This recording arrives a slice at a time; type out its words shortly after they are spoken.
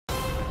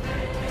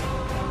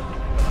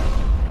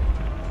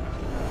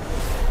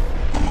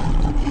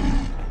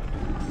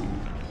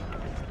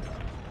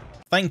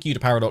Thank you to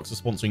Paradox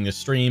for sponsoring this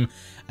stream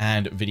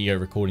and video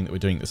recording that we're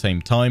doing at the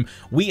same time.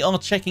 We are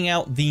checking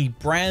out the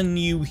brand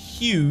new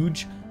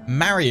huge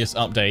Marius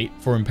update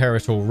for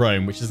Imperator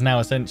Rome, which is now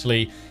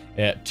essentially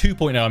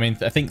 2.0. I mean,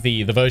 I think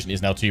the version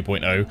is now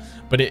 2.0,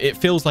 but it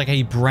feels like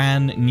a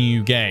brand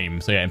new game.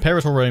 So yeah,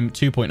 Imperator Rome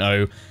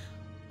 2.0.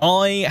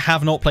 I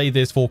have not played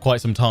this for quite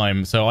some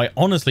time, so I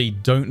honestly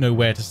don't know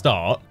where to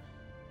start.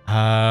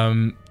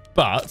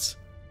 But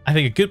I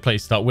think a good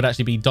place to start would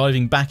actually be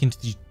diving back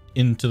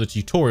into the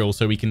tutorial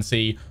so we can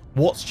see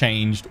what's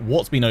changed,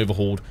 what's been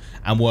overhauled,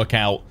 and work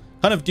out,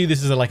 kind of do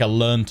this as like a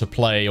learn to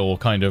play or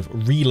kind of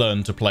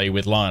relearn to play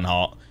with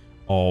Lionheart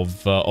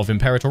of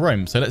Imperator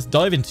Rome. So let's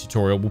dive into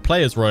tutorial. We'll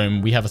play as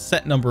Rome. We have a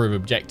set number of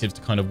objectives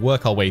to kind of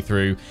work our way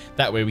through.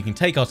 That way we can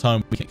take our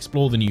time, we can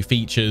explore the new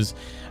features,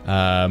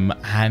 and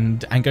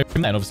go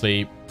from there. And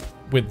obviously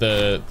with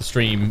the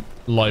stream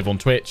live on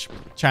Twitch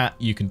chat,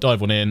 you can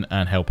dive on in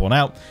and help on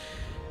out.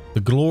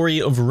 The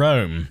glory of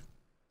Rome.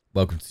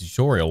 Welcome to the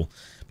tutorial.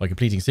 By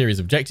completing a series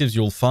of objectives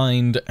you'll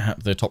find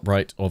at the top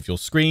right of your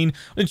screen,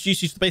 I'll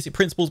introduce you to the basic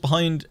principles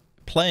behind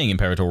playing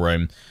Imperator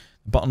Rome.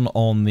 The button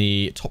on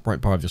the top right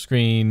bar of your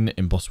screen,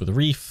 embossed with a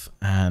reef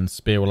and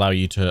spear, will allow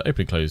you to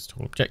open and close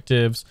all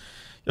objectives.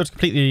 You'll have to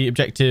complete the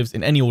objectives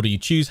in any order you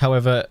choose.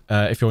 However,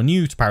 if you're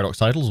new to Paradox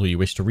titles or you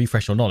wish to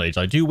refresh your knowledge,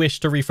 I do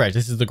wish to refresh.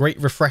 This is the great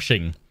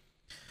refreshing.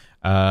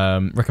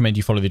 Recommend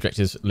you follow the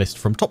objectives list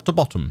from top to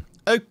bottom.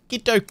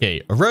 Okie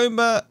dokie.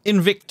 Roma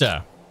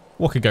Invicta.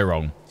 What could go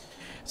wrong?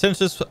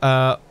 Census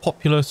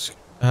Populus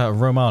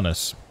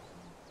Romanus.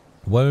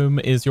 Rome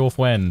is your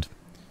friend.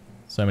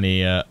 So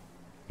many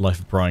Life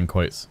of Brian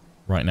quotes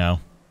right now.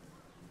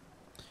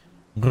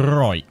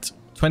 Right.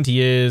 20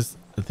 years.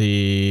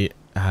 The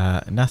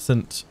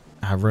nascent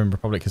Roman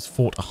Republic has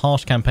fought a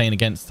harsh campaign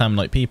against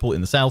Samnite people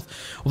in the south.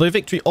 Although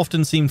victory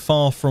often seemed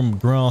far from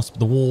grasp,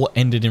 the war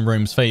ended in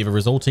Rome's favour,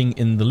 resulting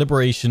in the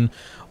liberation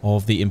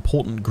of the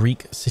important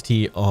Greek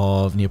city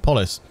of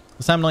Neapolis.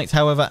 The Samnites,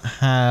 however,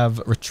 have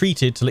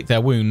retreated to lick their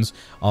wounds,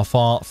 are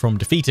far from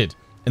defeated.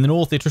 In the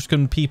north, the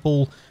Etruscan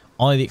people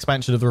eye the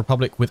expansion of the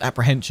Republic with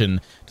apprehension.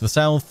 To the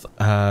south,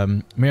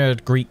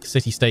 myriad Greek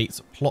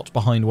city-states plot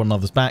behind one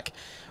another's back,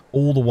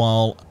 all the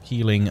while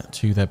appealing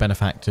to their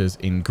benefactors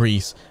in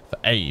Greece for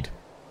aid.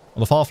 On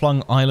the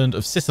far-flung island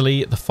of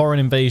Sicily, the foreign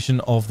invasion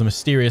of the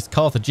mysterious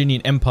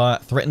Carthaginian Empire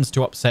threatens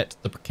to upset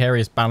the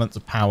precarious balance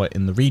of power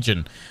in the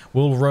region.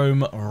 Will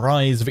Rome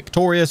rise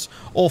victorious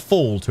or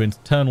fall to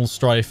internal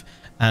strife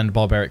and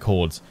barbaric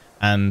hordes,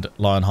 and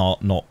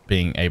Lionheart not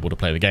being able to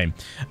play the game?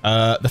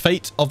 The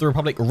fate of the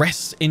Republic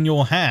rests in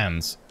your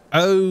hands.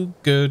 Oh,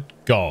 good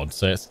God.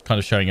 So it's kind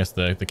of showing us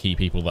the key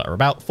people that are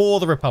about for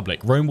the Republic.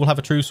 Rome will have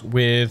a truce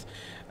with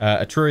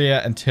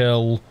Etruria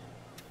until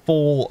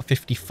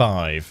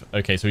 455.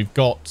 Okay, so we've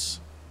got...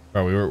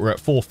 Well, we're at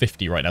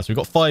 450 right now. So we've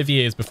got 5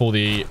 years before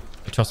the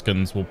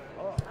Etruscans will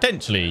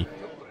potentially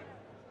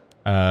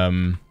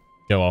go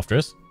after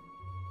us.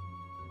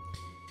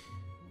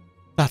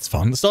 That's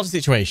fun. The starting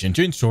situation.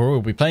 During the tutorial,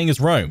 we'll be playing as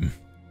Rome.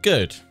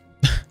 Good.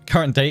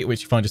 Current date,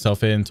 which you find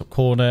yourself in, top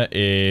corner,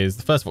 is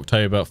the 1st of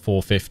October,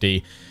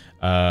 450,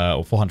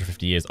 or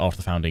 450 years after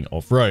the founding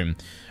of Rome.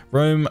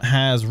 Rome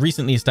has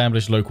recently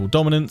established local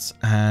dominance,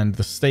 and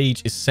the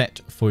stage is set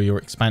for your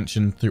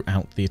expansion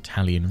throughout the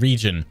Italian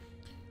region.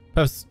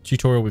 Purpose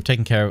tutorial, we've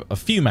taken care of a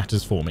few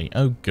matters for me.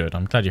 Oh, good.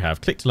 I'm glad you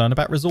have. Click to learn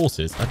about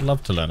resources. I'd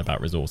love to learn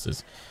about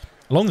resources.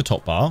 Along the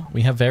top bar,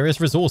 we have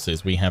various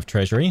resources. We have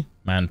treasury,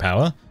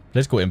 manpower,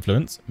 political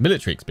influence,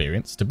 military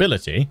experience,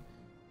 stability,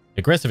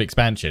 aggressive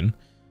expansion,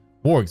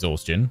 war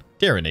exhaustion,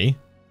 tyranny,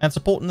 and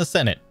support in the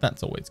Senate.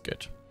 That's always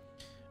good.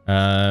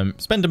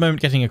 Spend a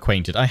moment getting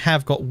acquainted. I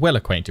have got well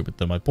acquainted with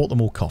them. I bought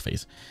them all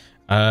coffees.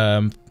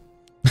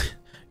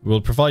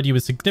 We'll provide you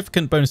with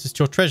significant bonuses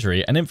to your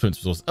treasury and influence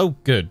resources. Oh,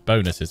 good.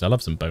 Bonuses. I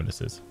love some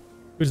bonuses.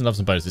 Who doesn't love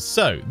some bonuses?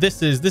 So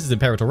this is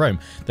Imperator Rome.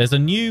 There's a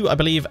new, I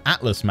believe,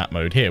 Atlas map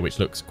mode here, which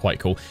looks quite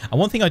cool. And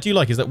one thing I do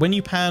like is that when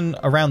you pan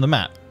around the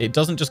map, it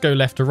doesn't just go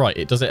left to right.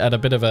 It does it at a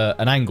bit of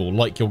an angle,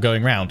 like you're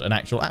going around an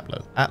actual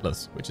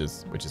Atlas, which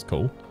is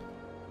cool.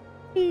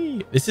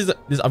 I've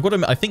got to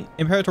admit, I think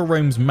Imperator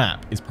Rome's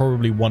map is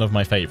probably one of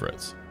my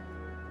favorites.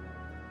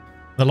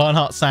 The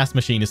Lionheart sass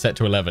machine is set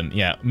to 11.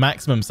 Yeah,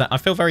 maximum sass. I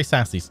feel very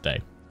sassy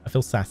today. I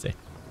feel sassy.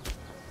 So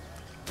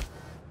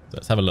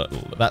let's have a look.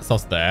 That's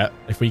us there.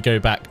 If we go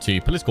back to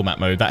political map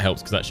mode, that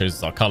helps because that shows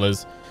us our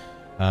colors.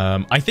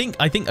 I think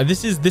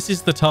this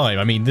is the time.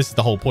 I mean, this is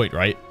the whole point,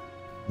 right?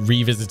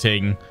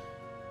 Revisiting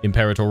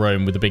Imperator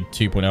Rome with a big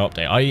 2.0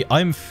 update.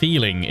 I'm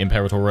feeling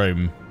Imperator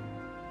Rome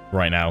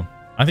right now.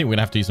 I think we're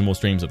gonna have to do some more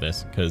streams of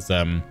this because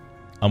I'm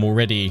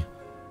already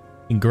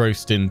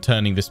engrossed in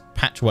turning this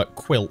patchwork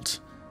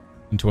quilt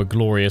into a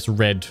glorious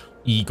red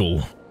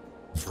eagle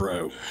of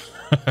Rome.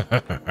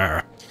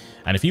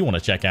 And if you want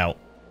to check out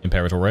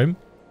Imperator Rome,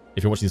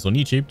 if you're watching this on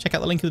YouTube, check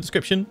out the link in the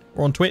description,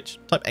 or on Twitch,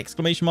 type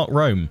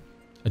 !Rome.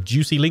 A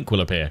juicy link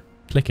will appear.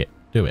 Click it.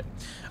 Do it.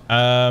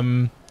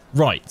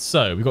 Right,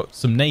 so we've got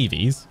some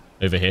navies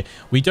over here.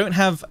 We don't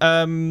have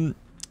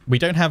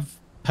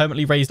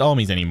permanently raised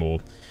armies anymore.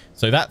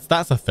 So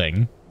that's a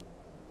thing.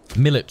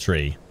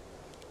 Military.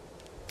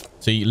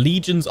 So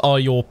legions are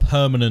your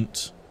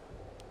permanent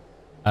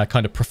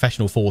kind of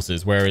professional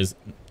forces, whereas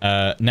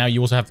now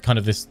you also have kind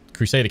of this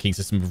Crusader King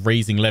system of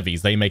raising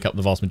levies. They make up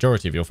the vast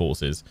majority of your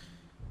forces.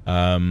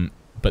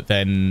 But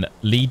then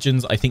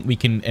legions, I think we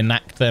can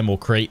enact them or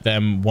create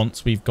them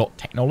once we've got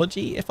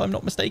technology, if I'm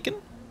not mistaken.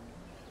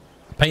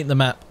 Paint the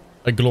map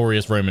a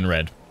glorious Roman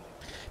red.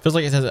 Feels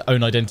like it has its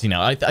own identity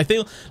now. I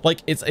feel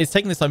like it's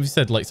taking this time. You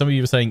said, like some of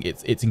you were saying,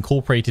 it's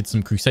incorporated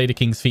some Crusader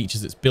Kings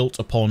features. It's built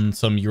upon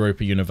some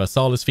Europa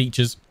Universalis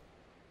features,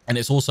 and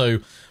it's also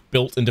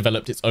built and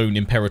developed its own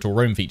Imperator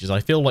Rome features.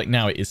 I feel like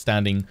now it is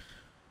standing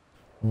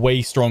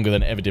way stronger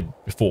than it ever did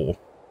before.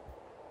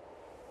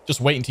 Just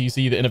wait until you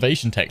see the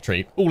innovation tech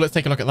tree. Oh, let's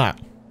take a look at that.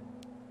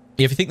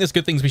 If you think there's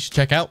good things we should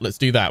check out, let's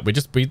do that.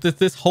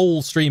 This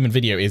whole stream and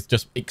video is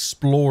just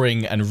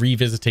exploring and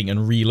revisiting and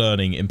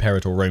relearning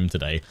Imperator Rome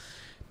today.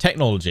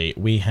 Technology,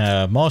 we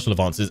have martial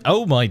advances.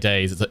 Oh my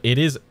days, it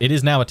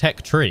is now a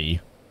tech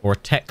tree or a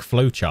tech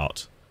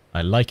flowchart.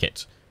 I like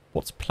it.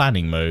 What's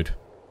planning mode?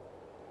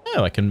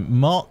 Oh, I can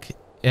mark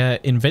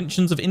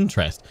inventions of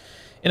interest.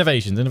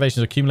 Innovations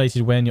are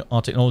accumulated when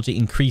our technology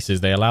increases.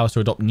 They allow us to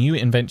adopt new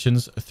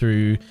inventions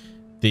through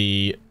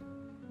the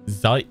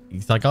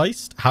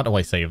zeitgeist, how do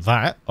I say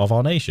that, of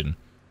our nation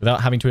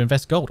without having to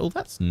invest gold. Oh,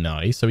 that's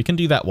nice. So we can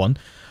do that one.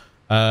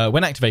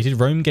 When activated,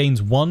 Rome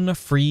gains 1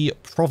 free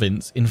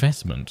province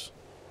investment.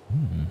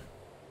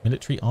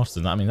 Military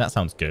artisan. I mean, that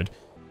sounds good.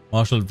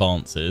 Martial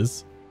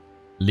advances.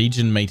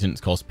 Legion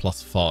maintenance cost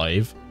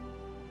 +5.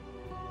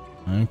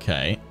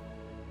 Okay.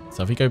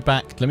 So if we go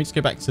back, let me just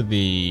go back to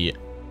the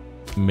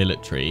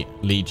military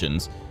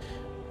legions.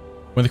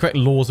 When the correct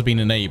laws have been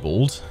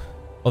enabled.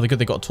 Oh, they're good.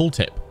 They got a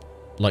tooltip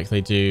like they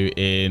do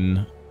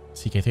in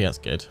CK3. That's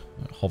good.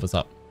 It hovers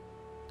up.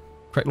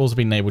 Correct laws have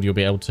been enabled. You'll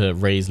be able to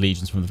raise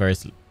legions from the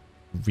various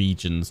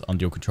regions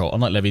under your control.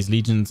 Unlike levies,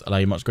 legions allow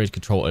you much greater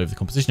control over the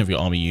composition of your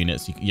army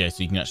units. So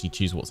you can actually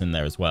choose what's in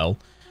there as well.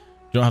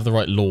 You don't have the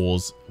right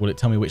laws. Will it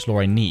tell me which law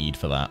I need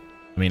for that?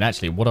 I mean,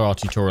 actually, what are our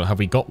tutorial? Have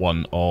we got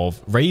one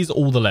of raise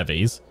all the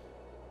levies?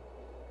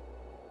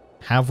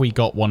 Have we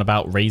got one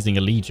about raising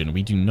a legion?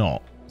 We do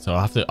not. So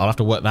I'll have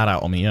to work that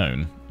out on my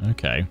own.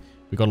 Okay.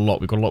 We've got a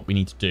lot we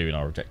need to do in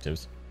our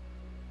objectives.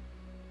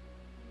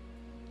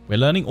 We're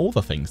learning all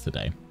the things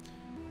today.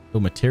 Oh,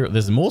 material.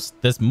 There's more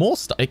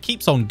stuff. It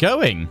keeps on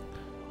going.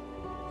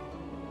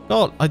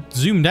 God, I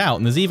zoomed out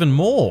and there's even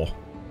more.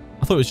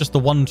 I thought it was just the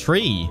one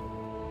tree.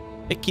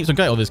 It keeps on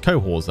going. Oh, there's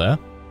cohorts there.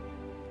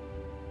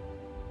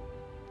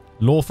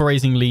 Law for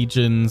raising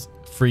legions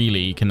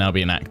freely can now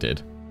be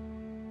enacted.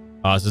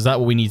 So is that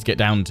what we need to get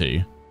down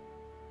to?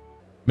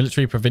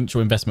 Military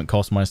provincial investment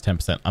cost minus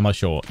 10%. Am I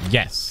sure?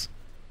 Yes.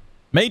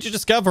 Major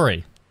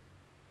discovery.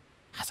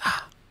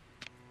 Huzzah.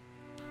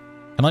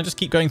 Can I just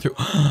keep going through?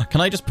 Can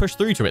I just push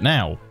through to it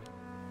now?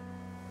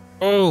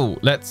 Oh,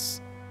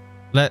 let's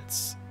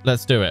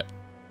do it.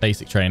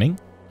 Basic training.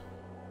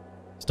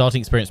 Starting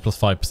experience plus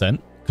 5%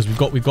 because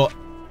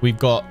we've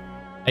got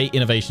 8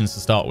 innovations to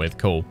start with.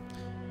 Cool.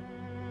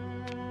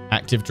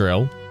 Active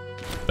drill.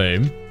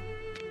 Boom.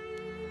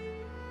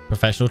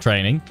 Professional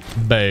training.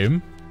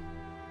 Boom.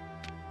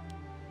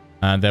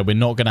 And then we're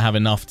not going to have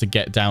enough to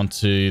get down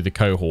to the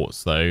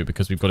cohorts though,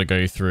 because we've got to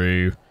go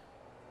through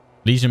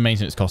Legion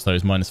maintenance cost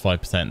those minus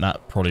 5%.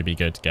 That'd probably be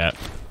good to get.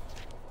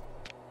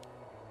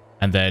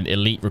 And then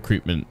elite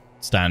recruitment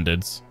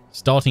standards.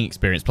 Starting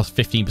experience plus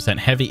 15%.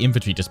 Heavy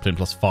infantry discipline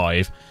plus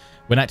 5.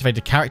 When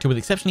activated, character with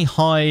exceptionally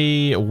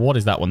high... What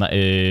is that one? That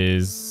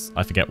is...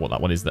 I forget what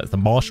that one is. That's the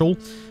marshal.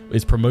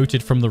 Is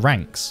promoted from the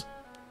ranks.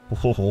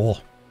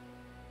 Oh.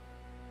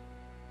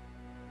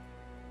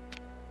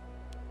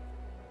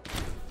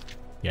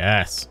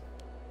 Yes.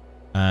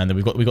 And then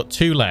we've got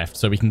 2 left.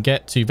 So we can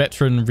get to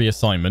veteran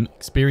reassignment.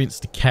 Experience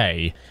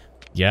decay.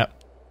 Yep.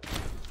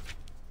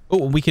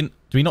 Oh, we can...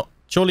 Do we not...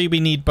 Surely we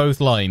need both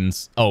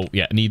lines. Oh,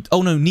 yeah.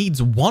 Oh, no.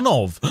 Needs one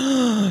of.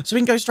 So we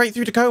can go straight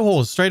through to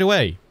cohorts straight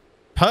away.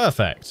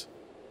 Perfect.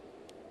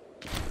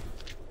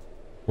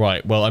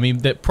 Right. Well, I mean,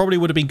 that probably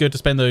would have been good to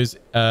spend those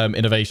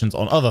innovations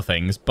on other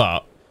things,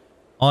 but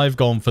I've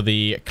gone for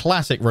the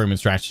classic Roman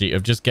strategy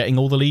of just getting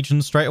all the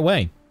legions straight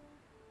away.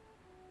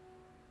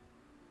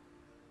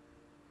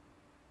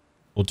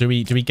 Or do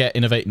we get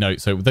innovate? No,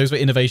 so those were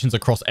innovations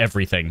across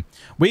everything.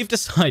 We've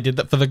decided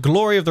that for the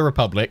glory of the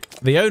Republic,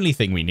 the only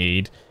thing we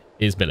need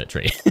is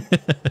military.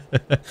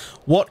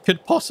 What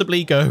could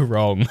possibly go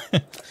wrong?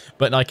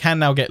 But I can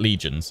now get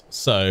legions,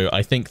 so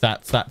I think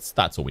that's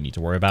all we need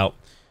to worry about.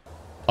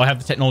 I have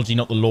the technology,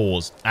 not the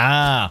laws.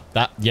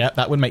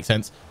 That would make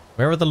sense.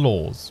 Where are the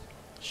laws?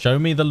 Show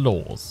me the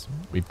laws.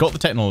 We've got the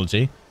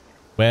technology.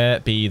 Where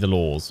be the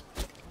laws?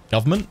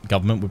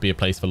 Government would be a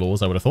place for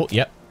laws, I would have thought.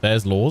 Yep,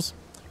 there's laws.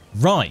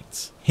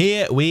 Right,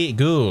 here we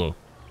go.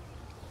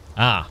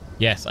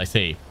 Yes, I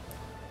see.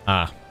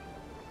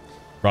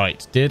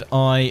 Right, did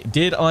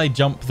I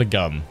jump the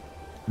gun?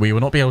 We will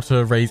not be able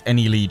to raise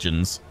any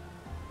legions.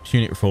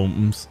 Unit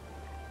reforms.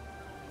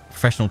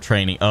 Professional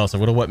training. Oh, so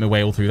I've got to work my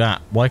way all through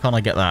that. Why can't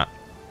I get that?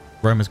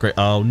 Rome is great.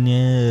 Oh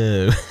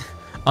no.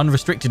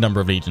 Unrestricted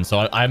number of legions.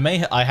 So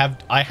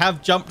I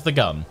have jumped the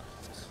gun.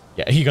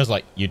 Yeah, you guys are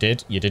like, you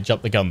did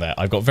jump the gun there.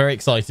 I got very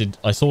excited.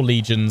 I saw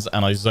legions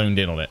and I zoned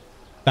in on it.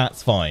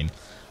 That's fine.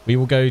 We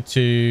will go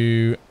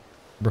to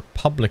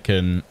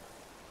Republican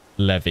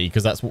levy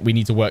because that's what we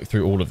need to work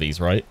through all of these,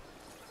 right?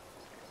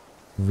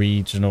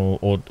 Regional,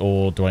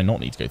 or do I not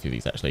need to go through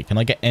these actually? Can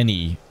I get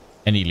any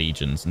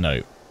legions?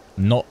 No,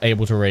 not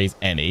able to raise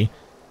any.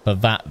 For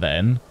that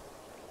then,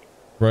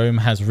 Rome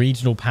has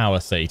regional power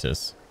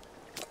status.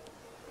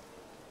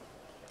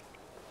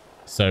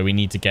 So we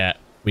need to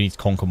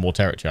conquer more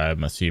territory.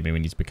 I'm assuming we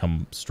need to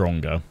become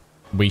stronger.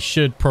 We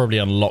should probably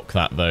unlock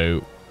that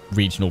though.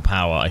 Regional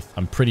power.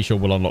 I'm pretty sure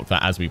we'll unlock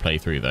that as we play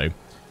through though.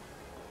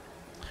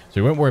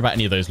 So we won't worry about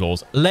any of those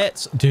laws.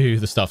 Let's do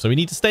the stuff. So we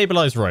need to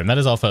stabilize Rome. That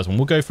is our first one.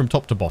 We'll go from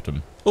top to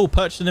bottom. Oh,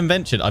 purchased an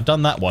invention. I've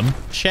done that one.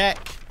 Check.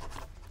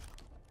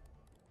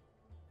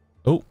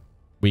 Oh,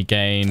 we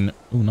gain...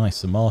 Oh,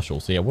 nice. A marshal.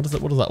 So yeah, what does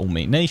that all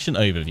mean? Nation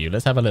overview.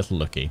 Let's have a little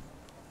looky.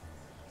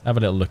 Have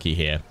a little looky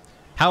here.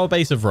 Power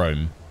base of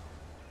Rome.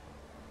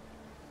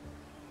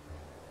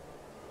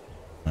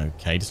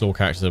 Okay, dislodge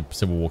characters of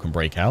civil war can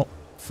break out.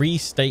 Free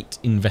state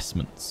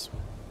investments.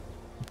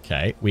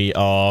 Okay, we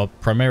are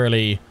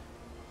primarily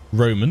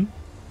Roman,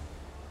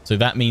 so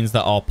that means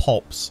that our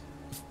pops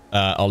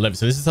are levied.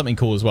 So this is something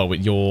cool as well.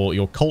 With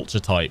your culture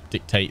type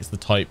dictates the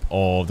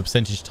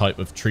percentage type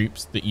of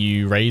troops that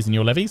you raise in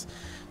your levies.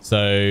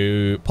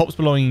 So pops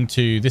belonging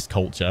to this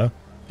culture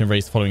can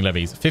raise the following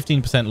levies: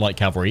 15% light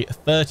cavalry,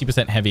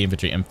 30% heavy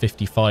infantry, and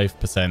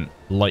 55%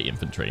 light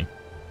infantry.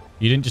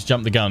 You didn't just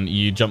jump the gun,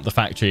 you jumped the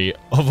factory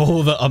of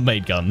all the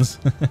unmade guns.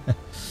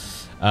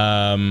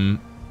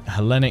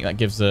 Hellenic, that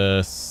gives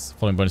us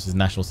following bonuses: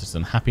 national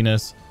citizen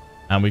happiness.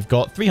 And we've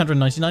got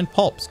 399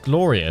 pops.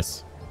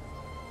 Glorious.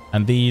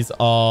 And these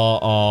are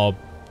our...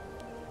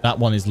 That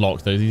one is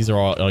locked, though. These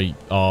are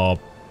our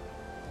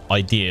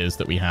ideas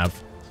that we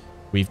have.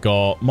 We've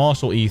got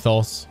martial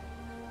ethos,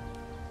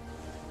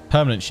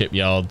 permanent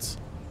shipyards,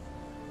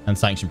 and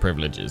sanction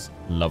privileges.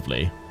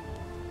 Lovely.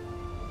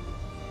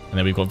 And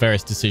then we've got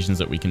various decisions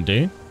that we can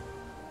do.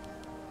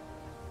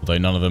 Although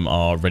none of them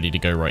are ready to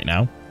go right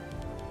now.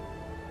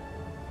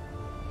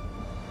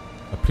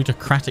 A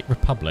plutocratic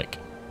republic.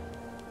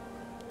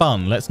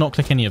 Fun. Let's not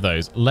click any of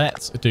those.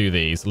 Let's do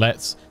these.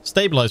 Let's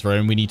stabilize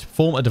Rome. We need to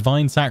perform a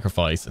divine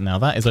sacrifice. And now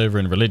that is over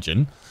in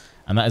religion.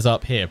 And that is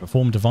up here.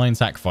 Perform divine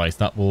sacrifice.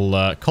 That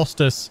will cost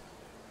us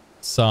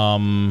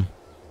some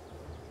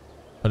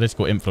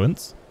political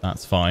influence.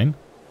 That's fine.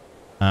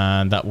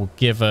 And that will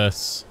give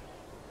us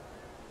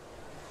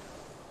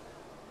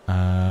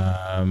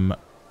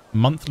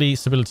monthly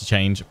stability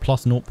change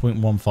plus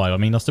 0.15. I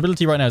mean, our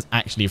stability right now is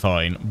actually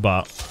fine,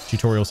 but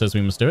tutorial says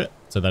we must do it.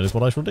 So that is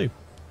what I shall do.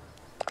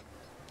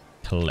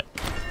 Click.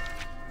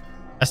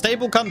 A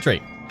stable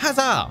country.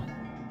 Huzzah!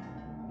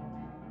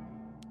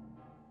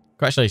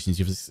 Congratulations,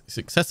 you've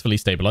successfully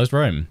stabilized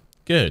Rome.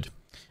 Good.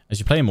 As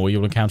you play more,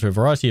 you'll encounter a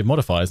variety of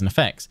modifiers and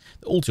effects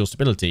that alter your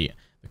stability,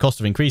 the cost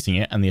of increasing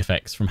it, and the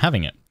effects from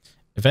having it.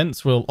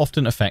 Events will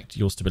often affect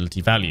your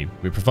stability value.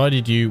 We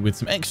provided you with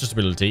some extra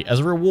stability as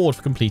a reward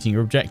for completing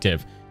your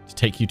objective to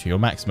take you to your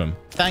maximum.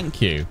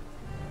 Thank you.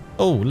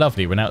 Oh,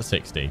 lovely. We're now at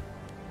 60.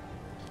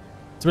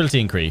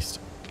 Stability increased.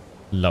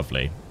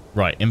 Lovely.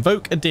 Right,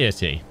 invoke a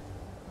deity.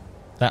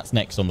 That's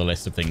next on the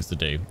list of things to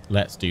do.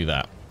 Let's do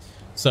that.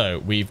 So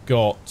we've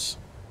got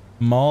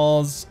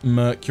Mars,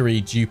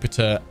 Mercury,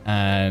 Jupiter,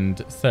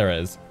 and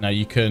Ceres. Now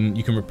you can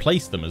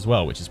replace them as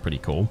well, which is pretty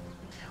cool.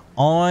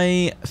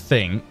 I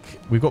think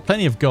we've got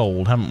plenty of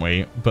gold, haven't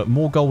we? But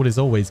more gold is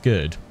always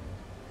good.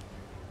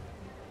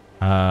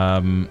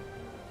 That's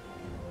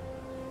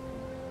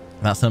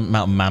the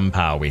amount of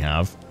manpower we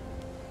have.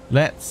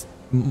 Let's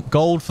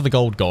gold for the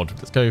gold god.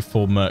 Let's go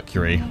for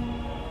Mercury.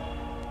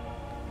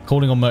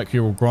 Calling on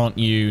Mercury will grant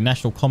you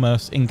national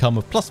commerce income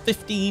of plus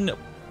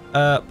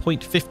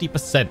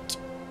 15.50%.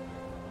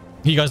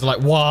 You guys are like,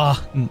 wow,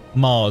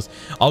 Mars.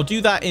 I'll do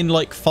that in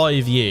like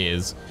 5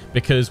 years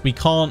because we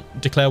can't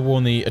declare war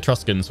on the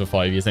Etruscans for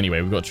 5 years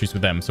anyway. We've got a truce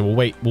with them. So we'll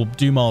wait. We'll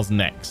do Mars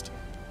next.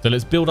 So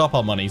let's build up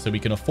our money so we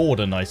can afford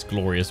a nice,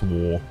 glorious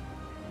war.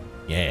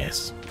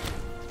 Yes.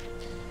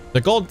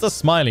 The gods are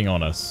smiling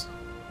on us.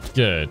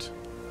 Good.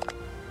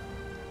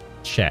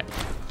 Check.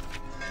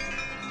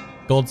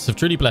 Gods have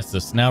truly blessed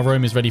us. Now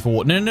Rome is ready for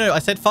war. No, no, no. I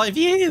said 5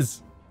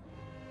 years.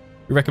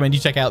 We recommend you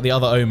check out the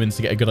other omens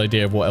to get a good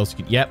idea of what else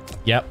you can... Yep,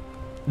 yep.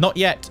 Not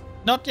yet.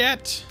 Not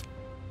yet.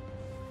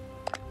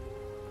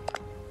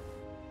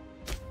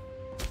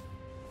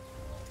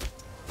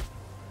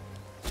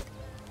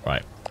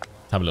 Right.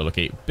 Let's have a little look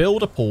at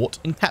build a port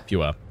in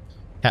Capua.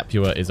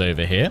 Capua is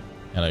over here.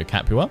 Hello,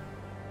 Capua.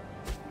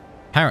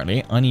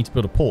 Apparently, I need to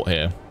build a port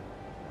here.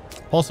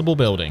 Possible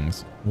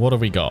buildings. What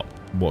have we got?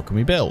 What can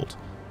we build?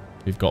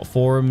 We've got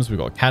forums. We've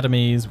got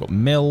academies. We've got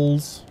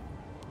mills.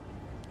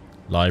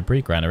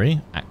 Library, granary,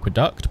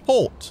 aqueduct,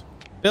 port.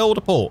 Build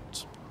a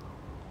port.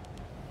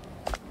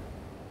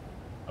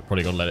 I've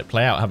probably got to let it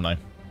play out, haven't I?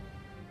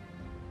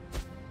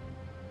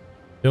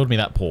 Build me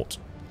that port.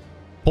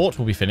 Port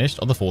will be finished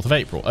on the 4th of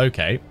April.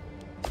 Okay.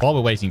 While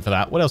we're waiting for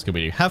that, what else can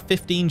we do? Have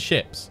 15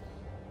 ships.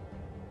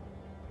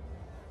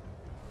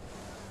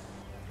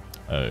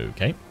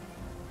 Okay.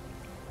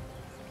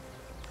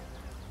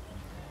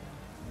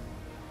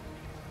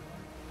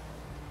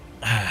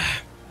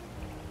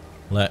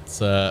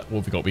 Let's,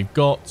 what have we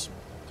got?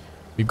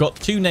 We've got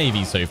 2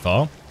 navies so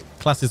far.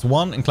 Classes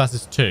 1 and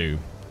Classes 2.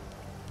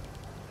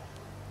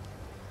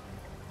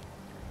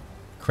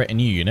 Create a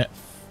new unit.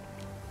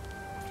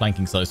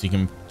 Flanking side, so you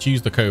can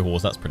choose the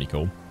cohorts. That's pretty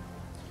cool.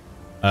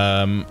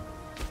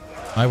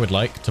 I would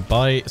like to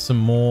buy some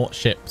more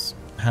ships.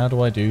 How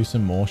do I do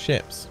some more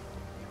ships?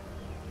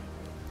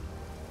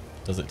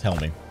 Does it tell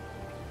me?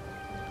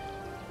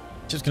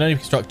 Ships can only be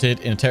constructed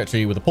in a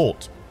territory with a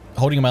port.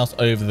 Holding a mouse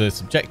over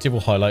this objective will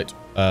highlight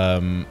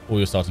all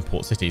your starting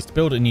port cities. To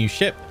build a new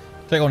ship,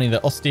 click on either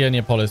Ostia,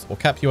 Neapolis, or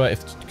Capua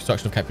if the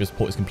construction of Capua's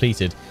port is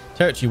completed.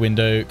 Territory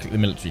window, click the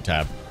military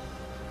tab.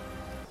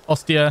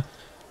 Ostia,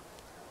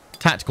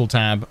 tactical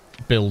tab,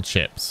 build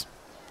ships.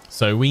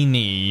 So we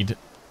need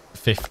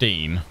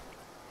 15.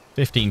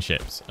 15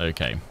 ships.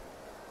 Okay.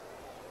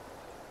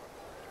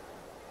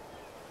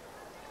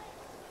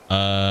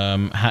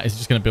 Is it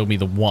just going to build me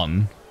the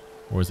one?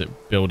 Or is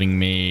it building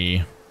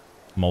me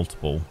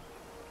multiple?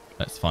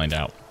 Let's find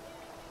out.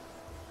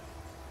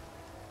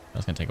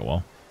 That's going to take a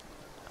while.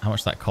 How much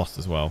does that cost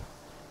as well?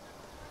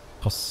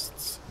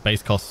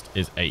 Base cost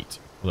is 8.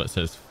 Well, it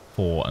says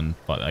 4,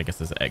 but I guess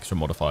there's extra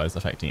modifiers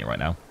affecting it right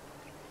now.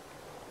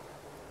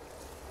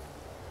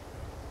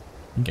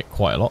 You can get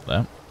quite a lot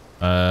there.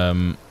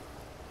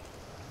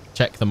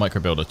 Check the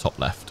micro builder top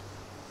left.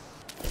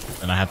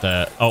 And I have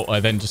the... Oh, I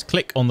then just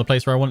click on the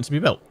place where I want it to be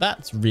built.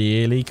 That's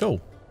really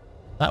cool.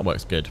 That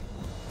works good.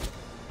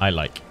 I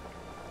like.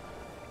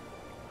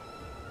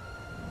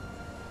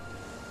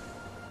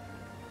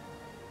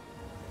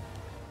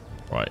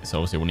 Right, so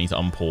obviously we'll need to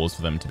unpause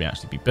for them to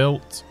actually be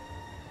built.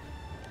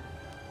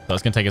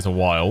 That's going to take us a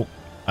while.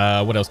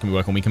 What else can we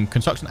work on? We can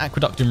construct an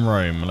aqueduct in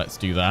Rome. Let's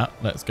do that.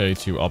 Let's go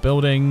to our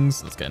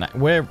buildings. Let's get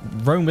where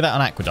Rome without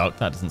an aqueduct?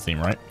 That doesn't seem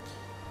right.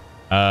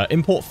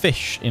 Import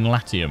fish in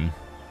Latium.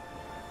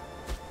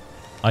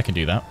 I can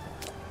do that.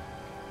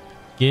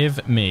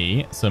 Give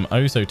me some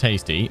oh so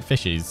tasty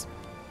fishes.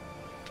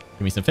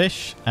 Give me some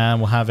fish, and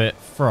we'll have it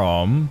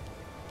from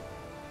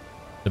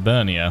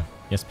Hibernia.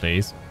 Yes,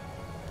 please.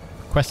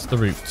 Request the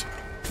route.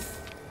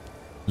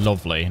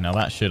 Lovely. Now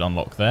that should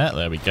unlock there.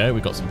 There we go.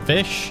 We've got some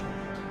fish.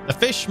 The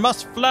fish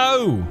must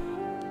flow.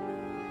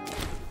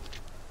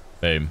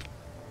 Boom.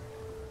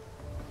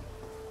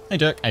 Hey,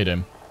 Dirk. How you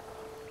doing?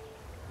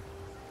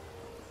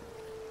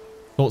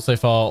 Thoughts so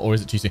far, or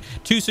is it too soon?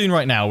 Too soon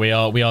right now. We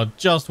are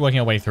just working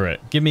our way through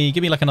it. Give me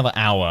like another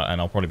hour, and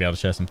I'll probably be able to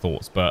share some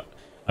thoughts. But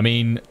I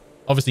mean,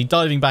 obviously,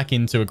 diving back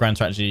into a grand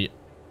strategy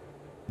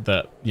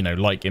that, you know,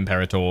 like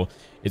Imperator,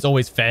 it's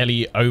always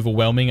fairly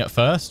overwhelming at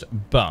first,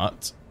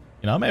 but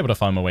you know, I'm able to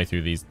find my way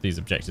through these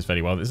objectives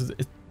fairly well. It's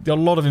got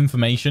a lot of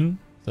information.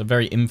 It's a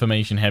very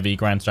information heavy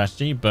grand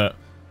strategy, but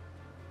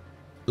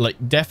like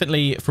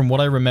definitely from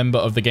what I remember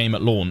of the game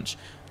at launch,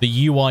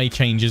 the UI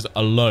changes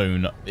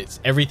alone,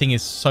 everything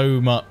is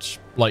so much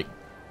like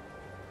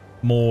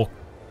more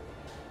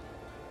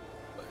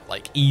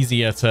like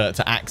easier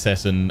to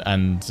access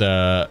and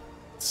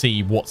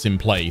see what's in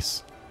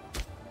place.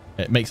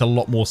 It makes a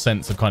lot more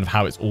sense of kind of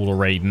how it's all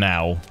arrayed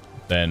now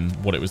than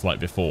what it was like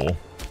before.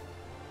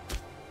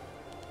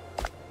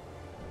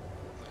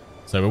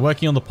 So we're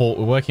working on the port,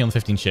 we're working on the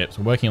 15 ships,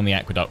 we're working on the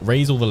aqueduct,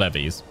 raise all the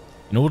levies.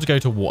 In order to go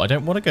to war, I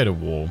don't want to go to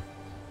war.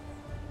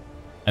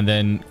 And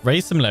then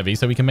raise some levies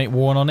so we can make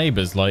war on our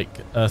neighbors like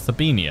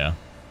Sabina.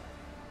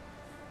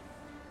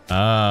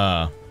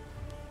 Ah.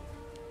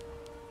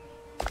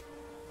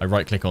 I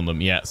right click on them.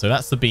 Yeah, so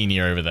that's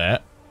Sabina over there.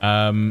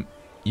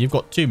 You've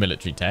got 2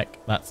 military tech.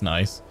 That's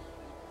nice.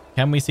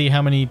 Can we see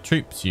how many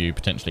troops you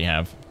potentially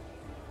have?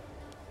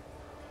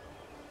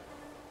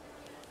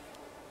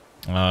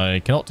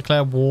 I cannot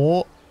declare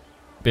war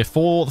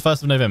before the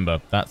 1st of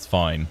November. That's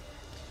fine.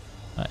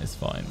 That is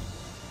fine.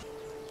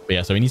 But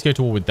yeah, so we need to go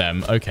to war with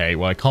them. Okay,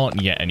 well, I can't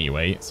yet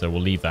anyway, so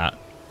we'll leave that.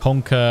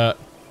 Conquer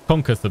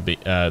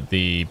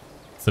the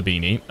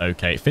Sabini.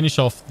 Okay, finish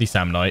off the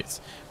Samnites.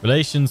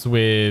 Relations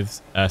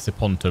with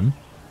Sipontum.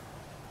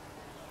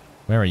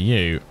 Where are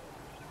you?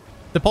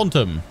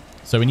 Sipontum.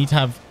 So we need to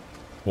have...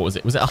 What was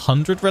it? Was it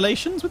 100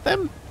 relations with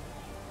them?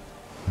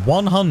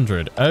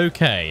 100.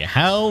 Okay,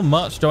 how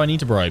much do I need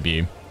to bribe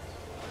you?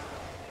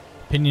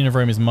 Opinion of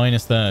Rome is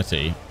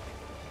 -30.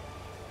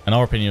 And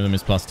our opinion of them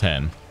is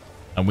 +10.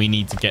 And we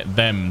need to get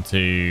them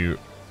to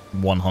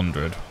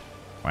 100.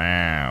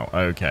 Wow.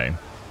 Okay.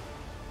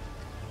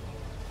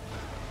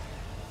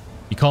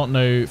 You can't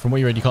know... From what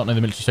you read, you can't know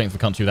the military strength of a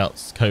country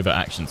without covert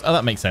actions. Oh,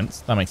 that makes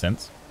sense. That makes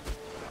sense.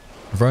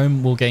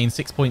 Rome will gain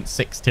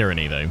 6.6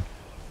 tyranny, though.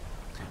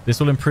 This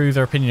will improve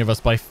their opinion of us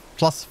by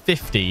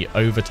 +50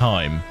 over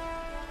time.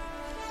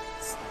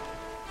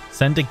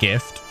 Send a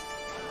gift.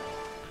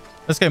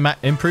 Let's go, Matt.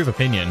 Improve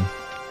opinion.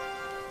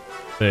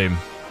 Boom.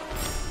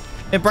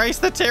 Embrace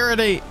the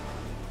tyranny.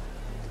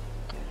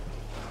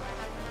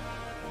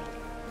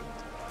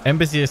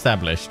 Embassy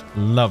established.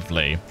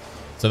 Lovely.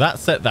 So that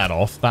set that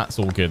off. That's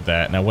all good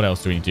there. Now, what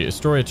else do we need to do?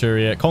 Destroy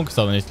Etruria, conquer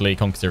southern Italy,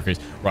 conquer Syracuse.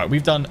 Right,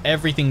 we've done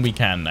everything we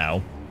can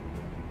now.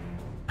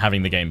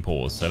 Having the game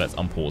pause. So let's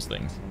unpause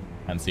things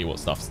and see what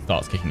stuff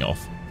starts kicking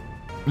off.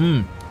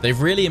 They've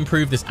really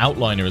improved this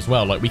outliner as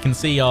well. Like, we can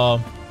see our...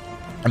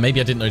 And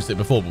maybe I didn't notice it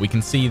before, but we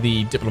can see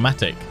the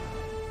diplomatic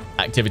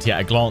activity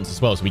at a glance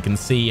as well. So we can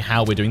see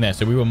how we're doing there.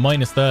 So we were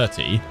minus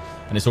 30,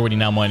 and it's already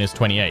now minus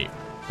 28.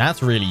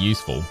 That's really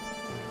useful.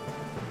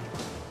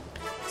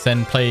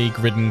 Send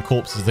plague-ridden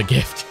corpses as a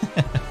gift.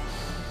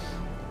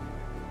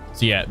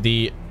 So yeah,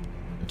 the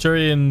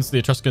Turians, the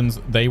Etruscans,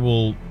 they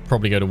will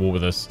probably go to war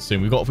with us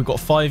soon. We've got a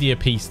 5-year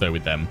peace though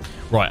with them.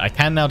 Right, I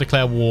can now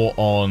declare war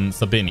on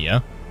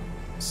Sardinia.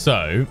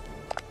 So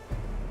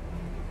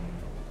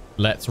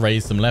let's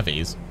raise some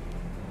levies.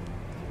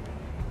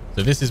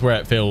 So this is where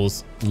it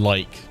feels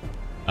like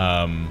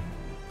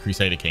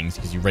Crusader Kings,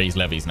 because you raise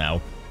levies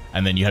now,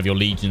 and then you have your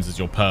legions as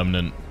your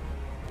permanent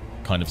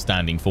kind of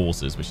standing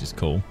forces, which is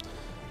cool.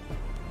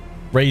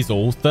 Raise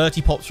all.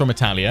 30 pops from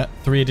Italia,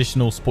 3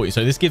 additional support.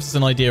 So this gives us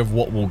an idea of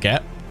what we'll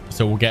get.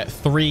 So we'll get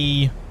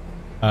three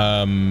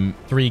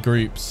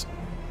groups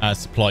as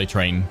supply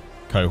train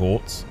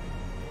cohorts,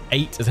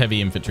 8 as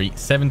heavy infantry,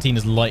 17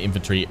 as light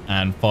infantry,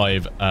 and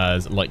 5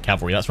 as light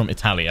cavalry. That's from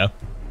Italia.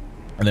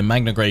 And then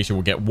Magna Graecia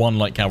will get 1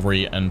 light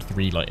cavalry and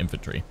 3 light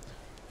infantry.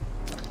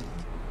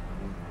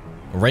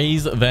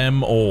 Raise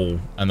them all.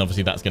 And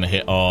obviously that's going to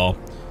hit our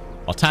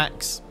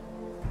tax,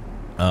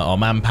 our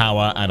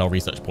manpower, and our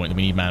research point.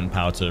 We need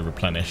manpower to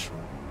replenish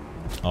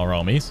our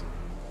armies.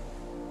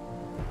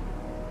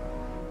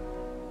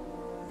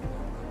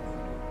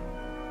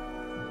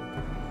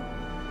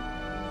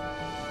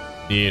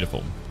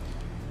 Beautiful.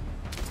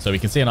 So we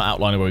can see in our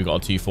outliner where we've got our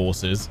 2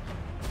 forces.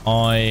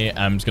 I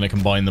am just going to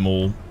combine them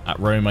all at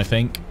Rome, I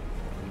think.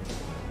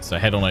 So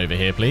head on over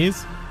here,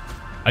 please.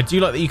 I do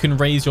like that you can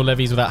raise your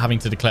levies without having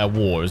to declare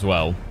war as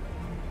well.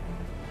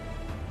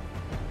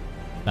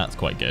 That's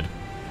quite good.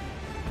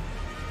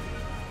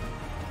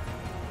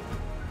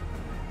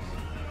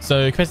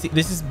 So this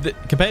is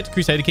compared to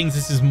Crusader Kings,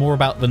 this is more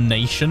about the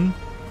nation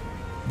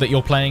that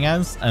you're playing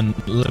as and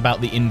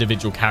about the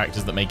individual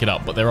characters that make it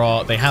up. But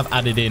they have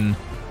added in.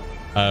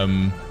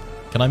 Can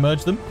I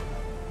merge them?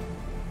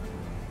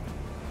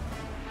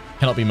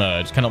 Cannot be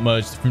merged. Cannot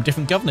merge from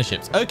different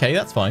governorships. Okay,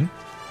 that's fine.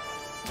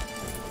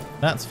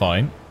 That's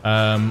fine.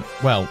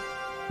 Well,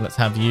 let's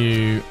have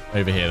you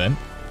over here then.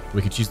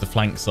 We could choose the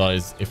flank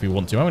size if we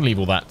want to. I'm going to leave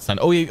all that stand.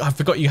 Oh, yeah, I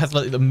forgot you had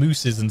like the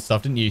mooses and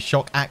stuff, didn't you?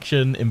 Shock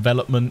action,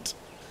 envelopment.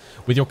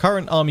 With your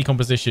current army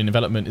composition,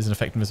 envelopment is an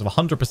effectiveness of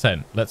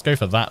 100%. Let's go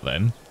for that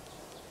then.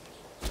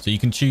 So you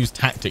can choose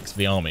tactics for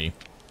the army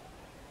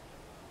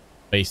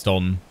based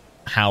on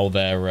how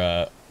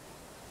their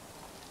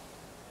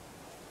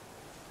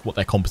what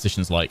their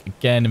composition's like.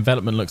 Again,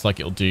 envelopment looks like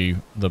it'll do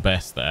the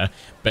best there,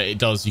 but it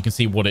does. You can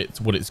see what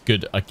it's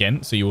good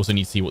against. So you also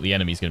need to see what the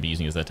enemy's going to be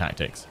using as their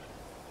tactics.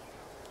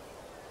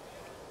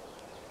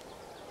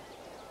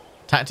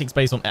 Tactics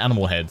based on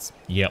animal heads.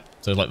 Yep.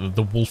 So like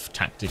the wolf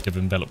tactic of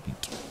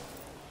envelopment.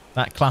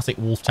 That classic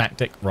wolf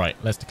tactic. Right,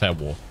 let's declare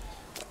war.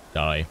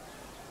 Die.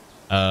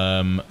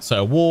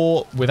 So a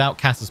war without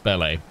casus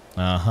belli.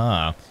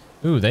 Aha.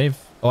 Ooh,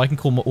 oh, I can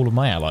call all of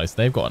my allies.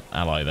 They've got an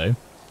ally, though.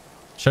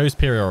 Show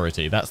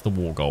superiority. That's the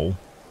war goal.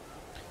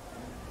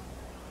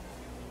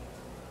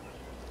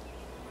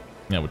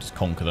 Yeah, we'll just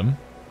conquer them.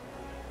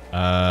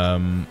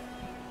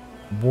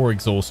 War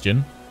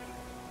exhaustion.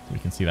 We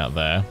can see that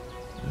there.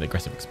 The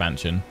aggressive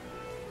expansion.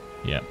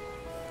 Yeah.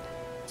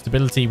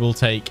 Stability will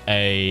take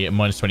a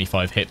minus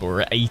 25 hit, but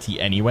we're at 80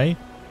 anyway.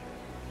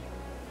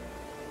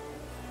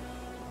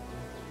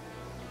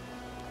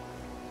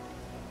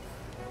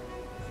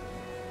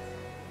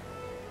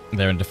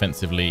 They're in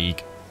defensive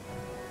league.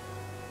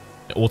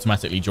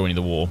 Automatically joining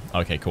the war.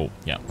 Okay, cool.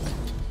 Yeah.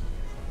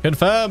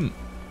 Confirm.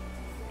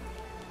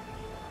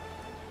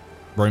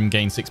 Rome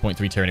gained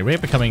 6.3 tyranny. We're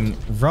becoming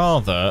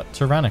rather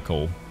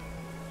tyrannical.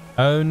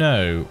 Oh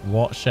no.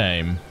 What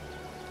shame.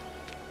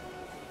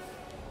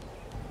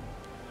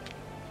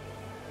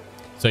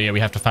 So yeah, we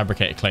have to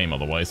fabricate a claim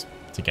otherwise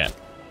to get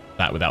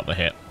that without the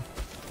hit.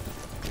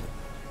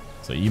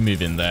 So you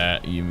move in there.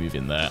 You move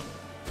in there.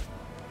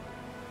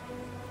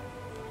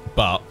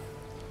 But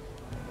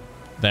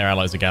their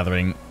allies are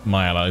gathering.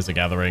 My allies are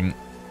gathering.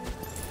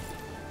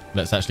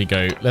 Let's actually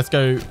go. Let's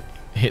go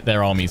hit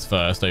their armies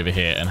first over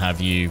here and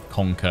have you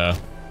conquer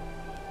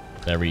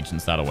their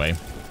regions that away.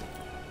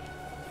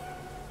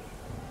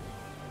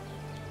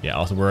 Yeah,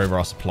 also we're over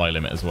our supply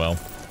limit as well.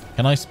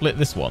 Can I split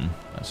this one,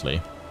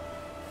 actually?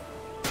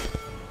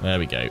 There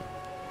we go.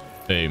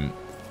 Boom.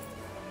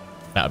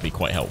 That would be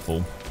quite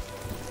helpful.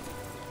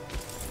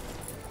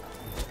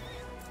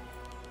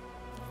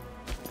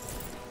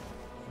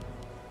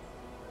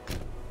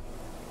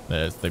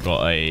 They've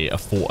got a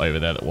fort over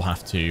there that we'll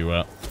have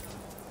to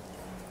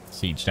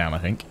siege down, I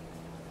think.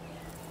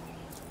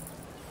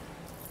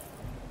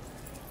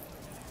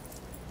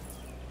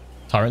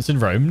 Tyrants in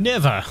Rome?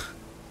 Never!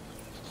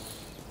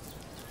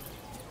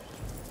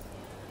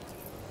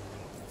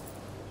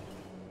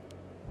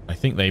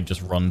 think they've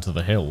just run to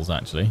the hills,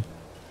 actually.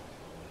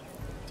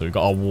 So we've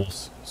got our war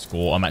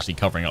score. I'm actually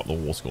covering up the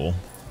war score.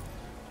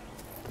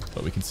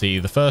 But we can see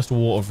the first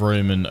war of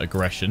Roman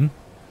aggression.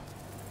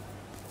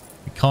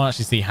 We can't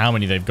actually see how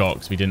many they've got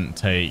because we didn't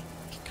take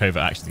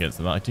covert actions against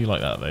them. I do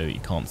like that, though. You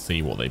can't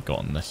see what they've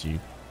got unless you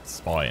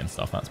spy and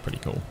stuff. That's pretty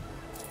cool.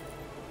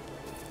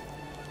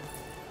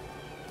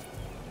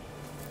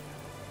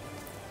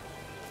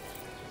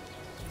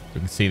 We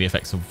can see the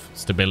effects of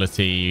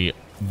stability,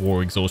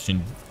 war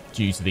exhaustion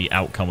due to the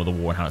outcome of the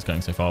war and how it's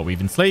going so far.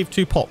 We've enslaved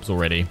 2 pops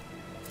already.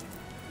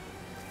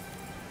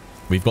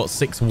 We've got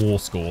 6 war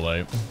score,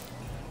 though.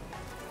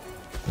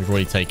 We've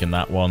already taken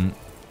that one.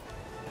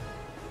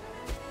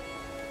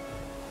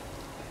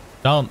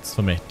 Dance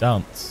for me,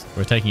 dance.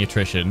 We're taking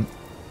attrition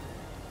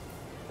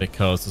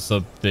because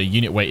the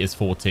unit weight is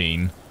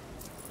 14.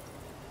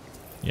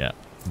 Yeah,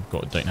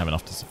 don't have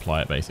enough to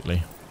supply it,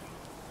 basically.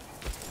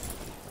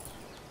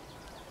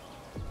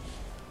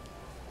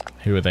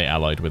 Who are they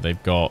allied with?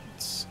 They've got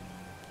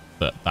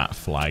that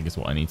flag is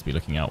what I need to be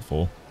looking out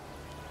for.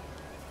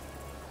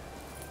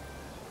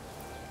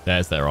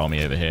 There's their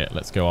army over here.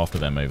 Let's go after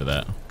them over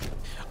there.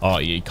 Oh,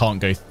 you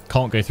can't go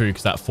through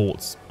because that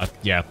fort's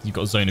yeah, you've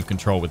got a zone of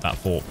control with that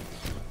fort.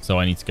 So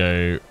I need to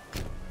go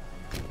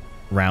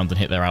round and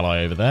hit their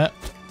ally over there.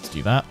 Let's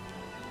do that.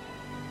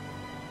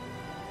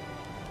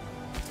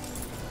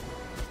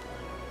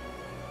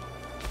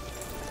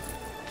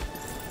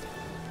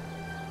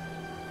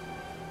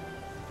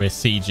 We're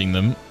sieging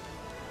them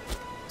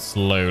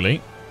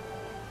slowly.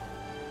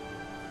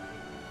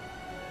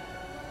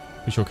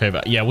 We shall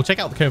covert. Yeah, we'll check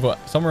out the covert.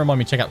 Someone remind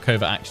me to check out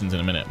covert actions in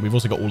a minute. We've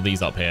also got all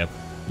these up here.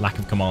 Lack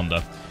of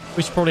commander.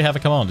 We should probably have a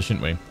commander,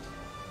 shouldn't we?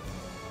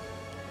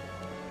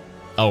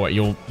 Oh, wait,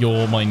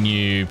 you're my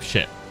new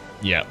ship.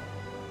 Yeah.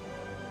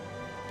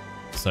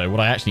 So what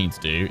I actually need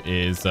to do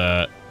is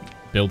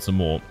build some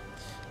more.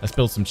 Let's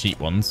build some cheap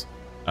ones.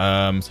 So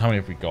how many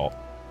have we got?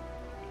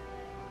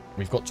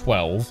 We've got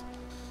 12.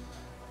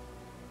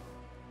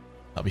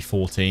 That'll be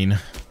 14.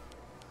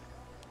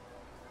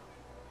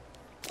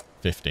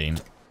 15.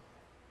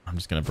 I'm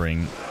just going to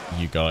bring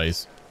you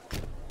guys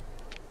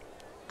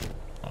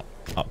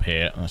up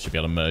here. I should be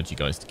able to merge you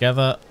guys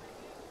together.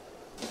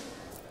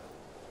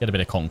 Get a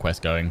bit of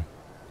conquest going.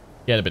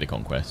 Get a bit of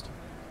conquest.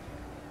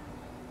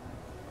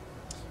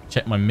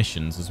 Check my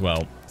missions as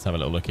well. Let's have a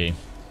little looky.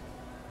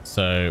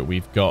 So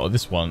we've got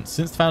this one.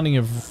 Since the founding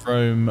of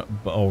Rome,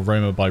 or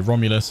Roma by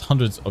Romulus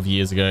hundreds of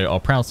years ago, our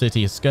proud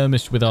city has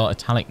skirmished with our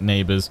Italic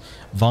neighbours,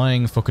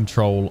 vying for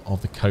control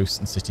of the coasts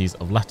and cities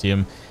of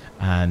Latium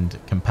and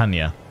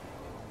Campania.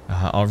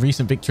 Our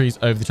recent victories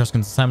over the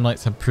Etruscans and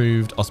Samnites have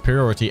proved our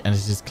superiority, and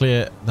it is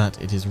clear that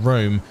it is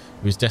Rome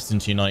who is destined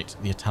to unite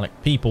the Italic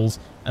peoples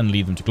and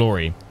lead them to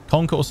glory.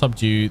 Conquer or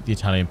subdue the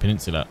Italian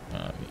peninsula.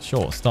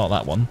 Sure, start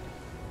that one.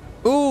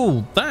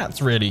 Ooh,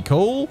 that's really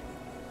cool.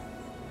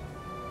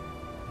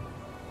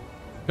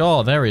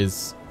 God, there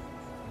is...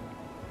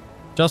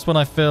 Just when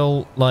I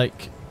feel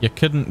like you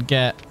couldn't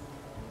get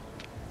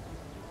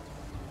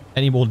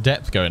any more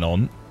depth going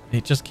on,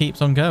 it just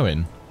keeps on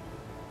going.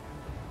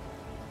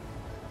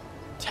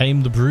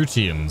 Tame the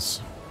Brutians.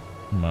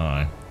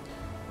 No.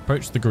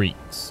 Approach the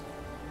Greeks.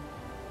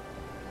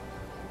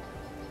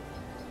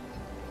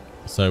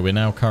 So we're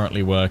now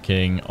currently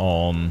working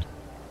on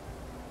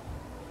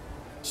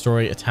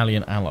destroy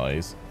Italian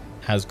allies.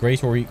 Has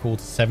greater or equal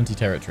to 70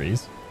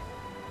 territories.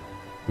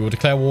 We will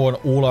declare war on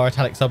all our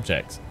Italic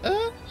subjects.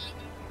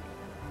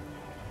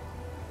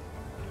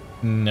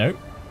 No.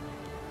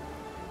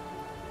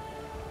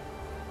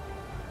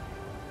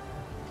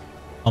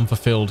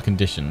 Unfulfilled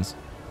conditions.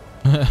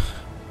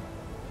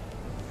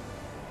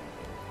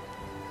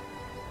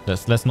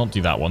 Let's not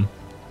do that one.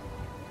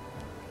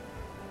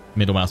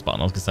 Middle mouse button.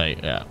 I was gonna say,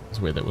 yeah, it's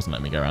weird that it wasn't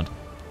letting me go around.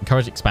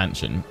 Encourage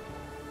expansion.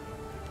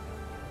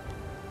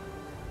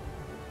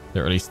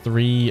 There are at least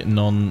 3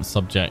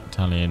 non-subject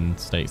Italian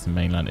states in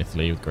mainland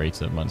Italy with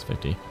greater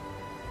 -50.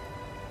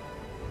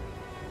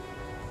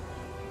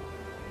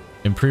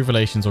 Improve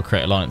relations or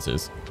create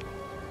alliances.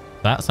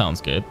 That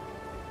sounds good.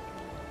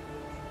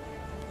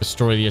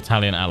 Destroy the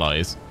Italian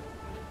allies.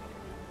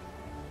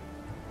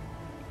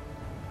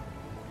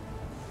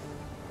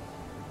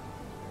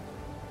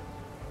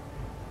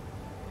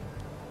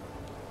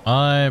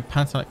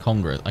 Pan-Italic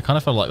Congress. I kind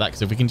of feel like that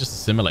because if we can just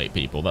assimilate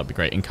people, that'd be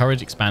great.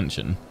 Encourage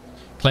expansion.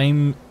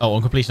 Claim... Oh,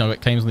 on completion, I've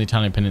got claims on the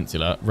Italian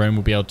peninsula. Rome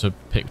will be able to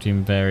pick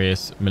between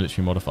various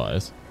military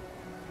modifiers.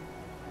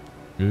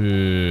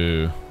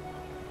 Ooh.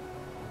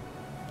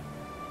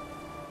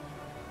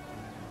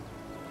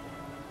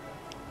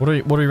 What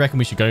do we reckon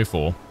we should go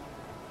for?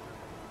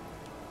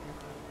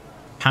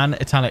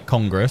 Pan-Italic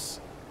Congress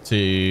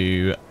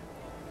to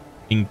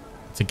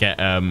get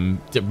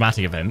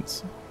diplomatic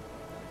events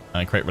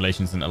and create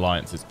relations and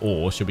alliances,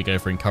 or should we go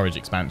for encourage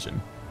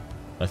expansion?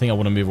 I think I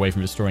want to move away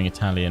from destroying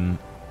Italian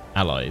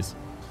allies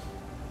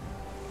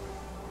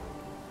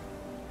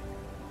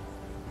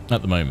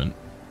at the moment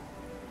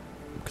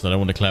because I don't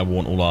want to declare war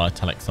on all our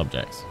Italic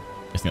subjects.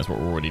 I think that's what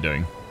we're already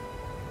doing.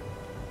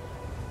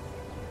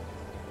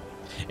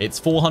 It's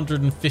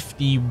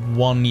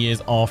 451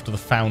 years after the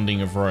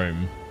founding of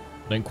Rome.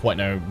 I don't quite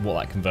know what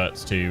that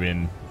converts to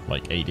in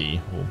like AD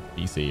or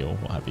BC or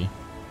what have you.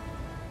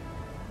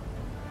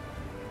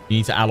 You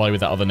need to ally with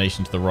that other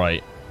nation to the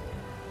right.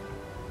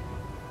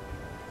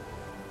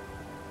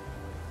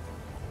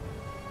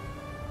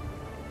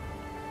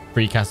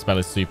 Free Castabel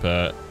is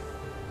super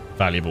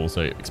valuable,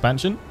 so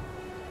expansion.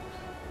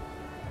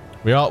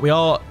 We are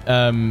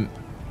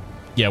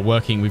yeah,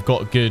 working. We've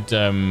got good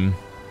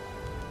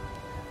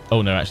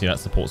oh no, actually that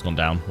support's gone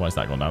down. Why has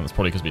that gone down? That's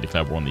probably because we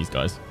declared war on these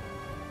guys.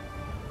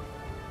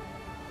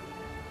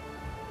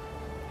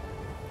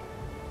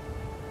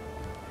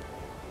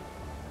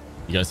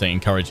 You guys saying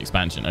encourage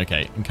expansion.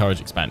 Okay, encourage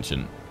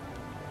expansion.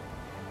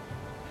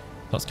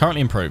 That's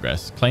currently in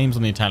progress. Claims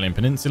on the Italian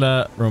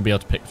peninsula. Rome will be able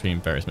to pick between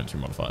various military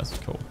modifiers.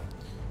 Cool.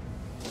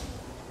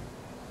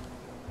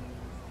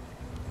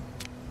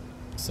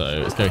 So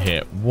let's go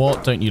here.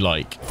 What don't you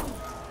like?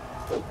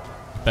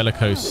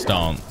 Bellicose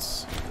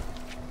stance.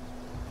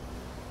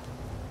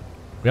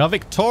 We are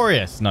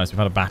victorious. Nice, we've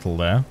had a battle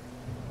there.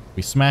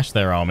 We smashed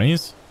their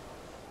armies.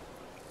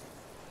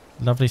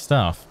 Lovely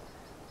stuff.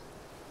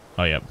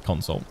 Oh yeah,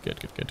 console. Good,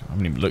 good, good. I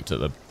haven't even looked at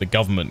the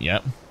government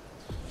yet.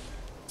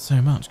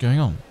 So much going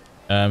on.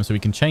 So we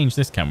can change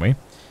this, can we?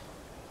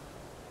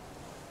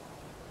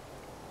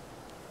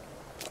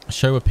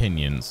 Show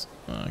opinions.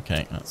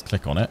 Okay, let's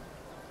click on it.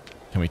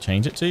 Can we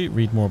change it to?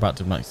 Read more about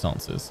diplomatic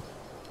stances.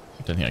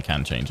 I don't think I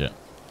can change it.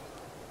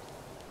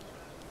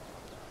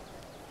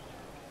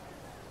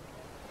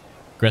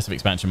 Aggressive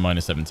expansion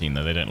minus 17,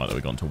 though. They don't like that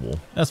we've gone to war.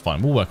 That's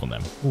fine. We'll work on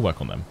them. We'll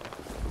work on them.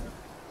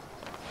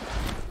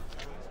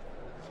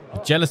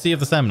 Jealousy of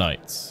the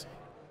Samnites.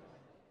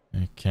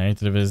 Okay,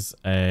 delivers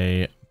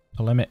a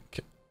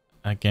polemic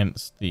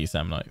against the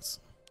Samnites.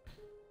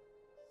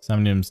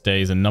 Samnium's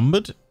days are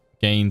numbered.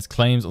 Gains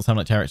claims on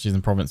Samnite territories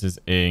and provinces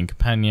in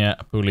Campania,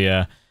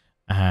 Apulia,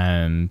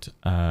 and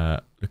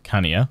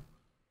Lucania.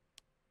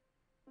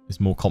 It's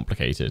more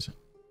complicated.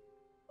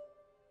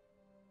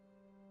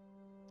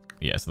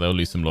 Yeah, so they'll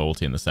lose some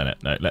loyalty in the Senate.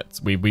 No,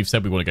 we've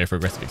said we want to go for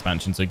aggressive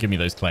expansion, so give me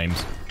those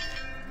claims.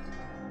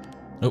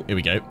 Oh, here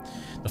we go.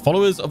 The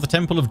followers of the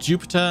Temple of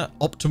Jupiter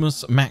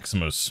Optimus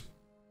Maximus.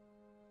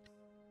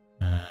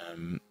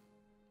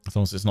 As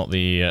long as it's not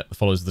the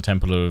followers of the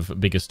Temple of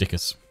Bigus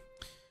Dickus.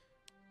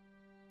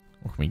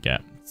 What can we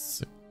get?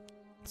 This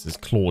is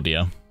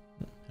Claudia.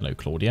 Hello,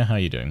 Claudia. How are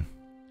you doing?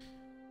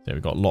 So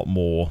we've got a lot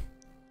more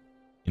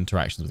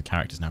interactions with the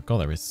characters now. God,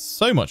 there is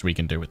so much we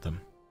can do with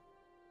them.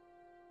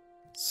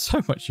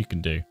 So much you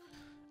can do.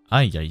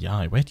 Ay, ay,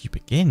 ay. Where do you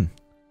begin?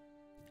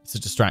 It's a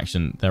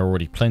distraction. There are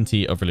already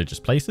plenty of religious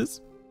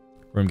places.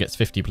 Rome gets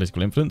 50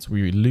 political influence.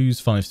 We lose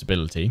 5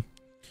 stability.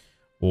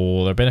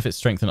 Or their benefits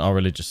strengthen our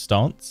religious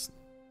stance.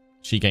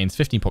 She gains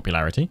 15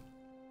 popularity.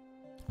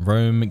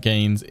 Rome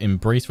gains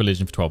embrace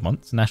religion for 12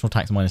 months. National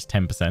tax minus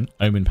 10%.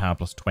 Omen power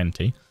plus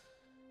 20.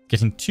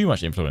 Getting too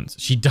much influence.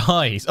 She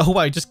dies. Oh,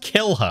 wow. Just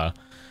kill her.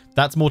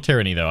 That's more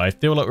tyranny, though. I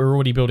feel like we're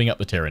already building up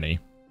the tyranny.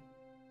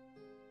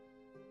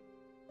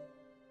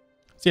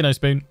 See you, no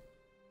spoon.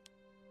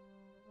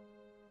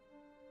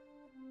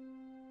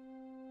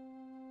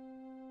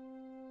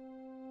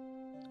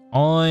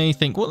 I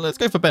think, well, let's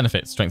go for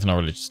benefits. Strengthen our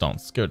religious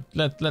stance. Good.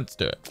 Let's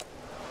do it.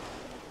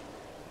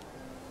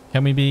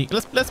 Can we be...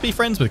 Let's be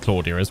friends with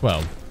Claudia as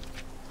well.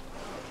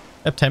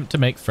 Attempt to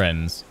make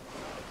friends.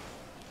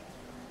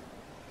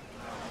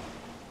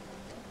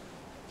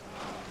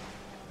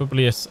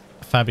 Publius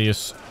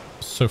Fabius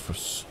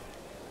Sophus.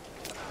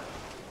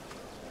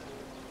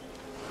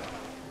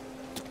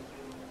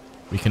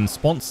 We can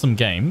sponsor some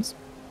games.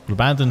 We'll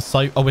abandon...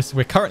 Oh,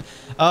 we're current...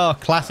 Oh,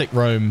 classic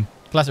Rome.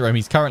 Classic Rome.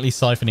 He's currently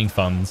siphoning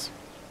funds.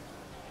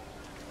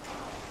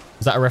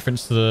 Was that a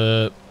reference to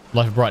the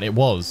Life of Brighton? It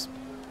was.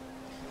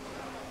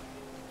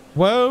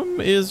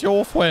 Rome is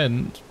your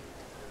friend.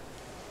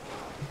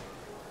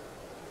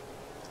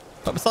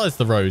 But besides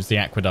the roads, the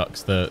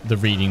aqueducts, the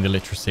reading, the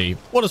literacy,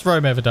 what has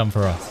Rome ever done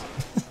for us?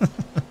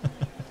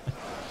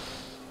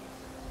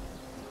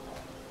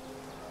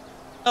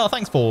 Oh,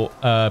 thanks for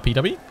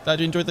PW. Glad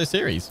you enjoyed those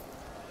series.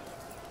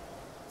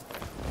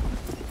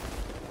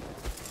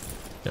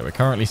 Yeah, we're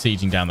currently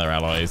sieging down their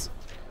allies.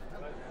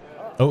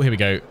 Oh, here we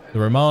go. The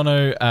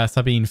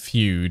Romano-Sabine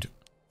feud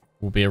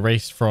will be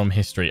erased from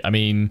history. I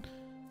mean,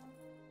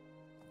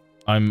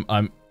 we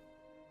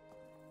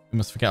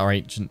must forget our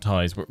ancient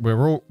ties.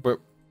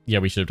 Yeah,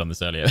 we should have done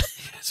this earlier.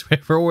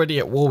 We're already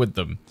at war with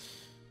them.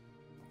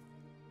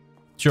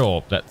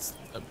 Sure, let's...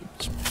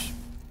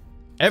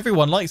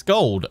 Everyone likes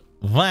gold.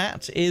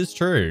 That is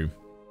true.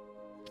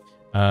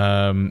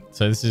 So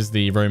this is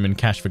the Roman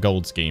cash for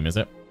gold scheme, is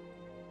it?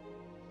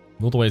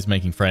 All the ways of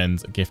making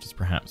friends, a gift is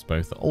perhaps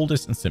both the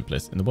oldest and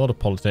simplest. In the world of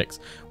politics,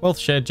 wealth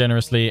shared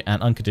generously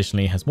and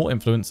unconditionally has more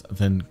influence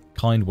than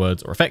kind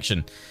words or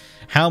affection.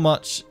 How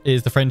much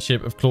is the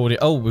friendship of Claudia?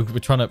 Oh, we're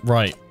trying to...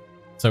 Right.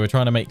 So we're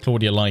trying to make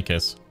Claudia like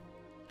us.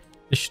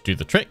 This should do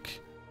the trick.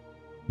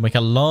 Make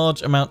a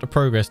large amount of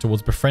progress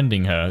towards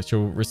befriending her.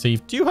 She'll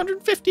receive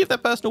 250 of their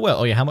personal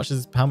wealth. Oh yeah, how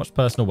much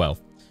personal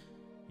wealth?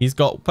 He's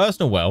got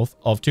personal wealth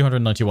of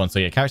 291. So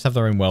yeah, characters have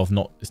their own wealth.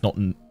 It's not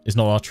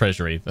our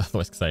treasury. That's what I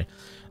was going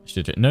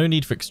to say. No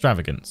need for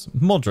extravagance.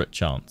 Moderate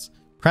chance.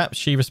 Perhaps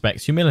she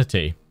respects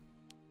humility.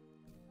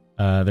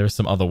 There is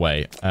some other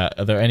way.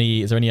 Is there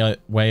any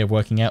way of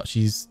working out?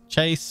 She's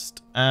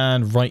chaste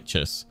and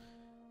righteous.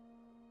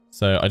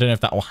 So I don't know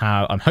if that will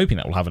have... I'm hoping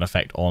that will have an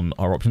effect on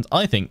our options.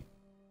 I think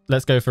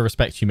let's go for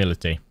respect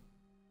humility.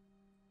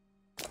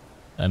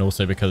 And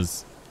also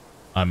because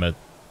I'm a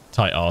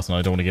tight arse and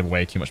I don't want to give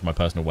away too much of my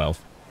personal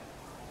wealth.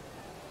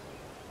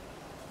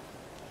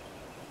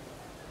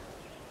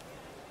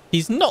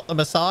 He's not the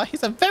Messiah.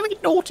 He's a very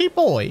naughty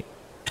boy.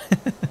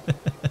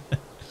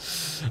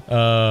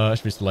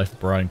 Should be some Life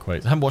of Brian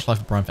quotes. I haven't watched Life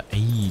of Brian for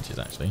ages,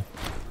 actually.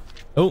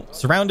 Oh,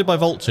 surrounded by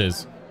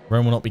vultures.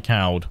 Rome will not be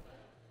cowed.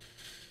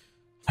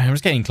 I'm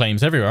just getting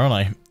claims everywhere, aren't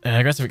I?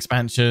 Aggressive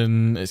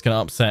expansion. It's going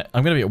to upset.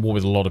 I'm going to be at war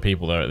with a lot of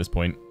people, though, at this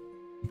point.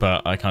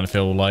 But I kind of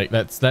feel like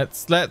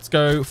let's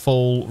go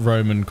full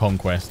Roman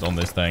conquest on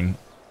this thing.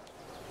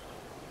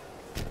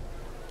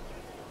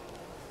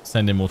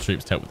 Send in more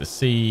troops to help with the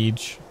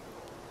siege.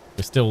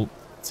 We're still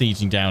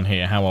sieging down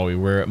here. How are we?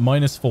 We're at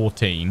minus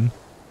 14.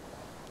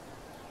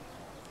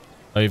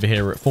 Over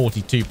here we're at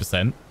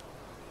 42%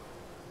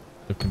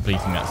 of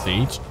completing that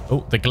siege.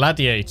 Oh, the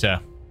gladiator.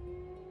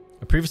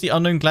 A previously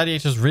unknown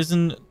gladiator has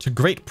risen to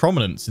great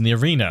prominence in the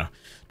arena,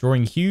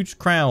 drawing huge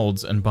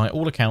crowds and by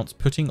all accounts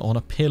putting on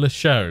a peerless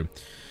show.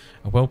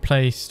 A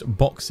well-placed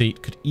box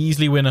seat could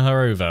easily win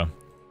her over.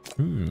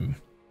 Ooh.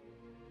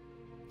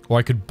 Or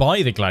I could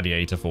buy the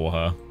gladiator for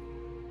her.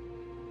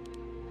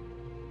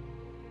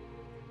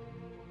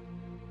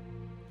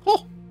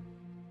 Oh!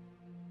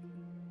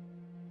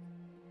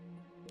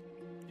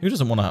 Who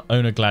doesn't want to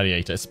own a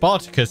gladiator?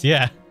 Spartacus,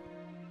 yeah.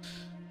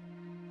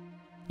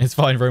 It's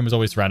fine. Rome was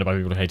always surrounded by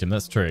people who hate him.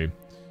 That's true.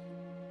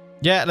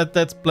 Yeah,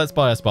 let's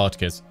buy a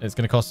Spartacus. It's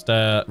going to cost...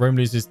 Rome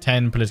loses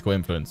 10 political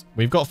influence.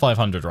 We've got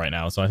 500 right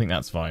now, so I think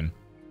that's fine.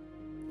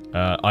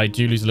 I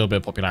do lose a little bit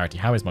of popularity.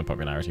 How is my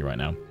popularity right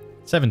now?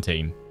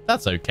 17.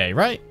 That's okay,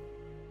 right?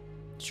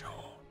 Sure.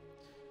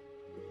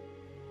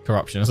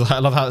 Corruption. I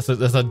love how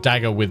there's a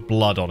dagger with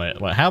blood on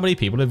it. Like, how many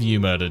people have you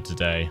murdered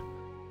today?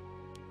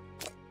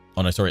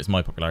 Oh, no, sorry. It's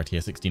my popularity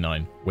here.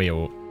 69. We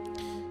all...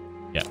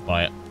 Yeah,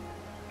 buy it.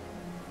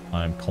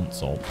 I'm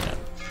consul. Yeah.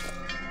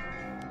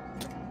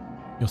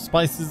 Your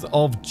spices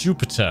of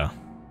Jupiter.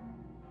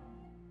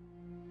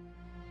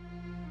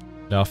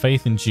 Our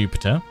faith in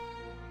Jupiter.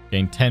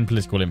 Gain 10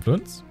 political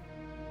influence.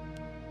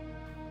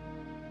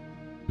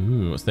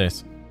 Ooh, what's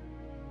this?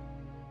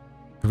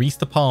 Grease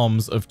the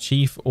palms of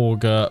Chief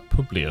Augur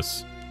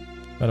Publius.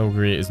 That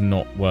augury is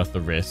not worth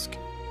the risk.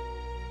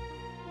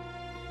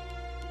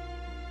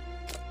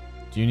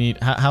 Do you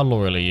need... How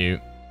loyal are you?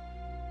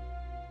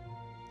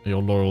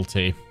 Your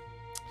loyalty.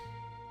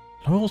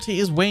 Loyalty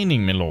is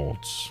waning, my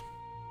lords.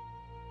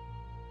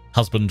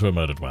 Husband to a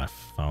murdered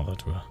wife. Father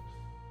to a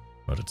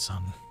murdered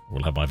son.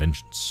 Will have my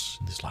vengeance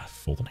in this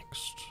life or the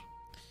next.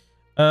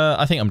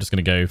 I think I'm just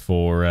going to go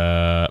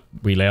for...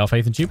 we lay our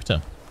faith in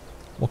Jupiter.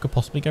 What could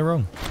possibly go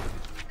wrong?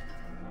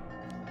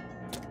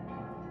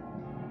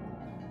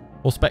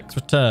 Auspex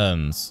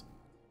returns.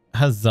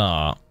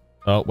 Huzzah.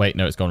 Oh, wait.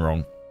 No, it's gone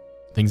wrong.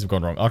 Things have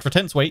gone wrong. After a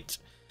tense wait,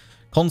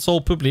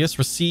 Consul Publius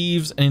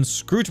receives an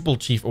inscrutable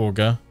chief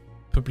augur,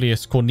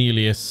 Publius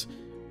Cornelius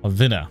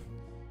Vina,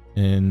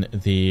 in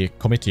the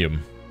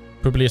Comitium.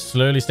 Publius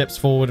slowly steps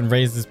forward and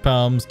raises his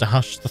palms to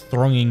hush the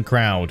thronging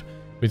crowd.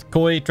 With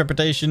coy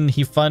trepidation,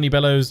 he finally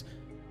bellows,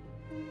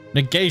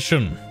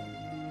 "Negation!"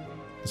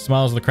 The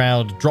smiles of the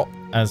crowd drop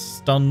as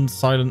stunned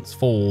silence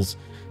falls,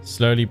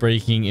 slowly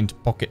breaking into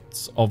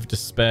pockets of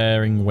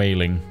despaired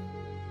wailing.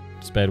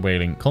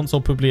 Consul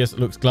Publius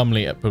looks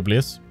glumly at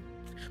Publius.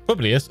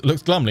 Publius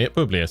looks glumly at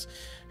Publius,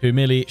 who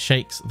merely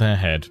shakes their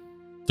head.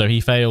 So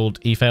he failed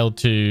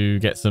to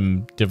get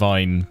some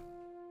divine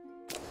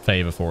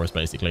favor for us,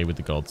 basically, with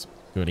the gods.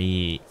 Good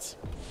eat.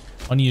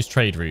 Unused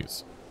trade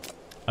routes.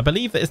 I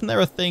believe that isn't there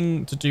a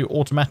thing to do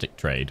automatic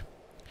trade?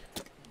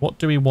 What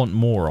do we want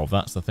more of?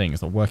 That's the thing.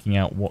 It's not working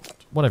out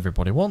what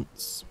everybody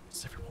wants.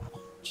 What's everyone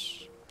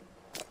wants?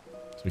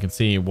 So we can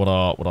see what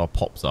our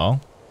pops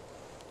are.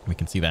 We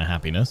can see their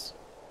happiness.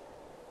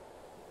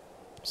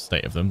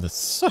 State of them. There's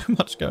so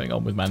much going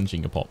on with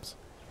managing your pops.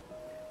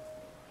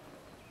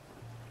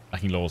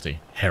 Lacking loyalty.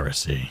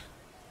 Heresy.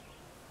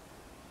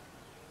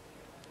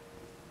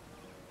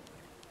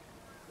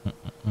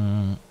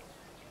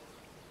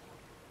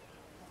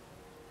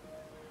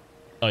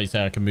 Oh, you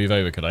say I can move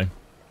over, could I?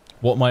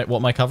 What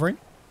am I covering?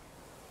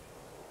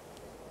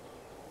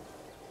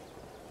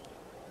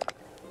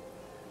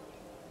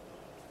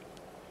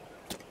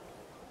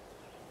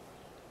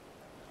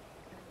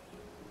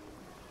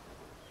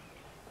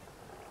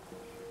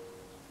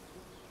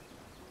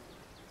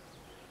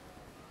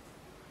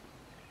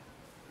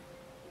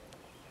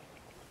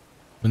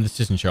 When this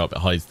doesn't show up, it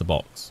hides the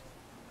box.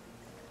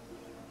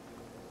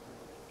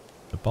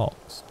 The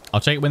box. I'll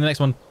check it when the next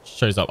one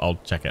shows up. I'll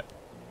check it.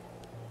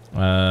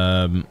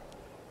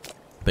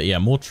 But yeah,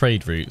 more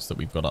trade routes that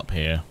we've got up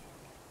here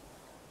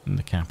in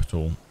the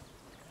capital.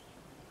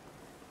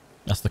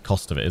 That's the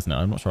cost of it, isn't it?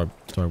 I'm not sure.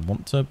 Do I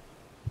want to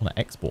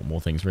export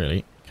more things,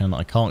 really?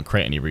 I can't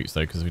create any routes,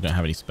 though, because we don't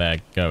have any spare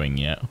going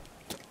yet.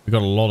 We've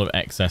got a lot of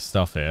excess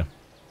stuff here.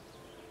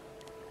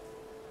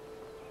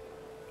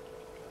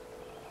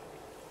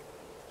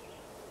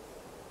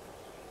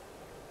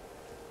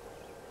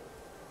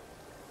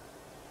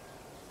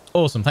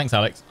 Awesome. Thanks,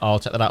 Alex. I'll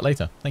check that out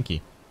later. Thank you.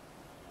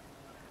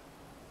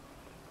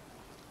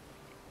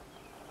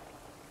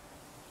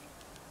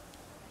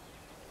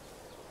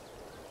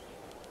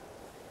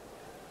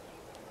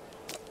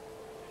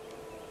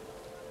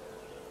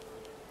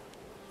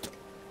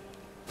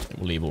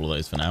 We'll leave all of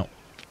those for now.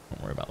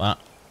 Don't worry about that.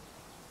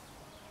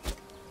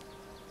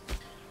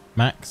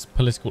 Max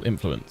political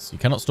influence. You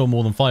cannot store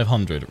more than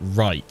 500.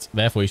 Right.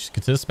 Therefore, you should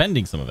consider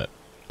spending some of it.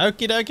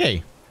 Okie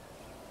dokie.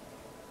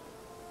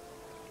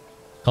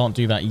 Can't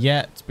do that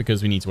yet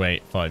because we need to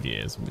wait 5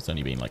 years. It's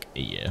only been like a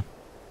year.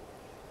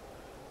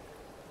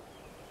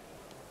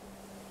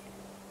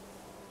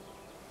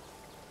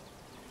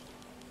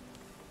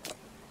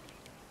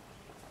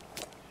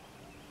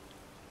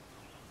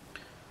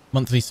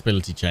 Monthly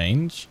stability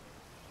change.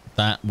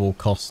 That will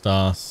cost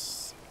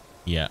us...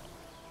 Yeah.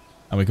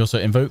 And we can also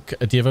invoke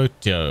a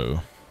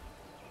Devoto.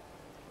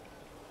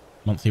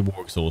 Monthly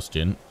war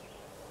exhaustion.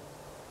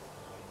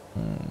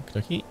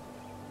 Okay.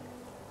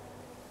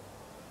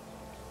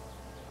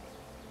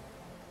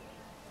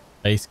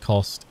 Base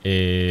cost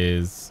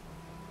is...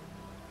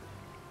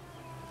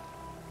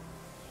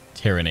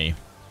 Tyranny.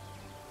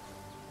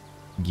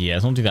 Yeah,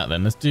 let's not do that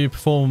then. Let's do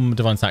perform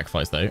divine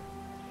sacrifice though.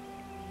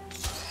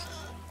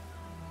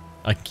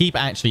 I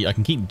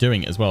can keep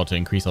doing it as well to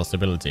increase our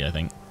stability, I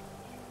think.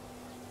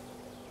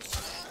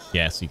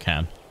 Yes, you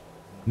can.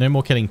 No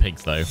more killing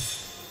pigs, though.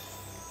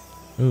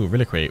 Ooh,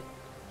 reliquary.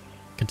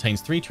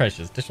 Contains 3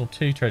 treasures. Additional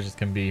 2 treasures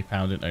can be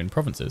found in own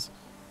provinces.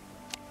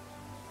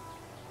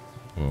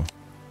 Ooh.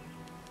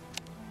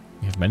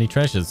 We have many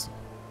treasures.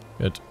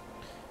 Good.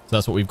 So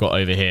that's what we've got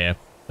over here,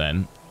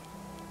 then.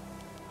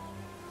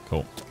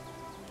 Cool.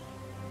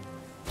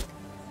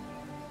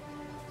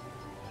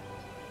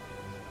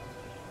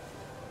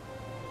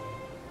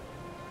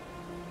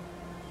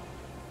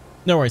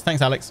 No worries.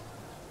 Thanks, Alex.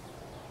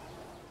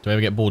 Do I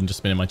ever get bored and just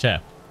spin in my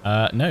chair?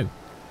 No.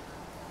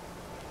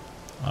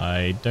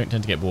 I don't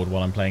tend to get bored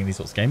while I'm playing these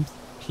sorts of games.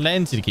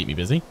 Plenty to keep me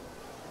busy.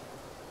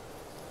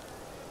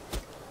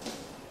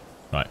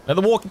 Right. Let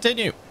the war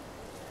continue.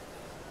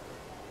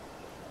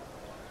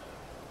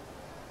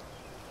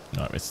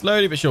 Right. We're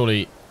slowly but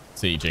surely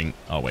sieging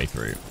our way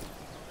through.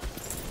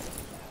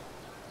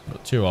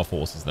 Got 2 of our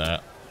forces there.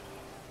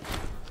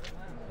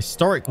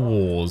 Historic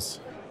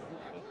wars.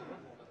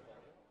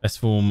 Best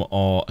form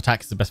of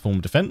attack is the best form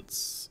of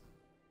defense.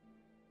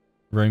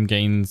 Rome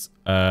gains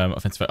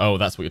offensive. Oh,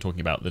 that's what you're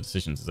talking about. The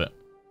decisions, is it?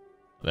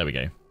 There we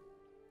go.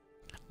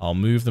 I'll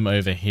move them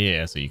over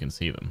here so you can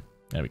see them.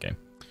 There we go.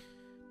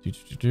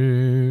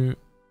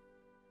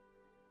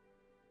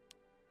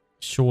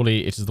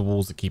 Surely it is the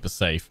walls that keep us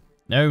safe.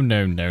 No,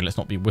 no, no. Let's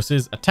not be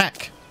wusses.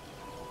 Attack.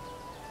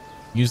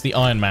 Use the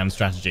Iron Man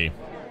strategy.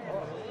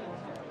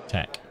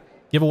 Attack.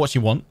 Give her what she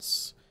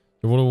wants.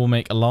 The ruler will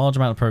make a large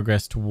amount of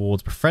progress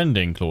towards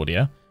befriending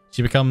Claudia.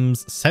 She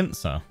becomes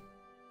censor.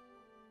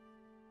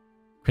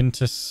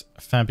 Quintus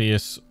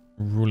Fabius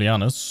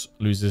Rulianus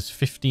loses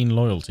 15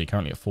 loyalty,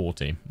 currently at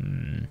 40.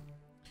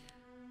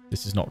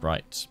 This is not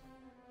right.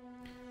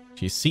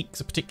 She seeks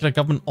a particular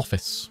government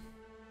office.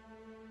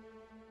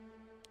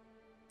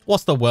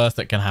 What's the worst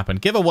that can happen?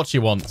 Give her what she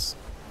wants.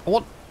 I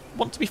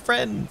want to be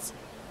friends.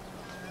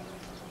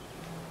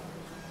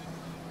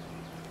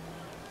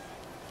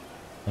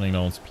 Running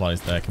low on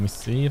supplies there. Can we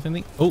see if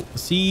anything? Oh, the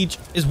siege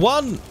is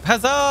won!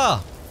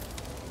 Huzzah!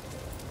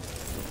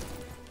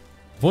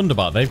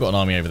 Wunderbar. They've got an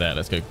army over there.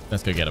 Let's go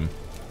get them.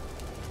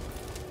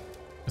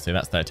 I say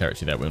that's their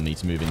territory that we'll need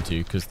to move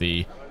into because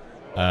the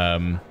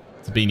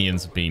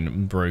Sabinians have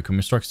been broken.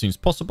 We'll strike as soon as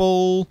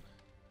possible.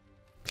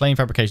 Claim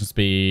fabrication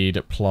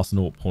speed plus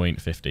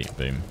 0.50.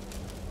 Boom.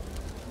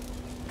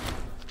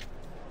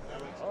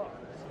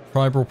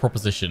 Tribal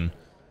proposition.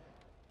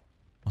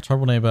 Our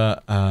tribal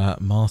neighbor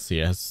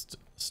Marcia has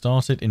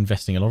started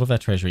investing a lot of their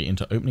treasury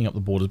into opening up the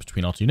borders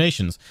between our 2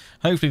 nations.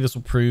 Hopefully this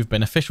will prove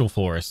beneficial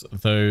for us,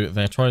 though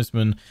their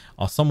tribesmen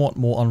are somewhat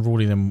more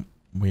unruly than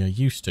we are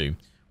used to. We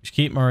should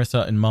keep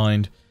Marissa in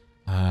mind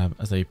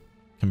as they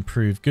can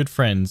prove good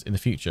friends in the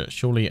future.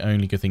 Surely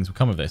only good things will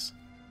come of this.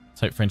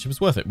 Let's hope friendship is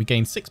worth it. We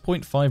gain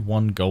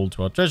 6.51 gold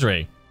to our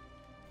treasury.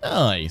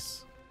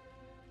 Nice.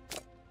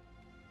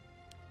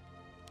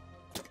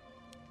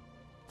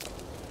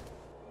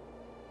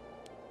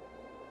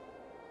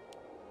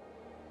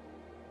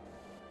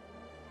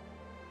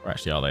 Where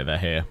actually are they? They're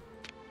here.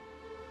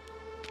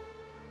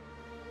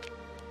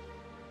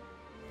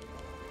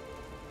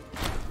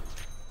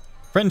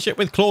 Friendship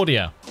with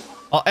Claudia.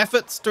 Our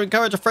efforts to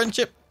encourage a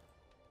friendship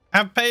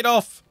have paid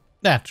off.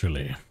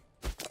 Naturally.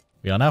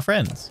 We are now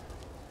friends.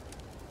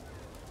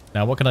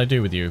 Now, what can I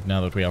do with you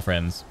now that we are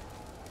friends?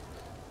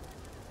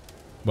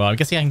 Well, I'm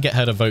guessing I can get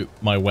her to vote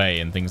my way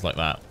and things like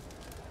that.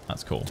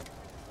 That's cool.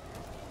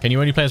 Can you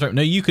only play as...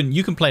 No, you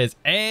can play as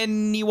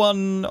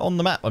anyone on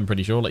the map, I'm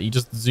pretty sure. Like, you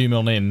just zoom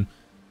on in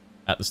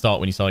at the start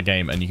when you start a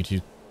game, and you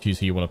can choose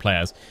who you want to play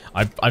as.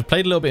 I've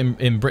played a little bit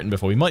in Britain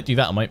before. We might do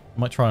that. I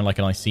might try on like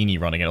an Iceni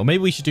run again. Or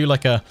maybe we should do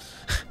like a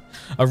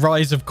a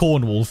Rise of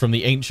Cornwall from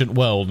the ancient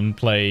world and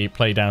play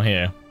down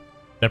here.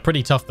 They're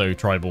pretty tough, though,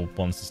 tribal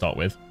ones to start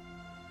with.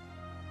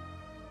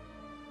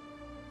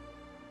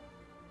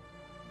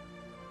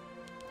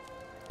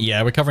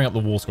 Yeah, we're covering up the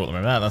war score at the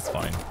moment. That's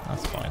fine.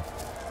 That's fine.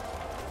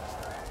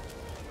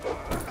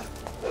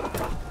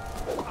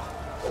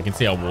 You can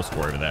see our war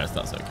score over there, so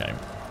that's okay.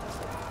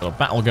 Got a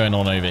battle going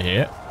on over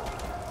here.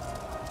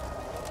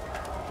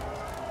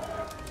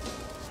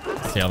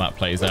 Let's see how that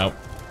plays out.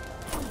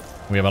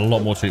 We have a lot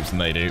more troops than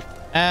they do.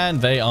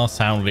 And they are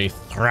soundly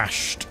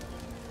thrashed.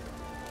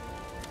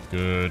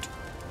 Good.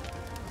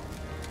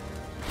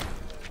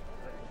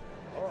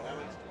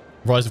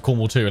 Rise of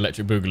Cornwall 2,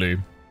 Electric Boogaloo.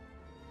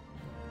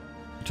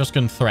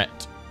 Etruscan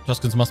threat.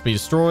 Etruscans must be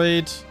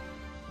destroyed.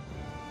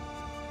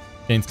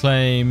 Gains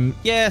claim.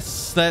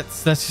 Yes,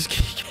 let's just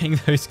keep getting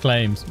those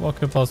claims. What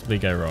could possibly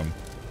go wrong?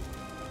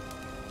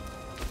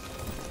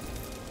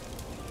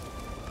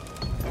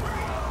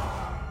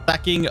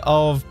 Sacking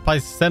of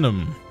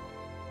Picenum.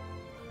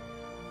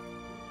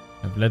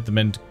 I've led the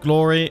men to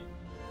glory.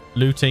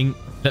 Looting.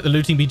 Let the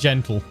looting be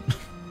gentle.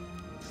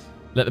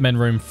 Let the men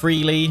roam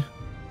freely.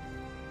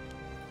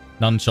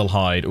 None shall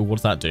hide. Oh, what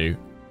does that do?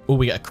 Oh,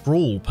 we get a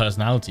cruel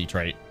personality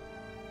trait.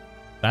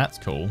 That's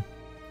cool.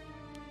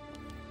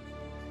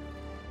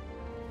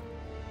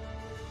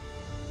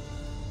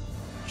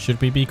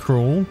 Should we be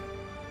cruel?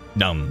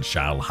 None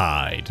shall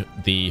hide.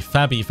 The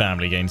Fabi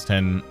family gains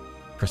 10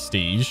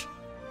 prestige.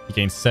 He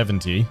gains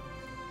 70.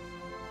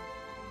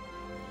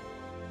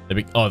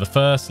 Oh, the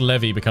first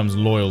levy becomes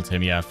loyal to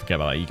him. Yeah, forget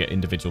about that. You get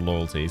individual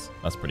loyalties.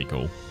 That's pretty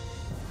cool.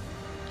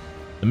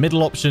 The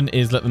middle option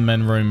is let the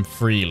men roam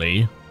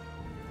freely.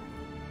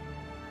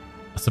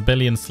 A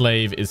civilian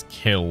slave is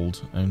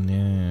killed. Oh,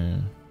 no.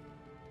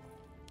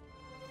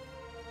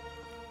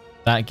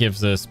 That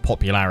gives us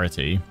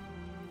popularity.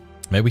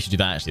 Maybe we should do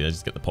that, actually. Let's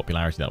just get the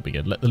popularity. That'll be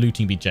good. Let the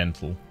looting be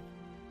gentle.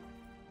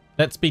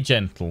 Let's be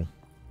gentle.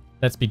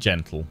 Let's be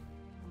gentle.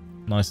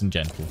 Nice and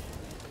gentle.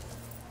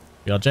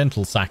 We are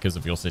gentle sackers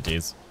of your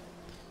cities.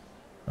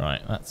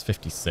 Right, that's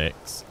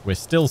 56. We're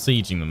still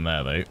sieging them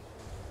there, though.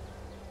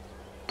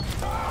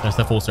 There's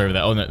their force over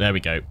there. Oh, no, there we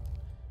go.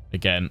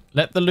 Again,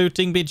 let the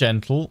looting be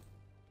gentle.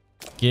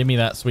 Give me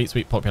that sweet,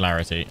 sweet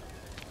popularity.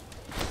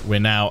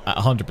 We're now at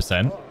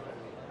 100%.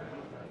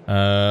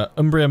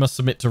 Umbria must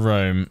submit to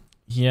Rome.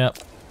 Yep.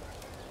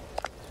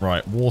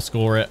 Right, war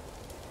score it.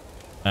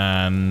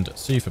 And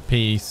sue for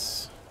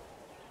peace.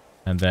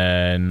 And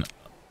then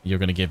you're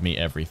going to give me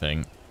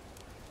everything.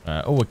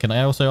 Oh, can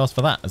I also ask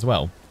for that as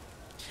well?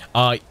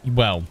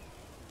 Well,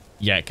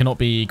 yeah, it cannot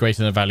be greater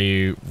than the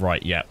value.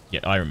 Right, yeah,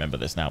 I remember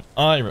this now.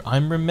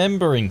 I'm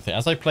remembering things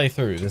as I play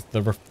through.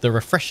 The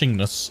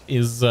refreshingness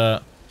is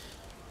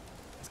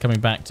it's coming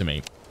back to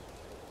me.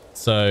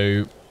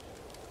 So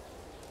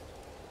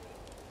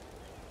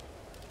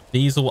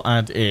these will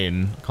add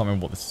in. I can't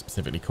remember what this is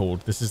specifically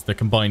called. This is the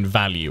combined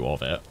value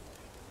of it.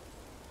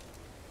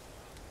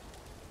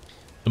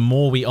 The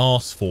more we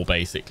ask for,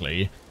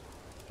 basically,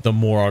 the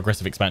more our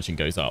aggressive expansion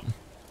goes up.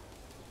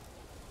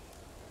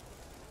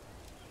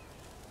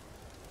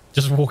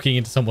 Just walking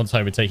into someone's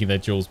home and taking their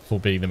jewels before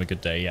bidding them a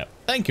good day. Yeah.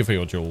 Thank you for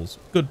your jewels.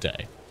 Good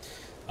day.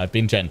 I've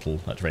been gentle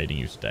at raiding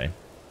you today.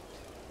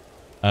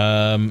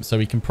 So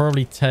we can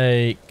probably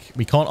take...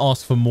 We can't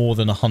ask for more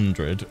than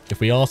 100. If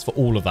we ask for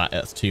all of that,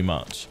 that's too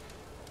much.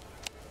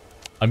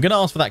 I'm going to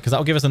ask for that because that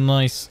will give us a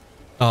nice...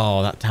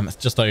 Oh, that damn, it's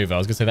just over. I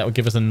was going to say that would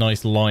give us a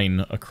nice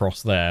line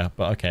across there.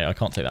 But okay, I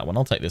can't take that one.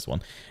 I'll take this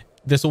one.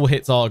 This all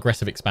hits our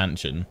aggressive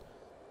expansion.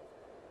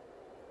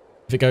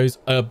 If it goes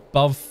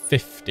above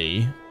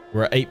 50,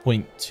 we're at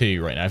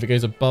 8.2 right now. If it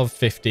goes above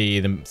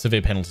 50, then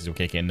severe penalties will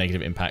kick in,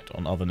 negative impact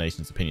on other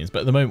nations' opinions. But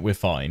at the moment, we're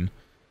fine.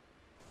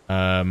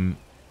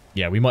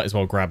 Yeah, we might as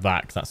well grab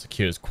that because that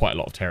secures quite a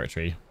lot of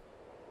territory.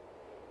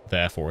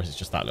 Therefore, it's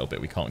just that little bit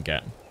we can't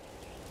get.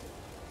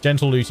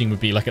 Gentle looting would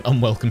be like an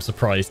unwelcome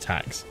surprise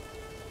tax.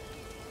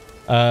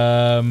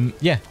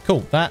 Yeah,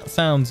 cool. That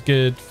sounds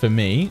good for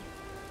me.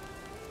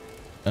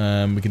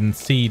 We can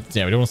cede.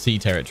 Yeah, we don't want to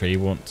cede territory.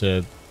 We want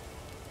to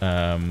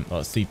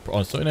cede.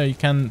 Oh, sorry, no, you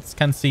can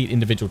cede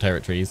individual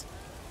territories.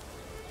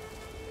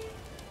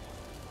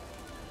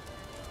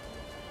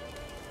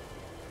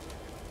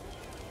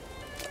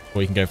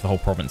 Or you can go for the whole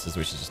provinces,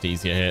 which is just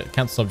easier here.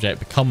 Cancel subject,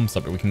 become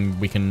subject.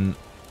 We can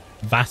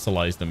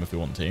vassalize them if we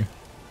want to.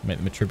 Make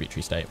them a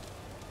tributary state.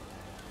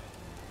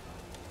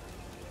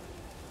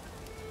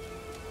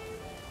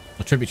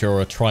 A tributary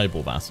or a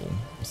tribal vassal.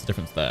 What's the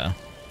difference there?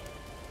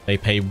 They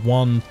pay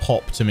 1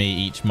 pop to me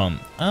each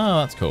month. Oh,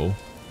 that's cool.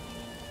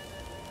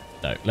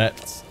 No,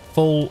 let's...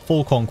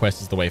 Full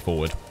conquest is the way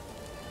forward.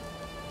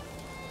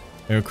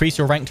 We increase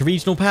your rank to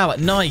regional power.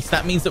 Nice.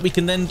 That means that we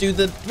can then do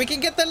the... We can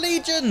get the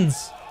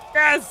legions.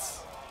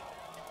 Yes.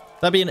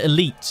 That'd be an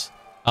elite.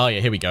 Oh,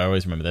 yeah, here we go. I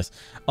always remember this.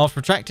 After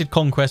protracted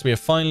conquest, we have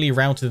finally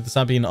routed the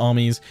Sabian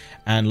armies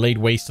and laid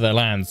waste to their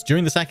lands.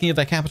 During the sacking of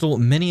their capital,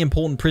 many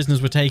important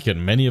prisoners were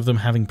taken, many of them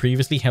having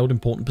previously held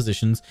important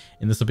positions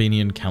in the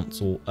Sabinian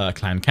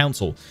clan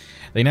council.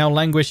 They now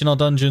languish in our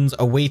dungeons,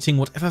 awaiting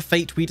whatever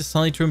fate we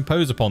decide to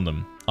impose upon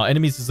them. Our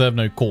enemies deserve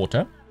no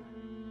quarter.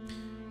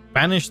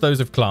 Banish those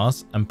of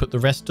class and put the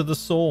rest to the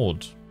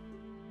sword.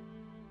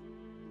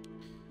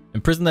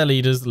 Imprison their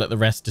leaders, let the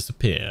rest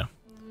disappear.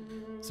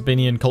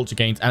 Sabinian culture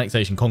gains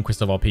annexation,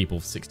 conquest of our people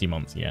for 60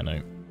 months. Yeah,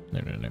 no.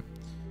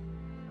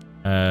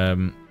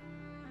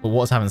 But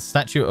what's happened?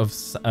 Statue of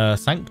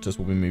Sanctus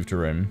will be moved to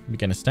Rome. We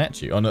get a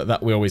statue. Oh no,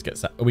 that we always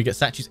get. We get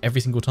statues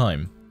every single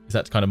time. Is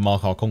that to kind of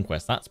mark our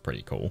conquest? That's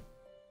pretty cool.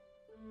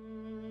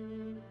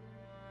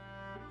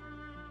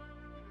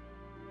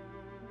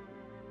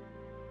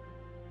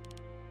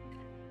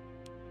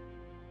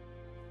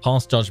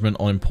 Pass judgment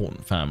on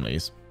important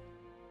families.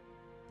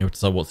 You have to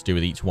decide what to do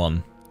with each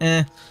one.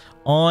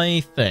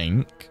 I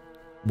think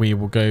we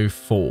will go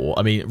for...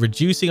 I mean,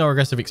 reducing our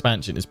aggressive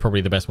expansion is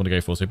probably the best one to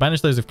go for. So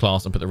banish those of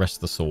class and put the rest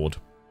to the sword.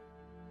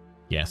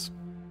 Yes.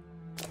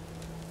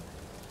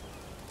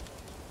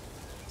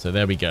 So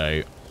there we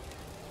go.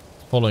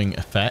 Following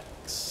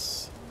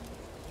effects.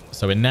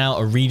 So we're now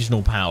a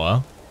regional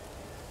power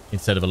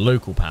instead of a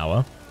local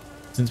power.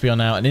 Since we are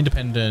now an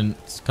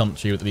independent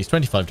country with at least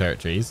 25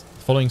 territories,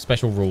 the following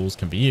special rules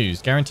can be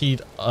used.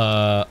 Guaranteed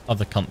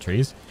other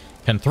countries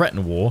can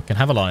threaten war, can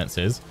have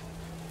alliances.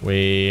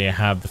 We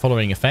have the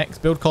following effects.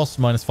 Build costs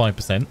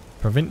 -5%.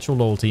 Provincial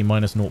loyalty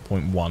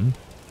 -0.1.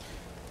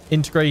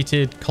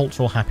 Integrated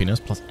cultural happiness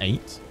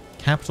 +8.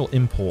 Capital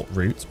import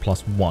routes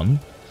 +1.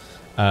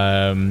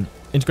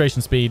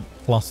 Integration speed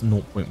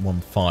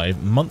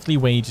 +0.15. Monthly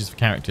wages for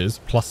characters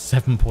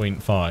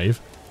 +7.5.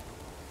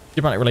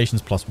 Diplomatic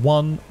relations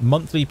 +1.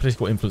 Monthly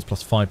political influence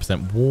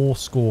 +5%. War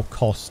score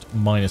cost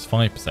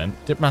 -5%.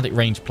 Diplomatic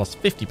range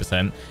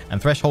 +50%. And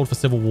threshold for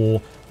civil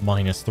war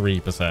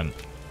 -3%.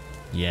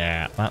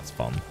 Yeah, that's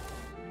fun.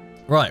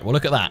 Right, well,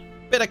 look at that.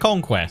 Bit of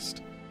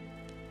conquest.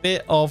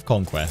 Bit of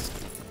conquest.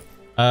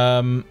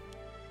 Can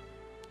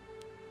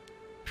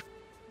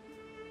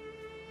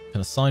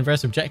assign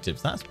various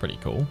objectives. That's pretty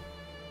cool.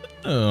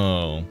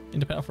 Oh,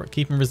 independent for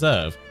keep in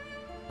reserve.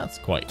 That's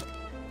quite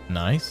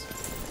nice.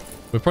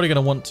 We're probably going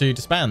to want to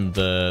disband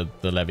the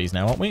levies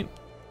now, aren't we?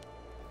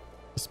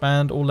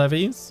 Disband all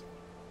levies.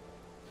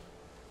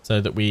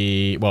 So that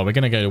we... Well, we're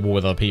going to go to war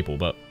with other people,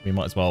 but we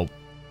might as well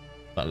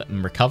let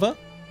them recover.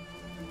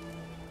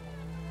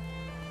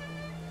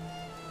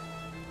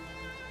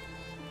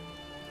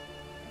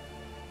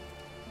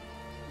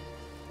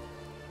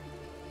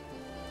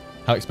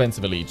 How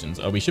expensive are legions?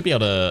 Oh, we should be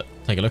able to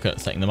take a look at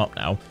setting them up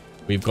now.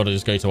 We've got to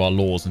just go to our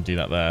laws and do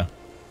that there.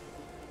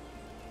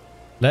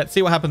 Let's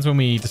see what happens when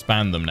we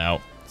disband them now.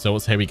 So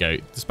here we go.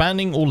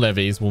 Disbanding all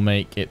levies will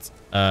make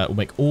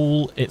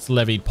all its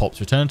levied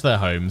pops return to their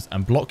homes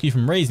and block you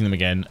from raising them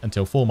again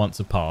until 4 months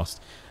have passed,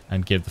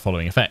 and give the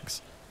following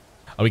effects.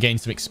 Are we getting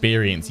some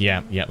experience?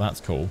 Yeah,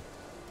 that's cool.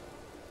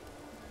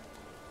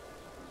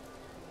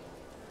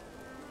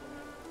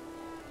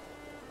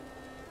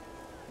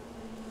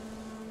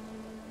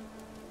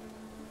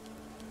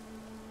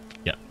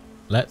 Yeah,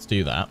 let's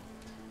do that.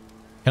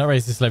 Can I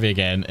raise this levy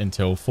again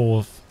until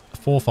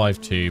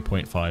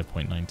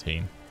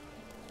 452.5.19?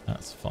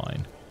 That's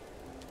fine.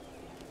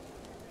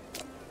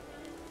 So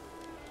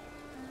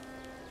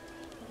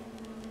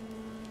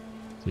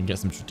we can get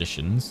some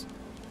traditions.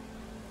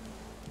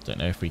 Don't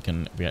know if we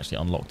actually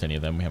unlocked any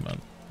of them. We haven't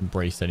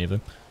embraced any of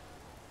them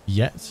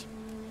yet.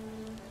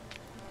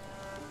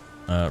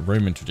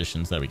 Roman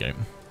traditions. There we go.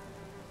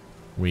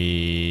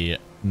 We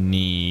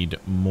need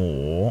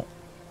more.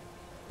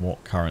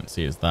 What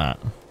currency is that?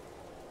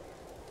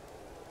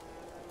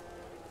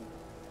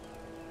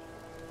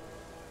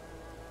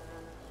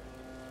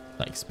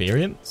 That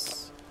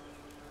experience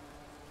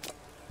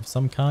of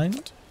some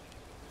kind?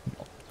 I'm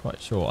not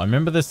quite sure. I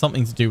remember there's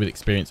something to do with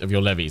experience of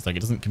your levies. Like, it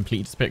doesn't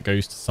completely disappear, it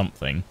goes to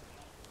something.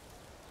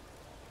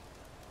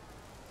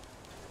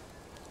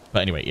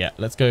 But anyway, yeah,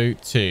 let's go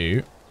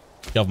to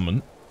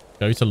government.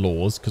 Go to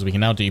laws, because we can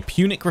now do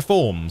Punic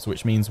reforms,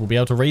 which means we'll be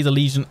able to raise a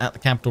legion at the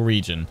capital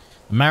region.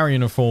 The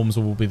Marian reforms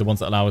will be the ones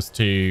that allow us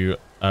to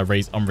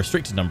raise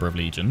unrestricted number of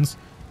legions.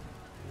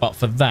 But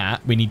for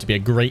that, we need to be a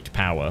great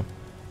power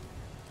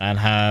and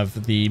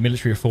have the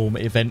military reform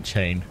event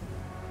chain.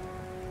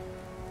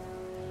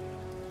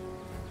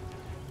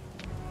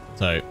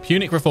 So,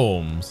 Punic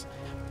reforms.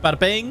 Bada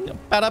bing,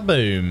 bada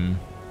boom.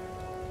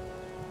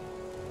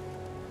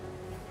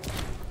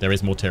 There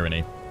is more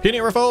tyranny.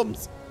 Punic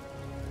reforms!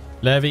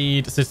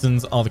 Levied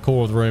citizens are the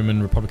core of the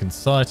Roman Republican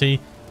society,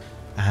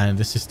 and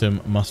this system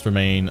must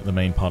remain the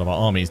main part of our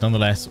armies.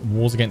 Nonetheless,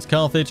 wars against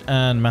Carthage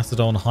and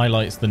Macedon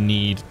highlights the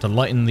need to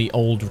lighten the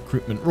old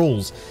recruitment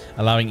rules,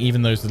 allowing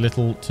even those with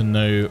little to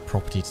no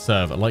property to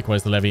serve.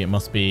 Likewise, the levy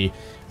must be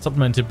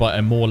supplemented by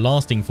a more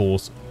lasting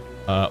force,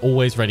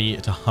 always ready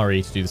to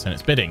hurry to do the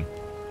Senate's bidding.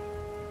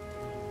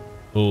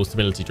 Oh,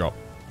 stability drop.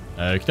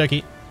 Okie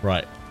dokie.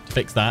 Right, to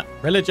fix that.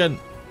 Religion.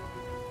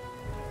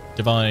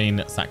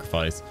 Divine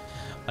Sacrifice.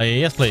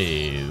 Yes,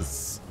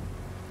 please.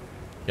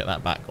 Get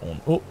that back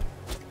on up.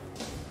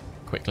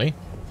 Quickly.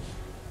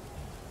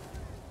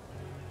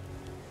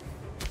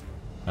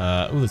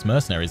 Oh, there's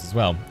mercenaries as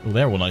well. Oh,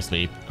 they're all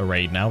nicely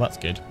arrayed now. That's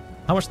good.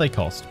 How much do they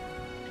cost?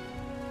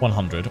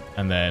 100.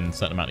 And then a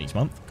certain amount each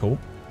month. Cool.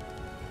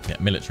 Yeah,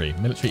 military.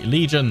 Military.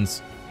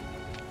 Legions.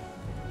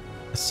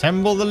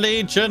 Assemble the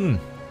legion.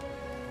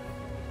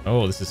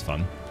 Oh, this is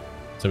fun.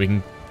 So we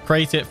can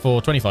create it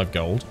for 25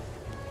 gold.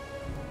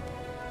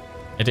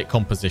 Edit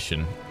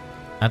composition.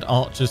 Add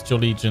archers to your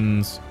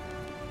legions.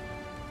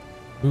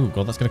 Ooh,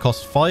 God, that's going to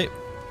cost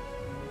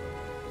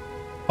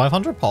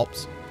 500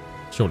 pops?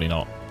 Surely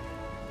not.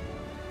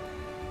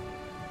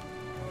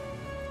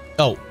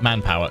 Oh,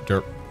 manpower.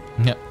 Derp.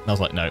 Yep. I was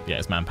like, no, yeah,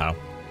 it's manpower,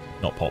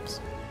 not pops.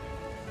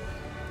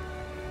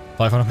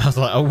 500 pounds.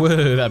 Like, oh,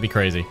 whoa, that'd be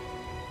crazy.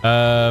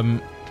 So,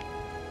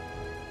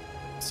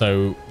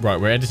 right,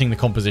 we're editing the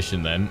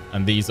composition then,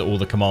 and these are all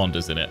the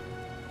commanders in it.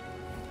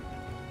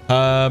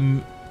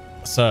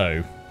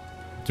 So,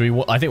 do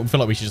we? I think we feel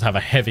like we should just have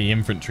a heavy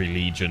infantry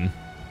legion.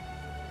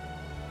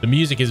 The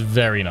music is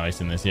very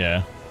nice in this,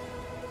 yeah.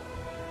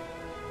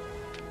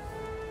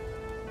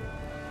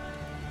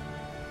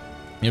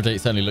 The update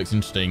certainly looks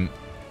interesting.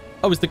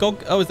 Oh, is the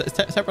GOG? Oh, is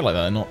that separate like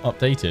that and not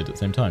updated at the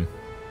same time?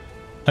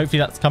 Hopefully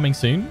that's coming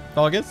soon,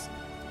 Vargas.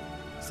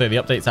 So the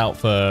update's out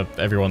for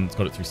everyone that's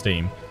got it through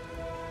Steam.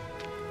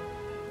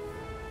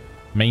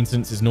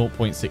 Maintenance is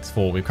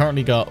 0.64. We've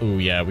currently got... Oh,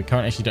 yeah. We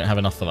currently actually don't have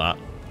enough for that.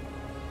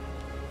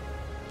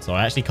 So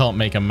I actually can't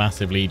make a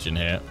massive legion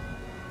here.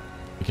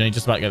 We can only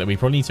just about get that. We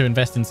probably need to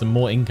invest in some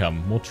more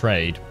income, more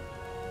trade.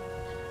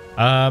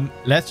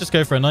 Let's just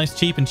go for a nice,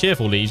 cheap and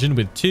cheerful legion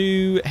with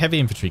 2 heavy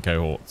infantry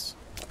cohorts.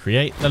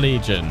 Create the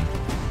legion.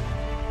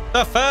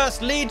 The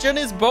first legion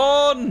is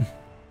born!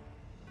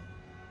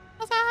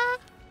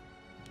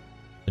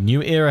 A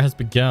new era has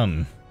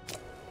begun.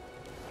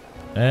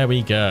 There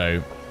we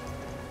go.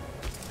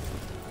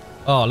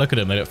 Oh, look at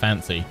them. They look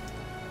fancy.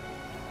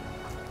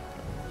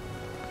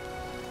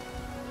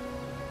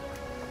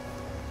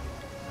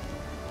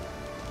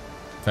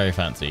 Very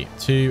fancy.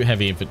 2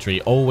 heavy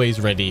infantry, always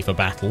ready for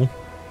battle.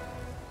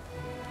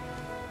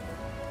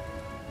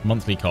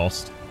 Monthly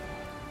cost.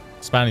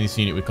 Expanding this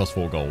unit would cost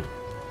 4 gold.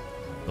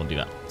 Don't do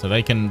that. So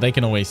they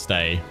can always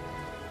stay.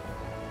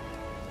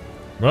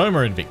 Roma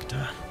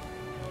Invicta.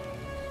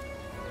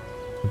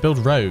 We build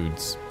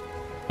roads,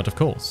 but of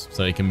course,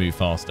 so they can move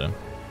faster.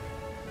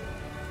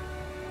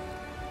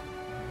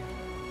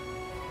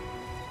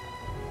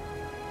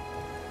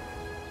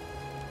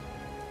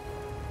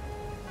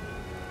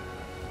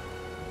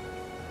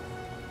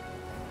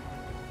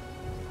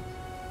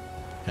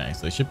 Okay,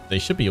 so they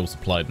should be all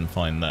supplied and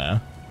fine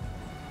there.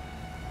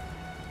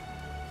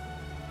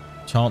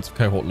 Chance of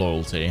cohort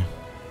loyalty.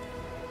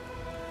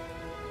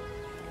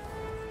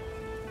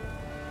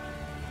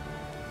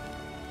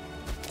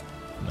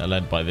 And they're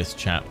led by this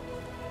chap.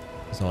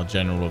 He's our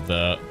general of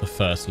the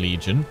first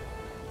legion.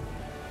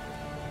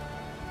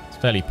 It's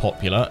fairly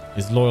popular.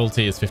 His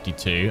loyalty is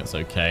 52. That's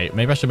okay.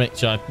 Maybe I should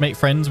make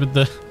friends with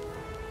the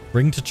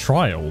bring to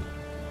trial.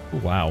 Oh,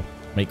 wow.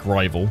 Make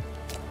rival.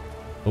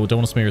 Oh, don't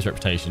want to smear his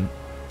reputation.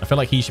 I feel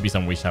like he should be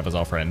someone we should have as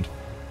our friend.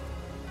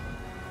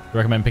 I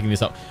recommend picking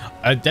this up.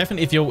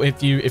 Definitely,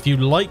 if you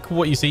like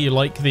what you see, you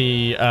like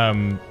the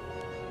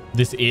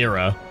this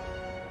era,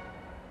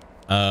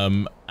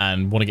 and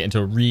want to get into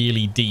a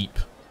really deep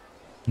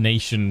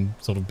nation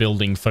sort of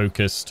building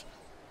focused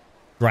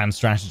grand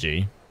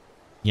strategy,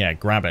 yeah,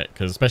 grab it,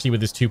 because especially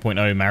with this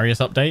 2.0 Marius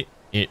update,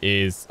 it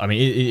is. I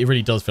mean, it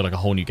really does feel like a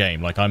whole new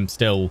game. Like I'm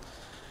still.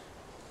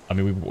 I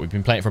mean, we've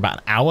been playing it for about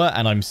an hour,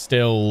 and I'm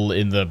still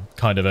in the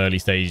kind of early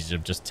stages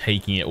of just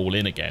taking it all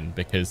in again,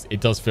 because it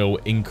does feel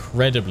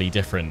incredibly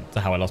different to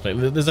how I last played.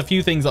 There's a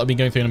few things that I've been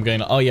going through, and I'm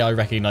going, oh yeah, I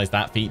recognize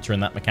that feature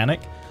and that mechanic.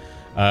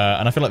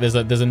 And I feel like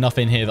there's enough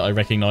in here that I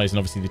recognize, and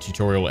obviously the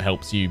tutorial, it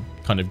helps you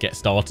kind of get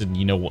started and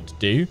you know what to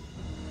do.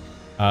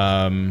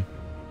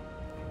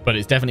 But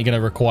it's definitely going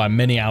to require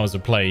many hours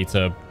of play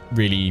to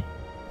really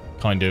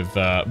kind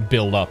of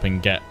build up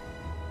and get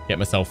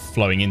myself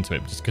flowing into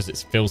it, just because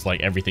it feels like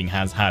everything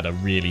has had a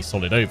really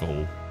solid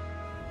overhaul.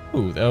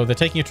 Ooh, oh, they're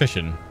taking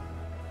attrition.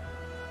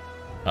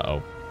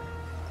 Uh-oh.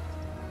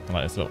 I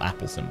like this little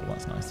apple symbol.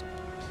 That's nice.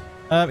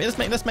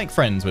 Let's make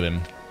friends with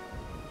him.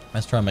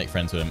 Let's try and make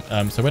friends with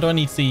him. So where do I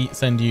need to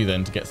send you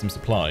then to get some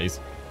supplies?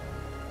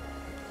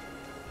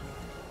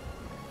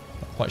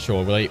 Not quite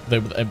sure.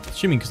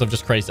 Assuming because I've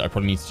just created it, I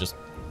probably need to just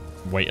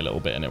wait a little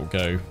bit and it will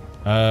go.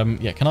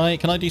 Yeah, can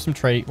I do some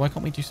trade? Why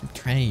can't we do some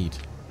trade?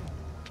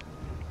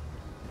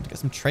 Get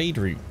some trade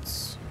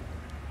routes.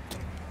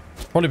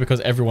 Probably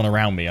because everyone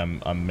around me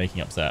I'm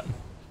making upset.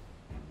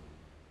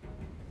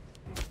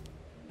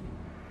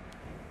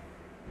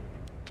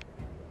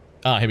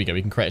 Ah, here we go.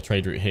 We can create a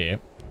trade route here.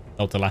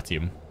 Ultra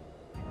Latium.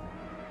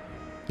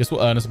 This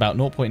will earn us about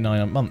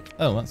 0.9 a month.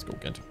 Oh, that's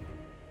good.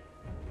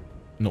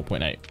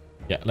 0.8.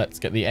 Yeah, let's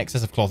get the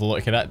excess of cloth.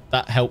 Okay,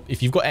 that help.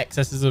 If you've got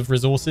excesses of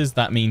resources,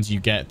 that means you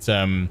get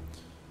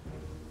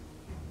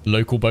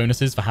local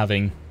bonuses for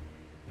having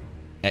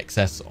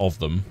excess of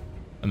them.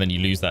 And then you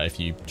lose that if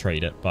you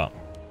trade it. But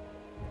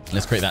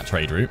let's create that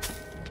trade route.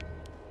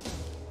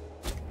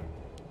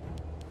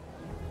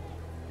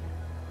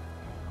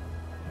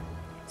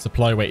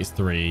 Supply weight is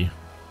 3.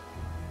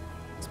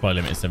 Supply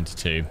limit is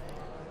 72.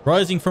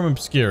 Rising from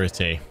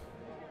obscurity.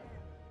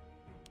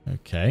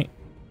 Okay.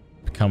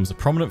 Becomes a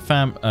prominent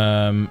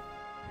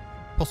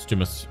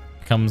posthumous.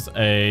 Becomes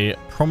a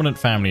prominent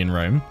family in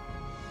Rome.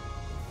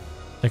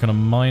 Take on a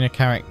minor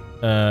character.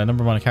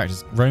 Number of minor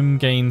characters. Rome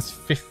gains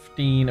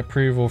 15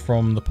 approval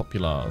from the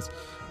populares.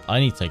 I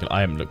need to take it.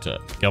 I haven't looked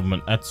at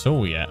government at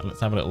all yet.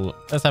 Let's have a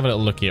little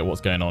looky at what's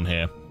going on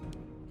here,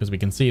 because we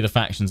can see the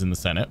factions in the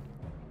Senate.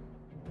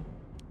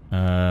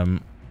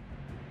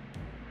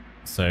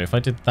 So if I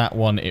did that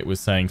one, it was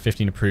saying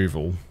 15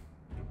 approval.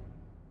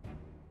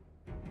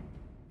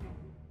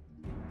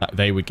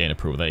 They would gain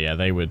approval there. Yeah,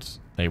 they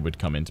would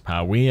come into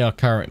power. We are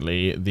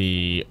currently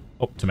the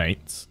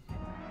Optimates.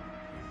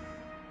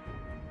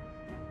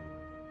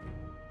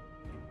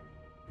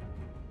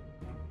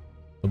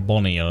 The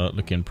Bonnie are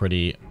looking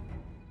pretty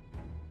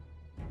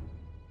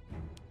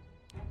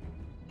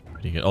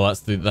good. Oh,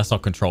 that's our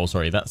control.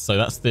 Sorry, that's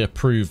the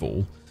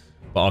approval,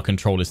 but our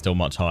control is still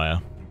much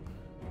higher.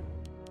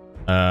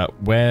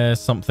 Where's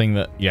something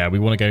that, yeah, we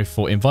want to go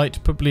for?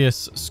 Invite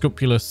Publius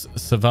Scopulus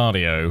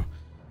Savario,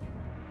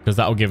 because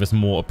that will give us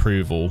more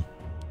approval.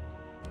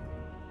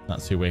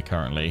 That's who we're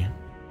currently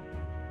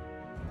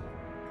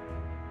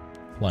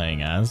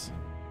playing as,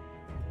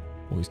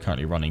 or who's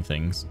currently running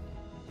things.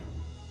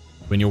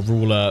 When your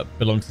ruler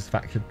belongs to this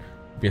faction,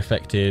 will be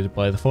affected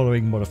by the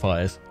following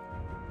modifiers: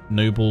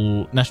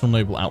 national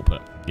noble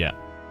output. Yeah.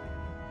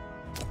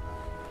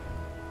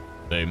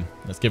 Boom.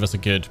 Let's give us a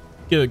good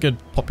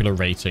popular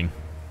rating.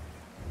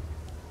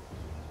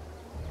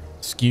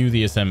 Skew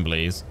the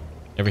assemblies.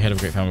 Every head of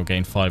a great family will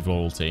gain 5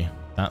 loyalty.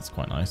 That's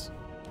quite nice.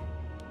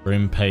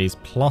 Rome pays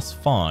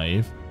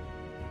 +5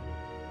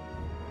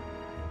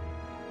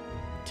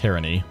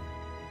 tyranny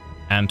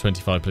and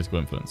 25 political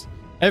influence.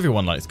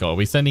 Everyone likes gold.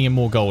 We're sending in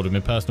more gold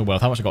and personal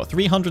wealth. How much I got?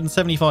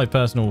 375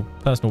 personal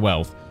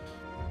wealth.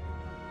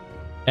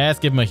 Yeah, let's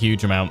give him a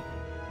huge amount.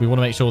 We want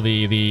to make sure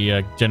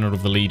the general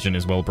of the legion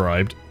is well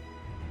bribed.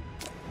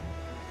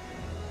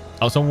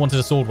 Oh, someone wanted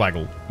a sword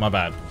waggle. My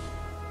bad.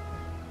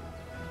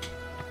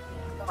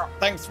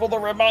 Thanks for the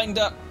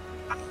reminder.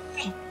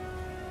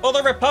 For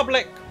the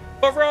Republic.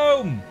 For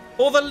Rome.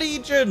 For the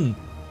Legion.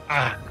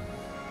 Ah.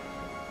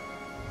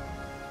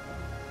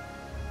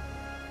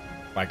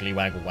 Waggly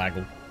waggle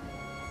waggle.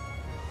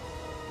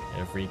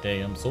 Every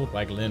day I'm sword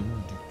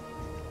waggling.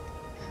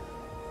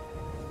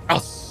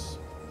 Us.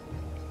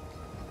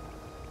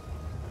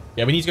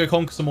 Yeah, we need to go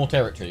conquer some more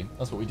territory.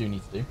 That's what we do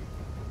need to do.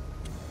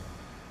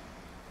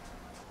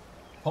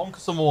 Conquer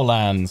some more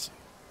lands.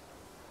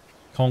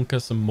 Conquer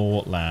some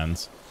more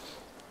lands.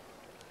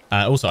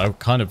 Also, I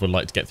kind of would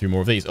like to get through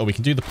more of these. Oh, we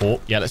can do the port.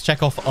 Yeah, let's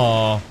check off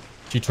our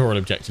tutorial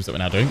objectives that we're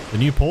now doing. The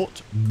new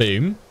port.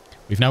 Boom.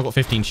 We've now got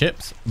 15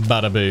 ships.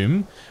 Bada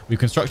boom. We've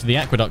constructed the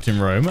aqueduct in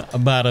Rome.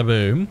 Bada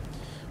boom.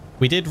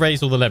 We did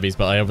raise all the levies,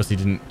 but I obviously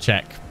didn't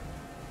check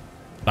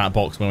that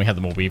box when we had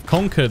them all. We've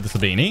conquered the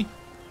Sabini.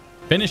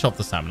 Finish off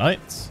the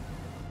Samnites.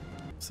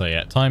 So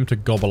yeah, time to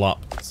gobble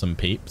up some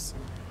peeps.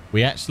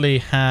 We actually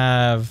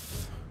have...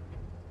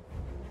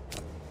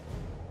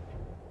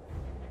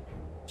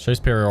 Show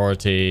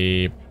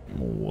superiority.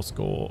 War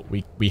score.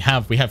 We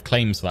have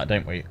claims for that,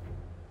 don't we?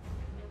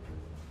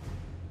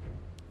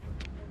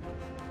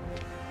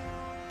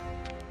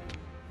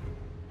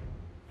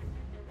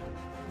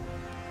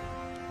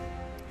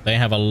 They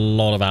have a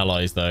lot of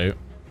allies, though.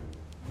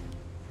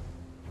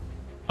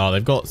 Oh,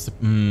 they've got...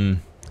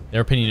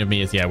 their opinion of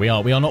me is, yeah, we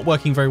are not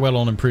working very well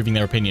on improving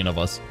their opinion of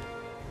us.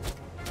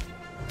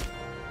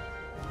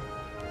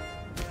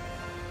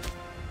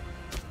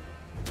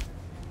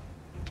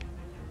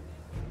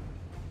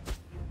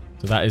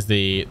 So that's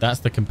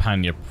the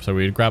companion. So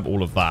we would grab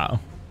all of that.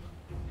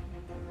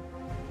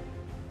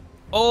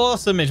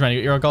 Awesome, Midge Man.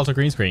 You're a Galta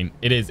green screen.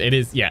 It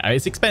is, yeah,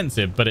 it's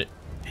expensive, but it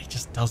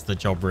just does the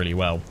job really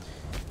well.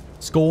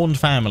 Scorned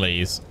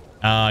families.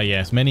 Ah,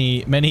 yes,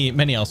 many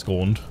are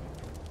scorned.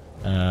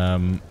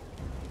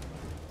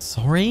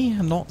 Sorry,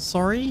 not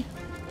sorry.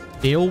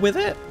 Deal with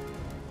it.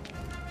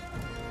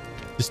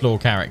 Disloyal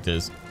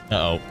characters.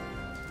 Uh-oh.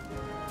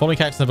 Following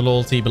characters have a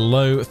loyalty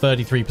below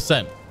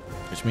 33%,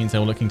 which means they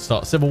were looking to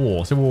start civil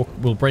war. Civil war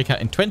will break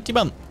out in 20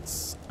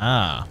 months.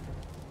 Ah.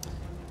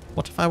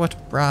 What if I were to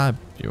bribe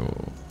you?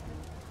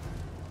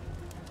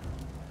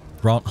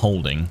 Grant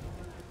holding.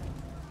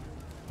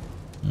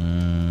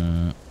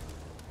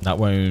 That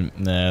won't...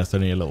 Nah, it's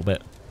only a little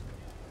bit.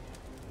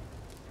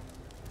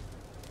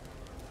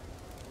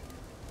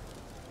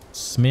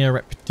 Smear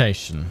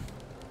reputation.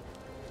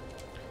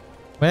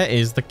 Where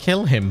is the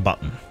kill him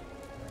button?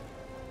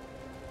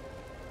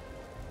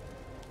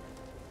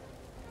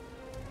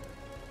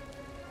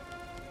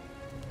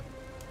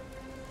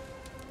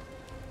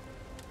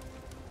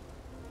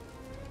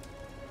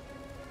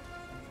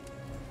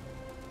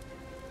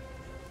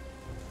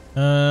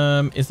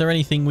 Is there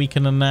anything we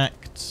can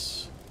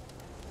enact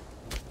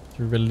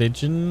through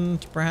religion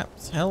to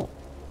perhaps help?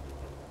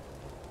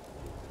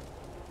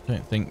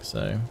 Don't think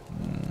so.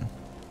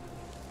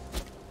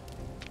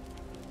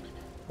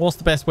 What's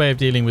the best way of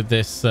dealing with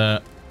this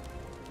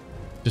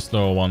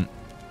disloyal one?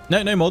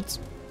 No mods.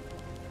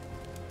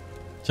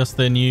 Just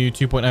the new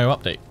 2.0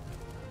 update.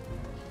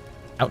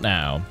 Out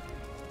now.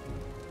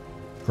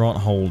 Grant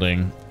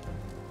holding.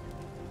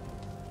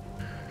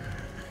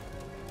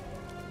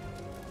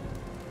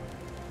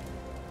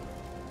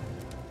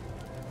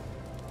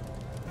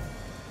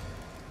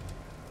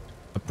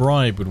 A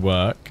bribe would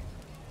work.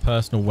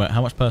 Personal wealth.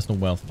 How much personal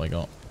wealth have I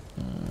got?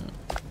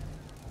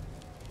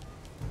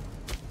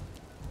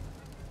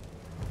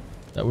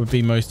 That would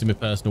be most of my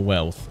personal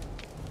wealth.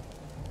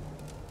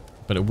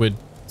 But it would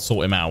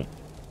sort him out.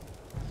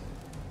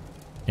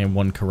 In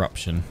one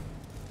corruption.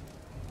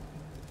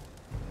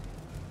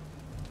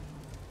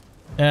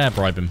 Yeah,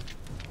 bribe him.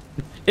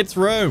 It's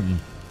Rome.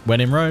 When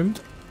in Rome,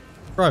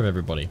 bribe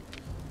everybody.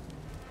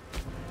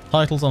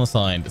 Titles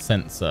unassigned.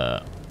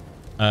 Censor.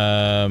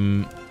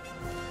 Didn't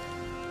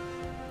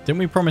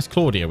we promise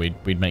Claudia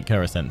we'd make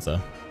her a censor?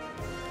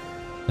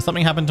 Has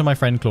something happened to my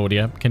friend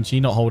Claudia? Can she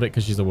not hold it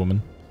because she's a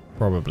woman?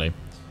 Probably.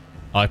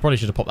 Oh, I probably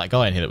should have popped that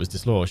guy in here that was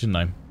disloyal, shouldn't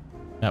I?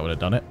 That would have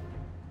done it.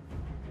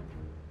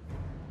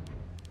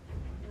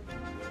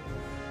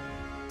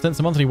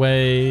 Censor monthly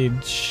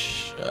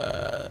wage.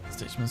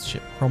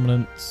 Statesmanship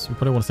prominence. We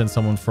probably want to send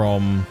someone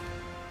from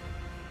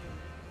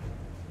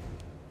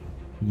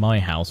my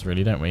house,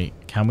 really, don't we?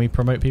 Can we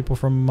promote people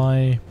from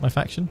my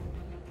faction?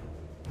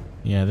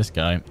 Yeah, this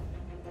guy.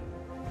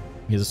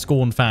 He has a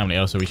scorned family.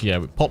 Oh, so we should,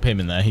 yeah, pop him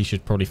in there. He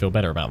should probably feel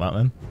better about that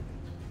then.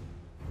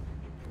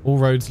 All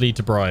roads lead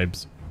to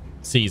bribes.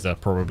 Caesar,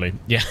 probably.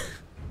 Yeah.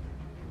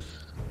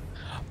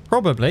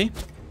 Probably.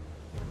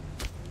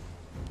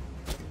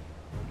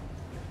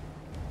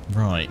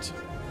 Right.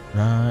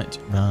 Right.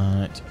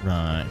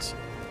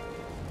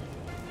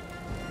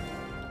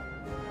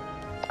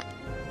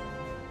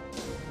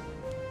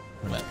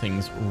 Let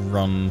things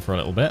run for a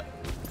little bit.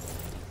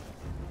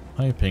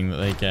 Hoping that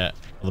they get...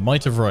 Well, the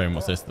Might of Rome.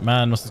 What's this? The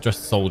man must address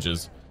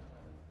soldiers.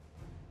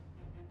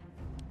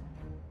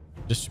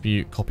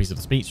 Distribute copies of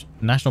the speech.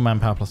 National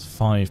manpower plus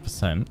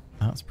 5%.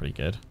 That's pretty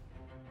good.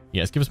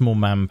 Yes, give us more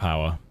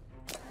manpower.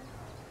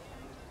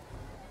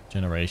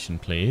 Generation,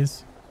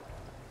 please.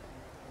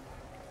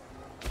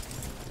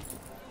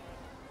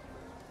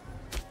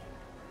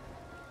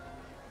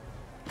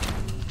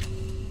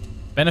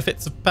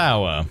 Benefits of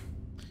power.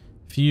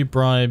 Few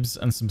bribes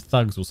and some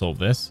thugs will solve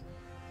this.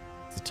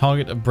 It's a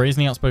target of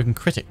brazenly outspoken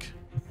critic.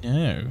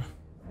 No.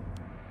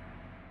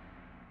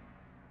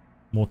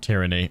 More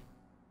tyranny.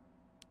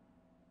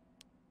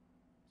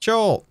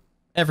 Sure.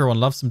 Everyone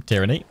loves some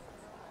tyranny.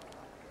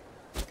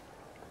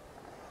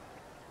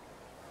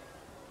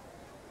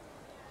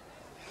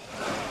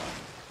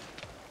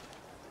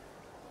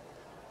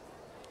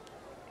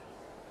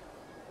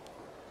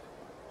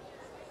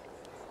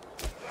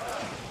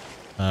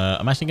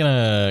 I'm actually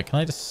gonna... Can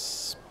I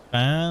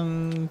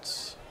disband?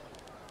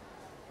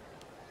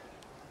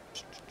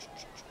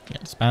 Yeah,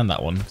 disband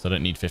that one, because I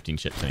don't need 15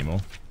 ships anymore.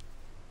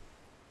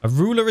 A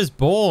ruler is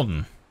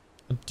born.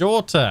 A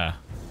daughter.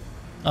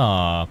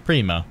 Ah,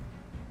 Prima.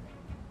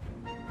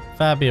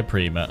 Fabia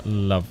Prima.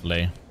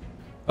 Lovely.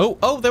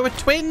 Oh, they were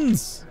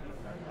twins.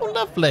 Oh,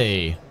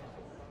 lovely.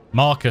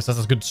 Marcus,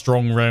 that's a good,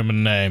 strong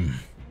Roman name.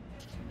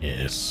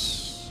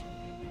 Yes.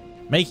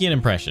 Making an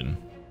impression.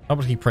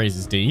 Publicly praise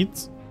his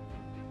deeds.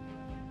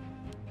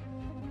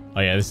 Oh,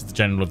 yeah, this is the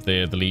general of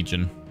the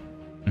Legion.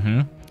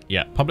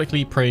 Yeah,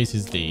 publicly praise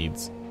his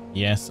deeds.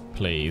 Yes,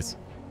 please.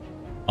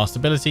 Our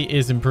stability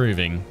is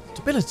improving.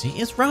 Stability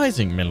is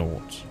rising, my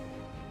lord.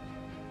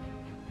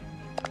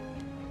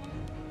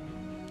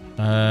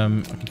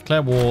 I can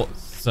declare war.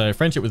 So,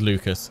 friendship with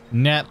Lucas.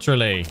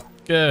 Naturally.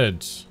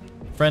 Good.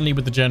 Friendly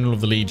with the general of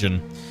the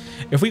Legion.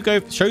 If we go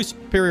show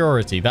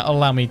superiority, that'll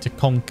allow me to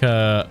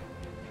conquer...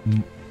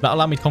 That'll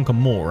allow me to conquer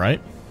more, right?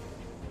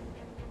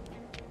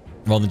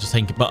 Rather than just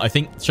taking... But I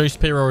think show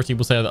superiority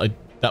will say that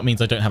that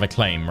means I don't have a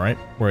claim, right?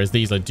 Whereas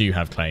these I do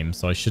have claims,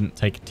 so I shouldn't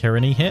take a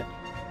tyranny hit.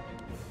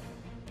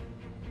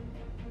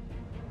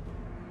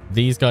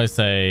 These guys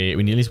say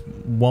we need at least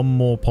one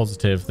more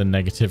positive than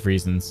negative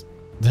reasons.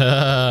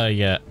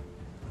 Yeah.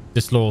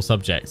 Disloyal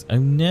subjects. Oh,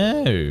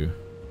 no.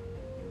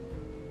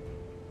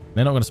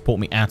 They're not going to support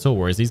me at all,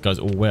 whereas these guys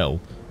all will.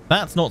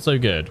 That's not so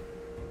good.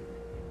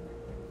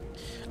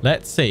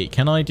 Let's see.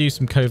 Can I do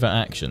some covert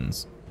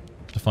actions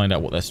to find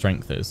out what their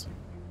strength is?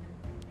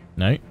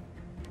 No.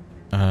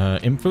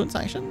 Influence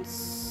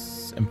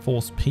actions?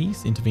 Enforce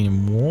peace? Intervene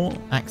in war?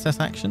 Access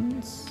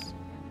actions?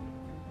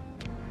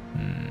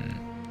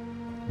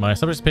 My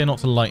subjects appear not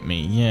to like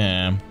me.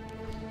 Yeah.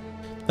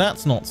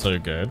 That's not so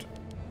good.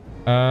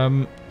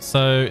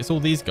 So it's all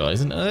these guys,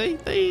 and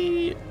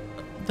they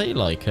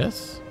like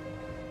us.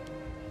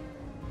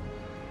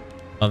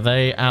 Are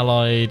they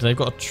allied? They've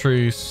got a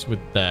truce with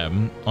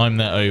them. I'm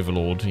their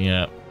overlord.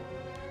 Yeah.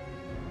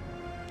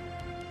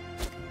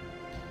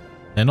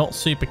 They're not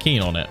super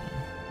keen on it.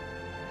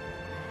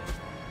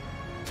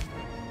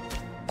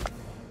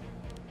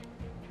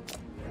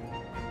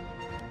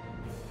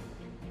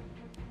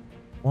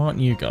 Why aren't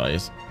you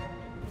guys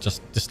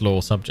just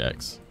disloyal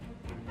subjects?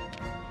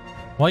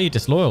 Why are you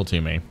disloyal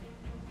to me?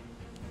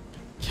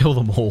 Kill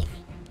them all.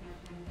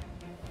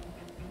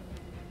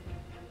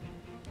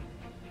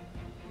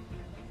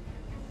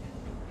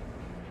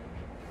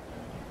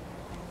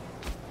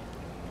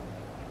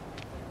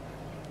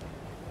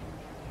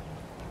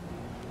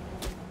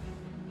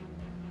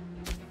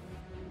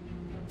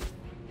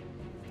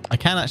 I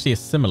can actually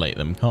assimilate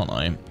them, can't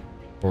I?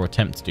 Or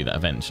attempt to do that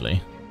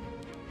eventually.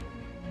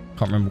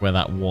 Can't remember where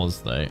that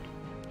was, though.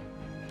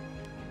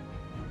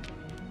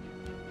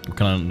 Or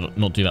can I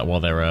not do that while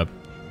they're a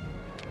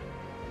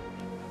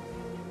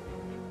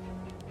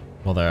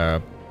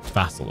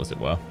vassal, as it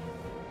were?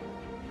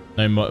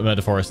 No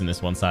murder forest in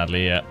this one,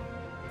 sadly. Yeah.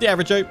 The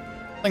average Joe.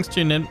 Thanks for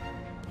tuning in.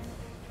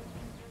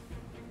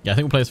 Yeah, I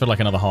think we'll play this for like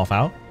another half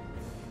hour.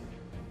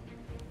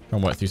 Try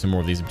and work through some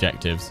more of these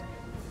objectives.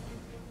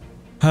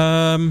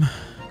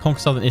 Conquer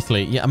southern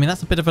Italy. Yeah, I mean,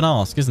 that's a bit of an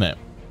ask, isn't it?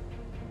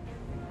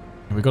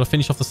 We've got to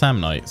finish off the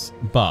Samnites,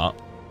 but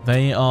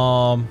they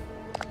are...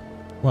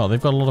 Well,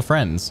 they've got a lot of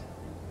friends.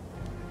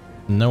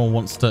 None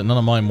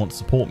of mine want to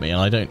support me, and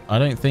I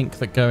don't think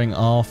that going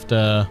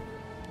after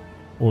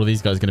all of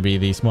these guys is going to be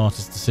the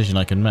smartest decision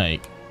I can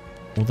make.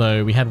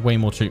 Although we had way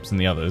more troops than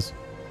the others.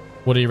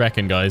 What do you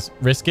reckon, guys?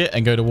 Risk it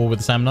and go to war with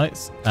the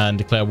Samnites and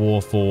declare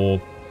war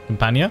for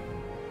Campania?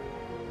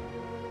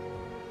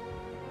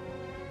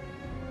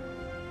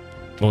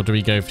 Or do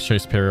we go for show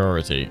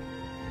superiority?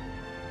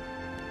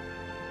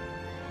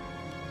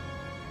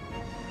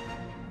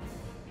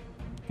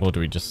 Or do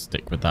we just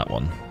stick with that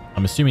one?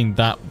 I'm assuming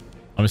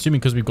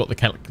because we've got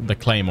the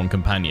claim on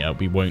Campania,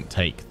 we won't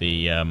take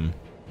the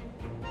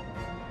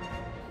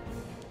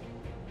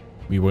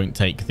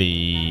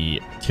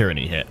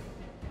tyranny hit.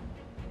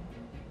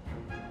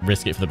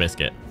 Risk it for the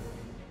biscuit.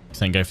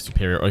 Saying go for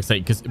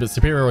superiority. But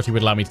superiority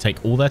would allow me to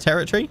take all their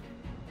territory.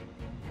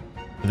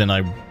 But then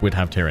I would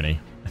have tyranny,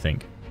 I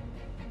think.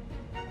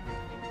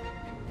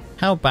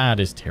 How bad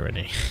is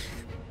tyranny?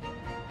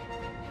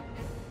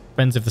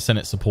 Depends if the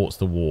Senate supports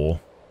the war.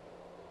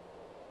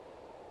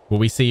 Will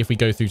we see if we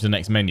go through to the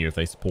next menu if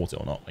they support it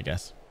or not, I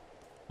guess.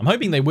 I'm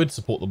hoping they would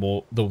support the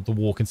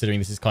war, considering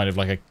this is kind of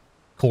like a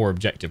core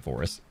objective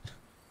for us.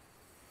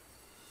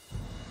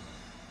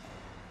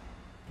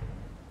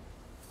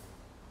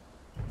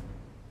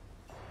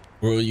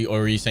 Or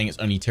are you saying it's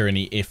only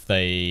tyranny if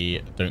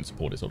they don't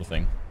support it, sort of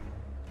thing?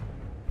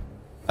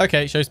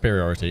 Okay, show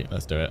superiority.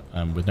 Let's do it.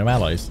 With no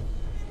allies.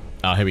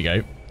 Ah, here we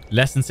go.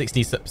 Less than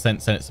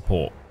 60% Senate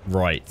support.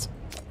 Right.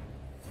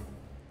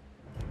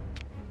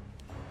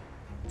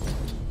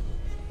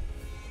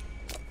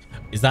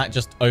 Is that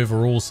just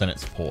overall Senate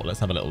support? Let's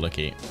have a little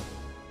looky.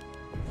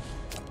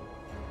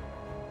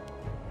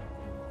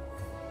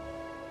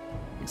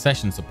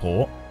 Accession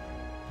support.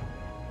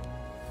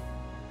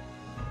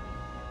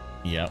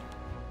 Yep.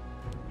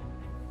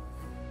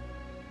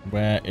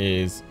 Where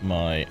is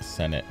my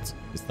Senate?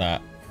 Is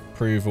that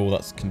approval?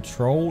 That's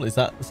control. Is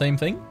that the same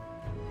thing?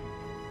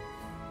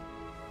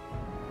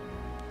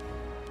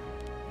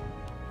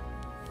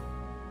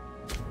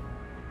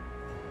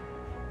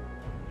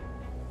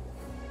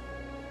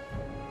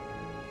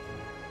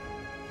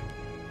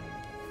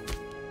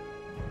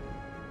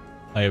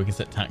 Oh yeah, we can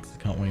set taxes,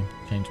 can't we?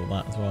 Change all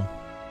that as well.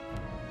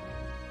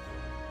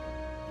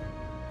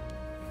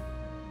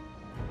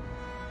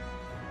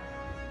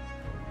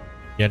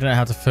 Yeah, I don't know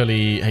how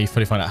you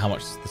fully find out how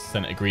much the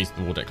Senate agrees to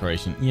the war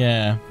declaration.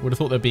 Yeah, would have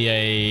thought there'd be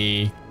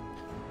a...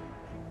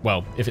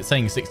 Well, if it's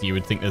saying 60, you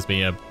would think there's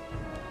be a...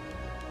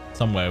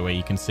 somewhere where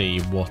you can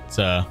see what's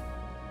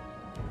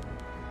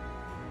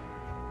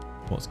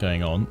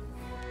going on.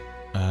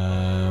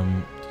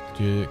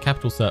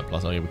 Capital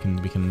surplus. Oh yeah, we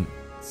can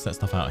set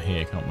stuff out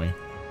here, can't we?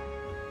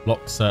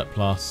 Block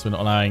surplus. We're not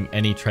allowing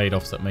any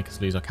trade-offs that make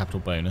us lose our capital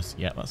bonus.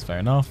 Yeah, that's fair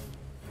enough.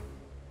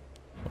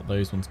 Got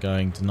those ones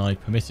going. Deny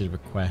permitted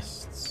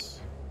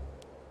requests.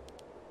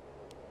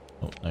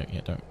 Oh, no,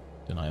 yeah, don't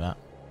deny that.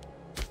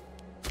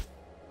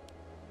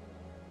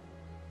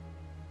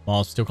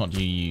 Mars still can't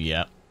do you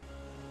yet.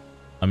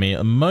 I mean, at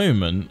the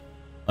moment,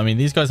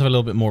 these guys have a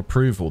little bit more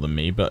approval than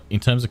me, but in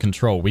terms of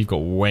control, we've got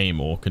way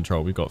more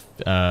control. We've got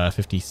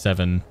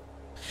 57.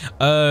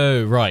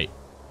 Oh, right.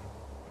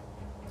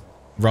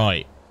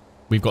 Right.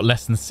 We've got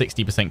less than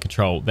 60%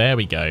 control. There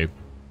we go.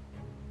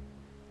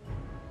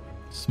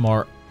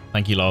 Smart.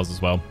 Thank you, Lars,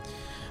 as well.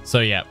 So,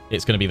 yeah,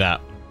 it's going to be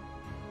that.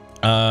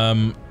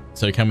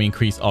 So can we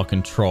increase our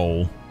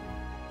control?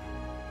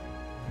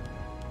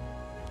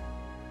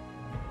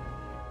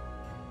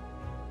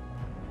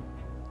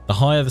 The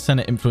higher the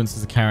Senate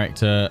influences a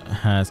character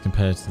has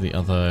compared to the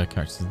other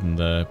characters in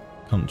the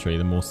country,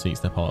 the more seats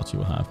their party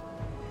will have.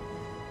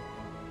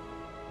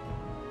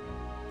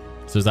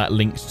 So is that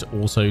linked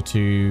also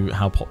to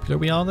how popular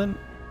we are then?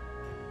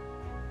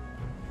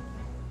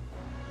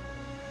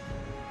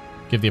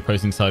 Give the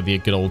opposing side the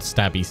good old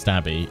stabby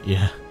stabby.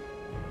 Yeah.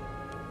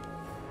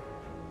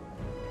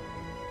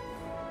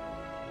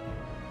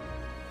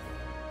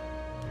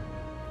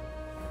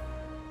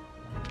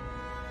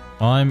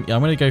 I'm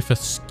going to go for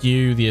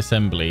skew the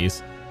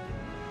assemblies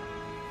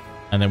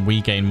And then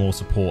we gain more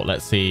support.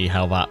 Let's see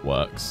how that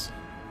works.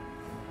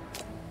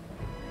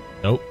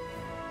 Nope.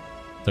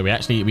 So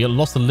we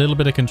lost a little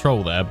bit of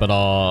control there, but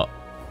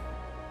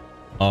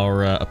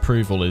our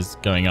approval is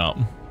going up.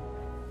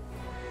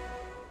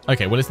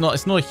 Okay, well it's not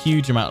a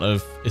huge amount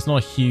of, it's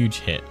not a huge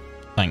hit,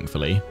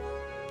 thankfully.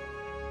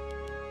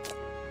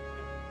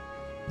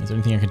 Is there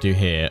anything I can do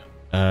here?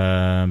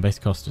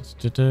 Basic cost.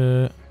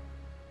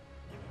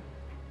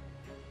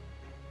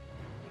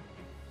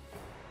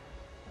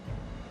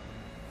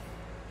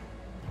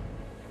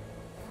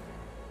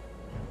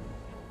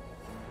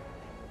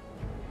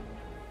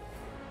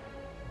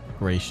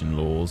 Migration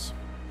laws.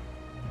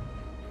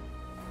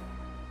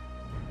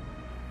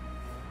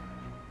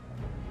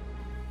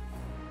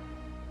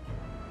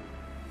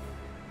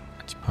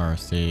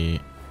 Anti-piracy,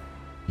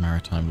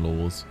 maritime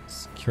laws,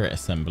 security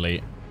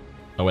assembly.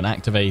 Oh, and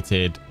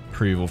activated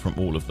approval from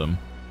all of them.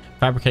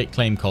 Fabricate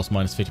claim cost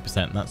minus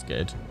 50%. That's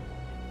good.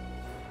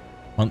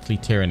 Monthly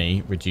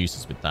tyranny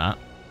reduces with that.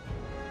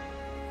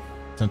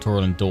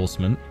 Senatorial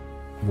endorsement.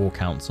 War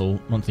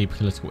council. Monthly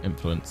political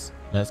influence.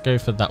 Let's go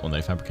for that one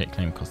though. Fabricate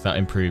claim cost. That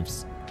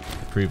improves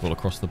approval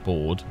across the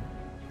board.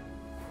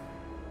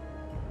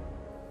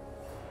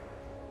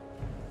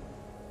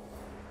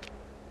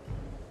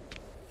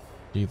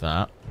 Do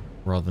that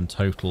rather than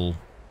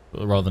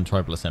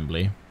tribal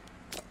assembly.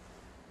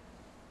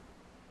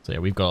 So yeah,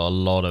 we've got a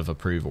lot of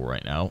approval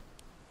right now,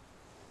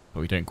 but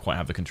we don't quite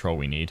have the control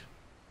we need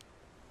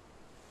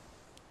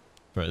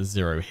for a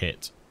 0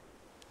 hit.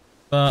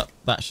 But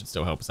that should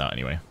still help us out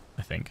anyway,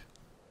 I think.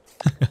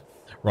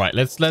 Right,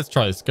 let's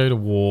try this. Go to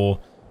war.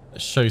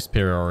 Let's show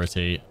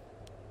superiority.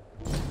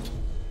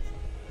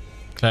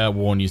 Declare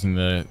war using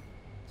the...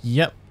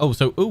 Yep. Oh,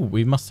 so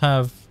we must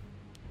have...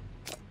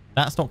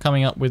 That's not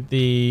coming up with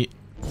the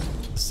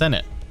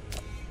Senate.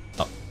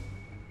 Oh.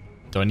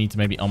 Do I need to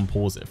maybe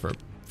unpause it for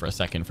a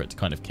second for it to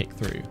kind of kick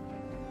through?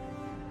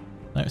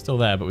 No, it's still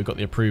there, but we've got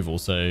the approval,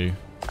 so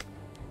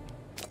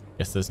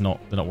guess they're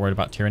not worried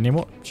about tyranny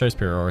anymore. Show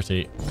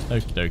superiority.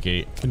 Okie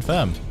dokie.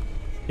 Confirmed.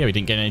 Yeah, we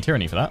didn't get any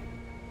tyranny for that.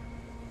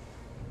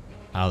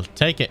 I'll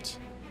take it.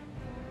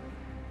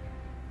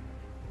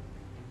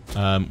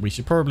 We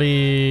should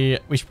probably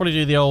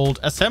do the old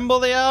assemble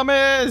the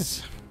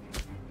armies.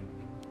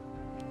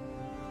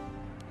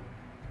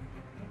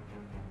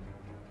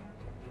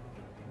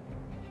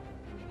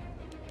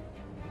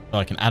 Oh,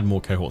 I can add more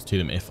cohorts to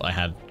them if I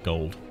had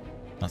gold.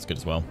 That's good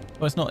as well.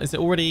 Oh, it's not. Is it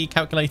already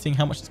calculating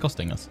how much it's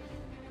costing us?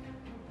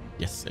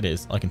 Yes, it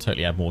is. I can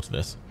totally add more to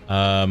this.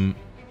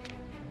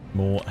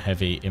 More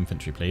heavy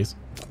infantry, please.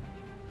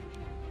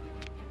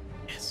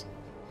 Yes.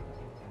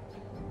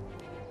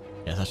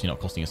 Yeah, it's actually not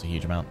costing us a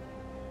huge amount.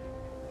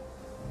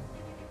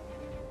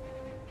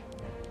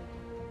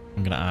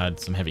 I'm going to add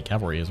some heavy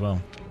cavalry as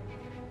well.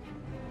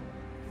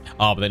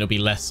 Ah, but then it'll be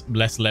less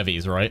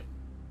levies, right?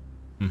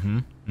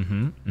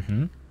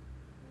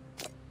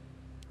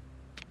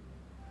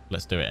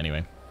 Let's do it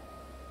anyway.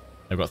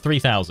 I've got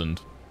 3,000.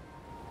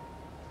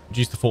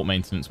 Reduce the fort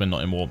maintenance when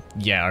not in war.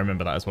 Yeah, I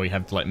remember that as well. You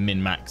have to like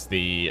min-max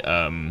the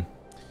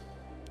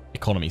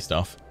economy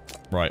stuff.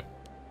 Right.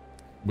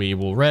 We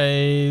will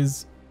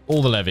raise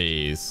all the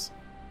levies.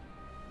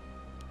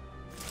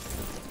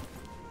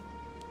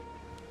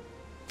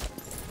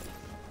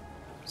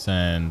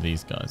 Send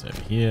these guys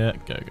over here.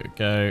 Go, go,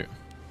 go.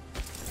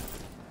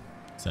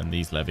 Send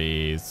these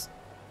levies.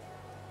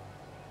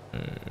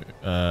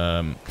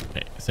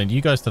 Okay, send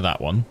you guys to that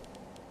one.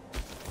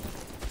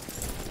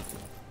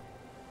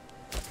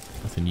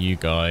 I'll send you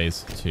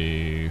guys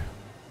to...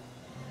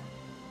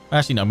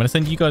 Actually, no, I'm going to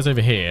send you guys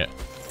over here.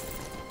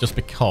 Just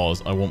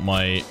because I want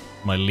my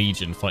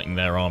legion fighting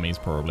their armies,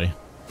 probably.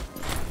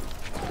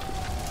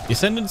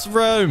 Descendants of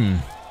Rome.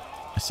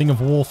 A sing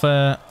of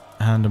warfare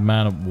and a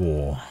man of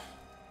war.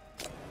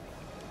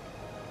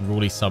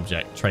 Rawly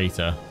subject,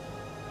 traitor.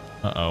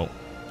 Uh-oh.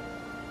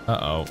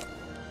 Uh-oh.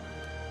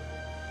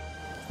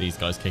 These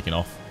guys kicking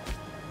off.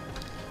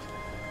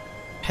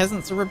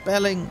 Peasants are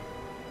rebelling.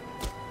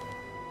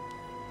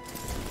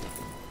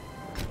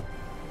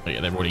 Oh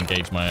yeah, they've already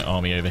engaged my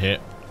army over here.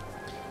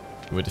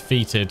 We're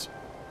defeated.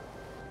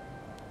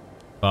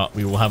 But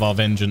we will have our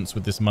vengeance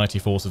with this mighty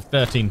force of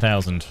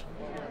 13,000.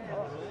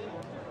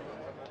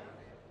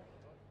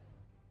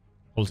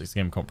 Politics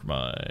game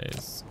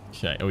compromise.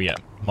 Okay. Oh yeah.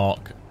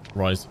 Mark.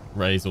 Raise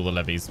all the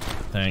levies.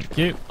 Thank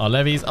you. Our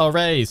levies are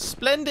raised.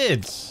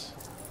 Splendid.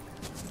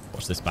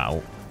 Watch this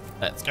battle.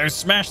 Let's go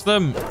smash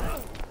them.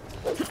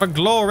 For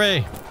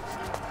glory.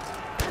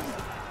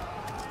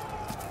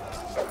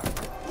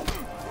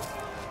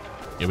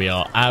 Here we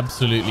are.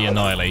 Absolutely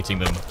annihilating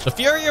them. The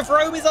fury of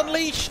Rome is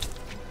unleashed.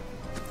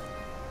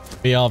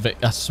 We are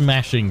a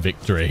smashing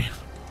victory.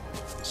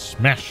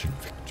 Smashing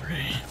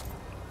victory.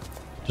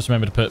 Just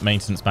remember to put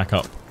maintenance back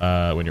up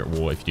when you're at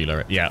war if you do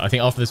lower it. Yeah, I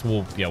think after this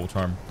we'll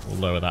try and we'll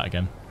lower that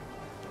again.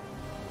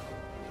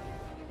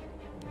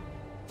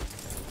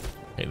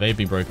 Okay, they've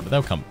been broken, but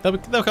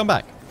they'll come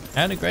back.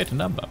 And a greater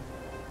number.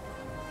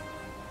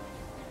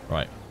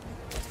 Right.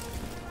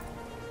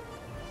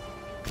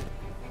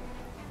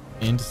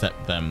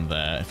 intercept them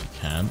there if you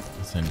can.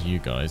 I'll send you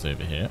guys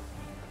over here.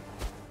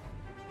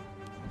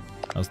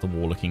 How's the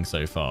war looking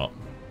so far?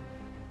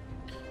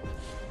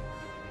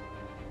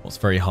 What's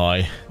very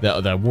high?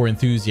 Their war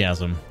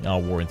enthusiasm. Our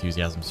war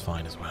enthusiasm's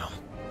fine as well.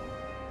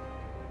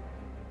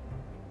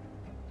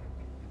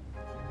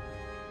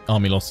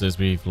 Army losses,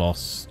 we've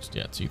lost,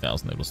 yeah,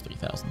 2,000. They've lost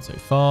 3,000 so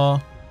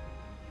far.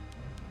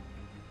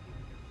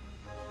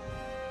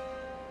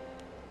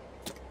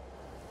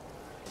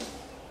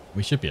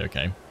 We should be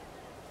okay.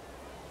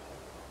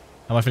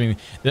 How am I feeling?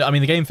 I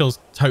mean, the game feels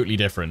totally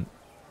different.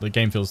 The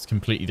game feels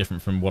completely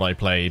different from what I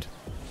played.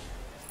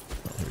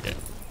 Oh, here we go.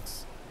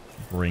 Let's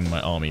bring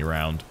my army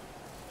around.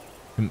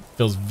 It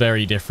feels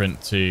very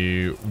different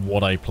to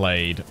what I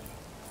played,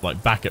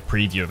 like back at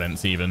preview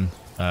events even,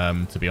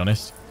 to be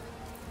honest.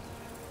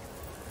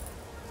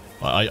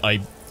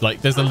 I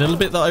like, there's a little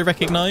bit that I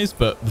recognize,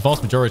 but the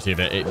vast majority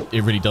of it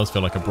really does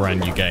feel like a brand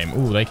new game.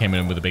 Oh, they came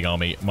in with a big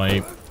army.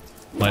 My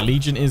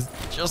legion is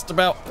just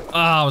about...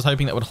 I was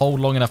hoping that would hold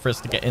long enough for us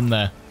to get in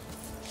there.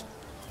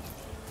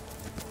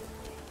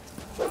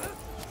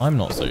 I'm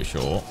not so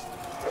sure.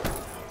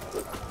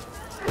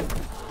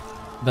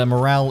 Their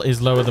morale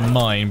is lower than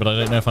mine, but I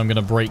don't know if I'm going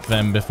to break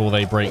them before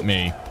they break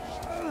me.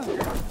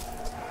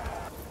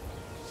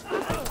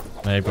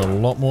 They've got a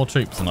lot more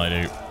troops than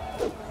I do.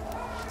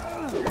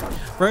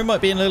 Rome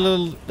might be in a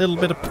little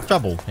bit of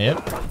trouble here.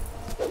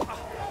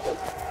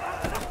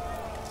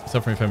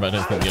 Suffering from, but I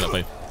don't think the other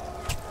played.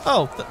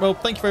 Oh, well,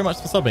 thank you very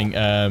much for subbing,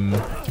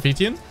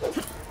 Capetian.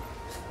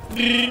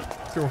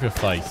 Get off your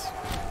face.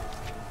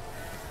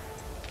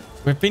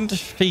 We've been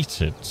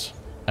defeated.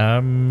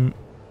 Yeah,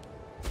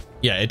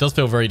 it does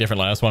feel very different.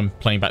 Like, that's why I'm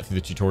playing back through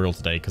the tutorial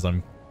today, because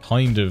I'm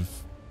kind of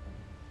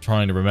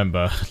trying to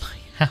remember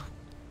like,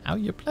 how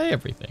you play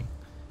everything.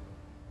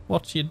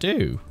 What you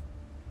do.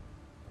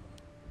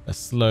 They're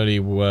slowly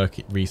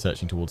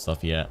researching towards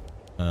stuff yet.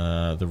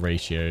 The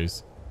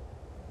ratios.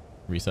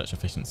 Research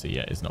efficiency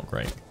yet is not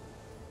great.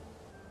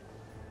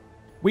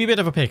 Wee bit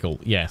of a pickle,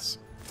 yes.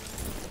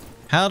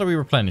 How do we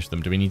replenish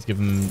them? Do we need to give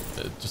them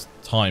just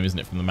time, isn't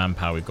it, from the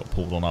manpower we've got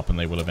pulled on up, and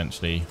they will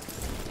eventually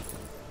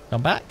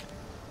come back?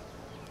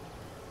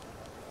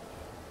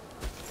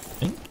 I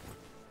think.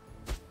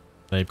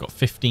 They've got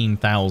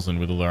 15,000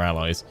 with all their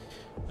allies.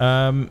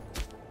 Can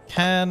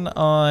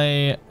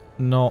I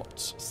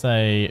not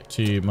say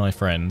to my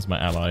friends, my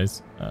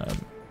allies,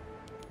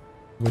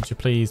 would you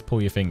please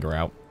pull your finger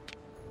out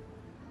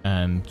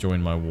and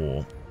join my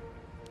war?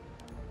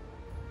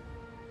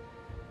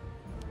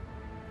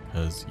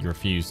 Because you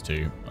refuse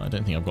to. I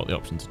don't think I've got the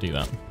option to do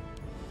that.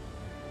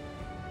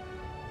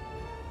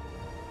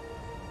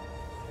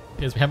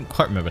 Because we haven't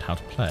quite remembered how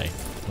to play.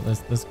 But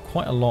there's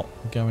quite a lot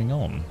going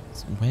on.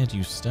 So where do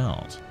you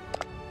start?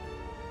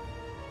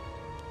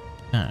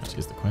 That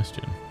is the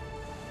question.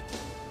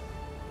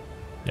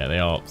 Yeah, they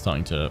are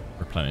starting to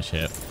replenish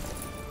here.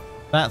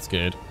 That's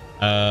good.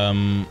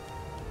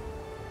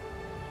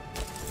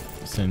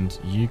 Send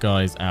you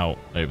guys out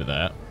over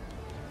there.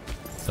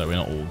 So we're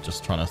not all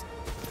just trying to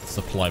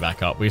supply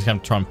back up. We just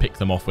have to try and pick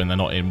them off when they're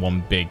not in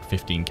one big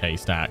 15k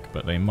stack,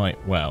 but they might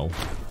well.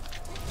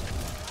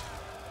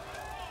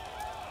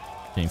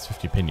 Gains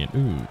 50 opinion.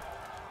 Ooh.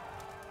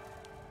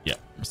 Yeah,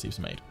 receives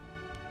made.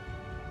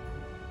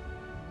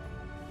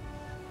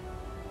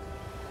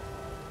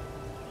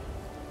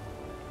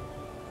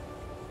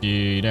 Do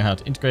you know how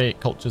to integrate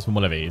cultures from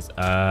levies?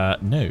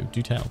 No,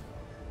 do tell.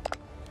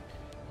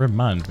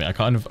 Remind me.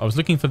 I was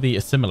looking for the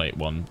assimilate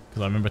one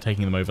because I remember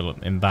taking them over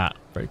in that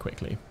very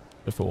quickly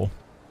before.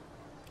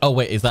 Oh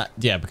wait, is that,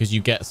 yeah, because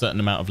you get a certain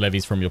amount of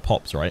levies from your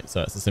pops, right?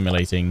 So it's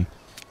assimilating.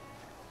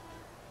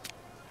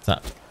 Is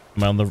that,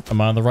 am I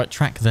on the right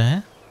track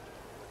there?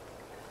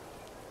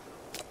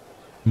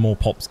 More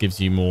pops gives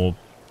you more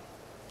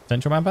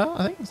central manpower,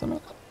 I think, something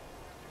like that.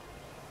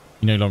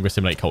 You no longer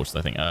assimilate cultures,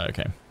 I think.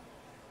 Okay.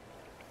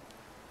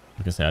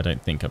 Like I say, I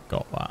don't think I've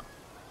got that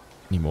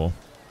anymore.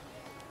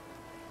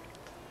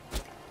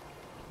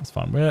 It's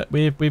fine.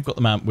 We've got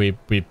the man. We've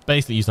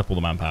basically used up all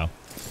the manpower.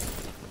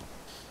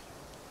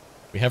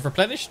 We have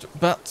replenished,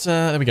 but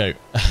there we go.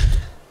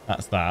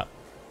 That's that.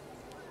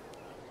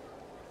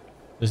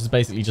 This is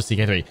basically just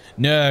CK3.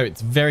 No,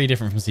 it's very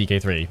different from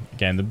CK3.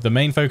 Again, the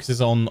main focus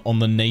is on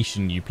the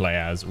nation you play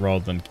as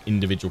rather than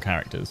individual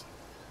characters.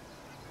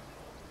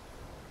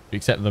 You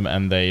accept them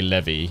and they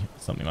levy,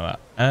 something like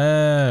that.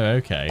 Oh,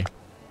 okay.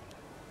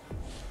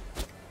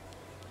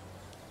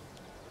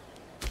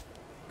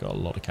 Got a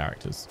lot of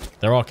characters.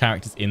 There are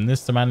characters in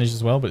this to manage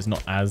as well, but it's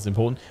not as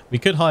important. We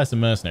could hire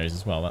some mercenaries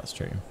as well. That's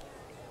true.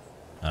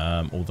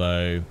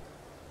 Although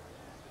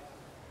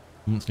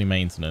monthly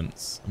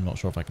maintenance, I'm not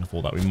sure if I can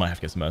afford that. We might have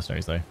to get some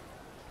mercenaries though.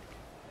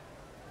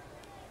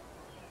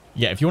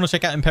 Yeah, if you want to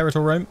check out Imperator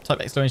Rome,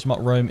 type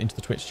 !Rome into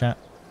the Twitch chat,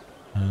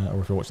 or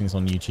if you're watching this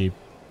on YouTube,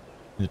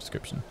 in the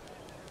description.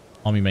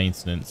 Army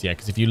maintenance, yeah,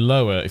 because if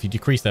you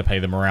decrease their pay,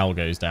 the morale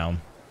goes down.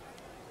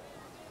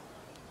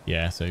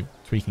 Yeah, so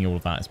tweaking all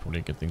of that is probably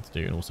a good thing to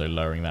do, and also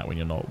lowering that when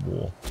you're not at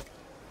war.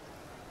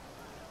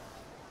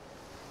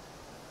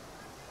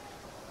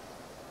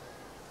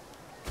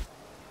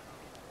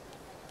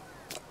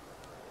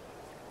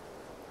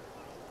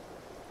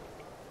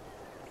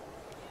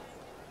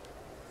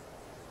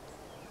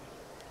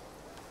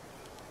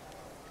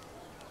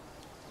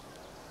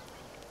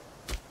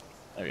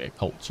 There we go.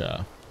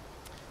 Culture.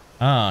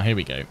 Ah, here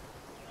we go.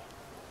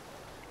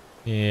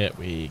 Here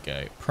we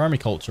go. Primary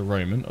culture,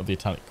 Roman of the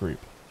Italic group.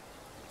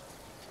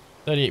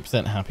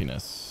 38%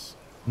 happiness.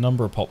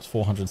 Number of pops,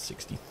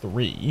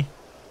 463.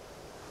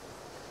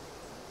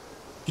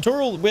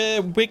 Tutorial,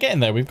 we're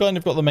getting there. We've kind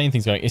of got the main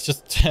things going. It's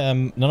just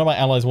none of my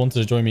allies wanted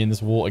to join me in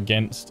this war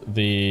against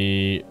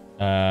the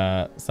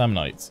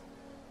Samnites.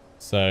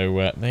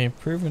 So they have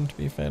proven to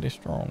be fairly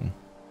strong.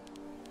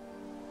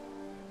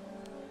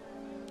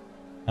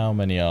 How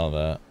many are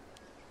there?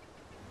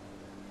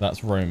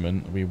 That's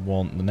Roman. We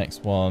want the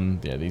next one.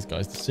 Yeah, these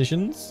guys'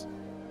 decisions.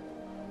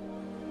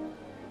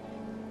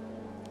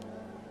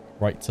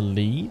 Right to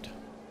lead.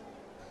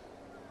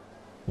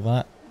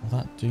 Will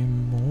that do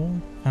more?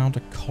 Found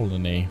a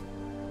colony.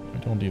 I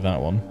don't want to do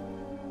that one.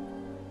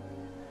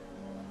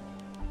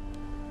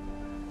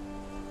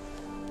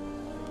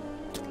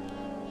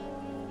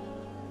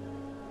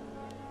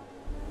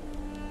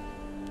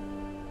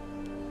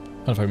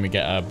 Kind of hoping we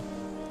get a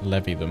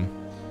levy them.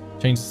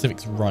 Change the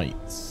civics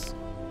rights.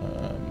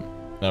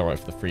 They're right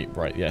for the free.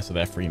 Right, yeah, so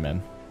they're free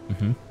men.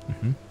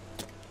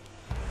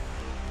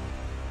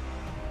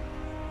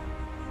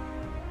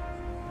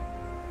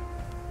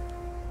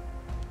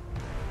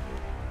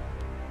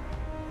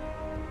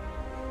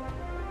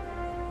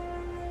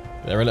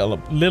 They're a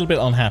little bit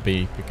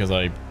unhappy because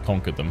I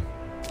conquered them.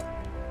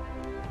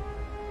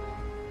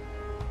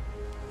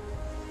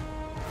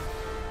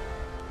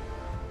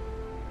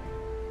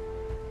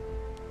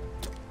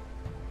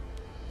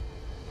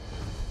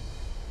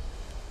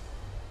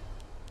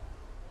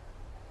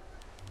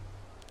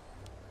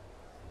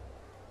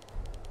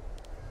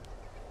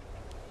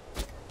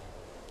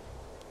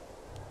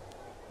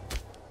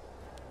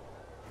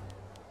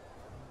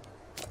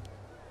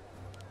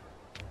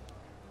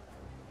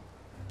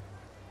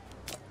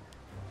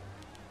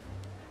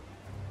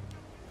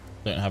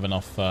 Don't have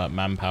enough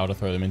manpower to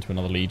throw them into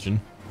another legion.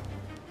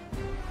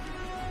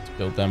 Let's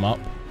build them up.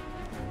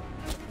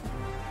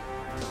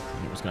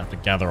 We're just going to have to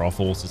gather our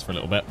forces for a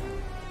little bit.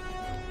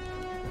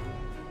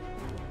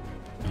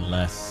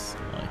 Unless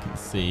I can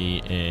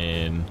see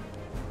in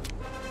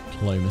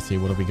diplomacy,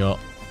 what have we got?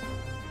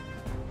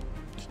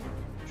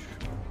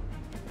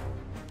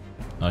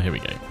 Oh, here we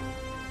go.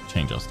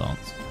 Change our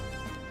stance.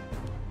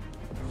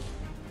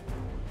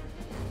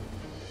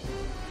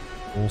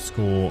 War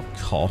score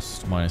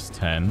cost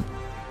 -10.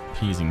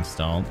 Appeasing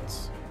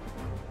stance.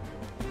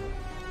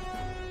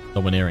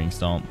 Domineering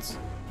stance.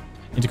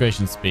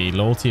 Integration speed.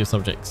 Loyalty of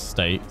subject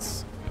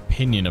states.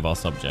 Opinion of our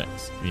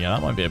subjects. Yeah,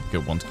 that might be a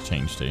good one to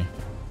change to.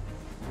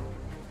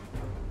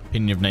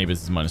 Opinion of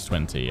neighbors is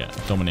 -20. Yeah,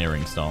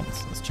 domineering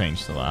stance. Let's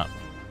change to that.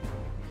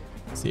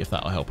 See if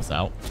that'll help us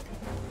out.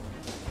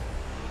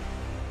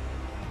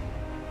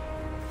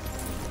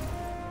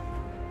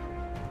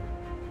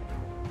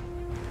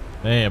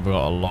 They have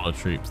got a lot of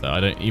troops there.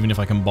 I don't, even if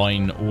I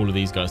combine all of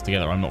these guys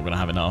together, I'm not going to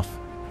have enough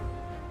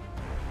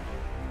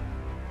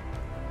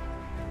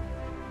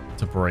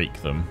to break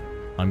them.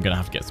 I'm going to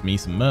have to get me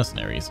some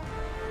mercenaries.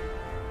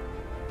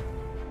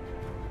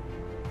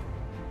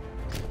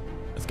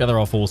 Let's gather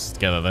our forces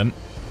together then.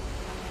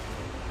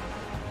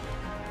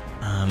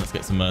 And let's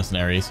get some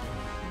mercenaries.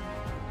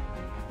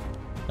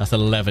 That's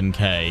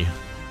 11k.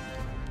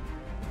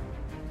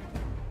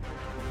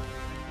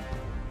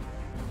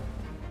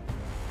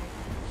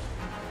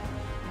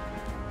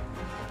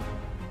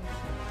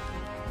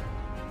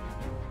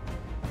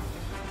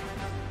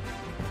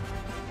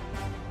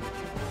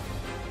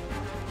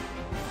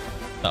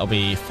 That'll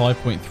be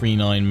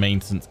 5.39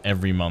 maintenance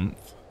every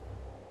month.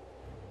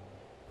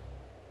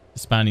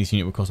 Disbanding this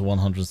unit would cost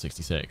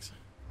 166.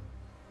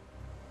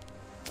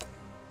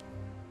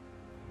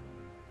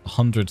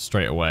 100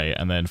 straight away,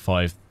 and then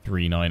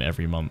 539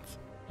 every month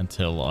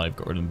until I've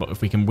got rid of them. But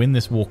if we can win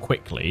this war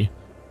quickly,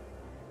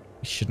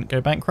 we shouldn't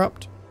go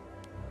bankrupt.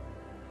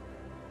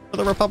 For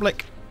the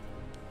Republic.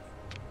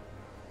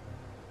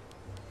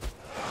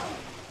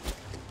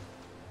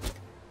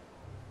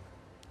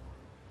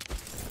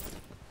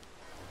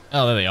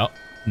 Oh, there they are.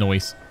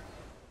 Noise.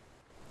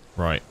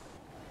 Right.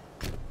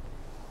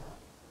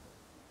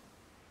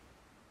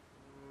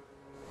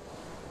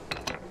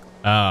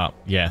 Ah,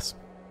 yes.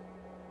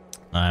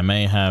 I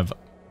may have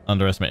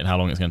underestimated how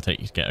long it's going to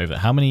take you to get over there.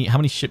 How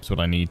many ships would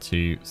I need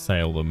to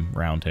sail them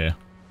around here?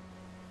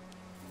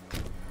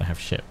 I have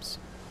ships.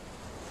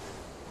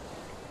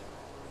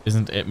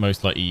 Isn't it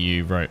most like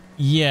EU? Right.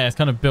 Yeah, it's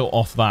kind of built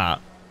off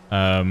that.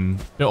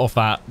 Built off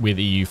that with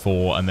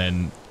EU4 and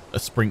then a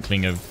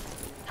sprinkling of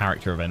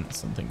character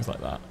events and things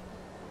like that.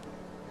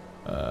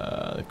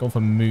 They've gone for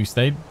Moose.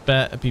 They'd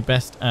be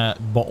best at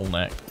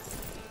Bottleneck.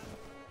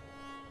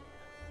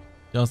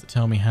 Does it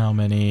tell me how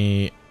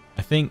many?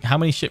 I think, how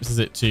many ships is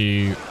it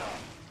to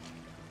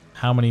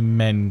how many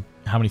men,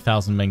 how many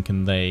thousand men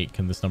can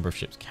this number of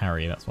ships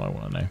carry? That's what I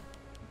want to know.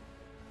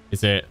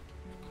 Is it,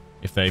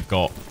 if they've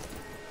got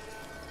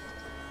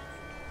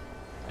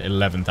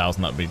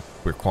 11,000, that would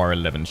require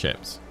 11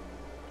 ships.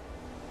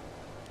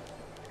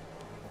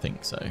 I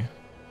think so.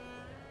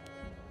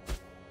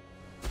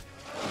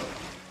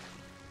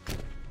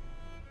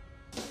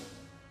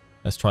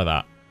 Let's try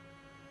that.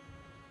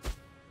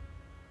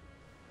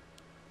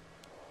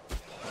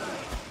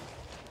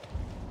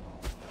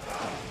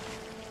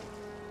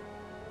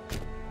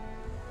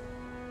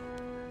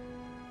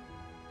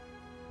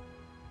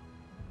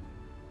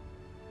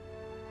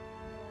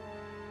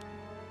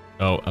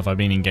 Oh, have I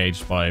been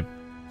engaged by...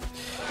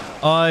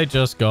 I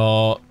just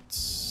got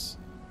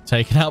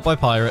taken out by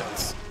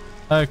pirates.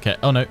 Okay.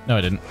 Oh, no. No,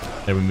 I didn't.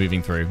 They were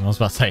moving through. I was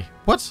about to say,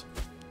 what?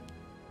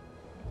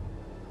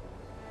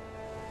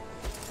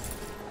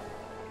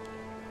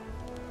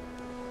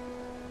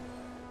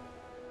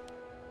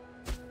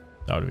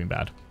 That would have been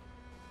bad.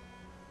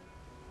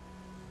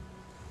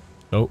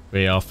 Oh,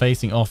 we are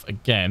facing off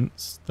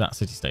against that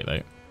city-state,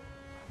 though.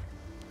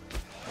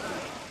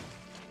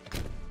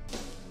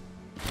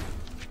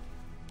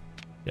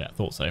 Yeah,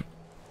 thought so. Right,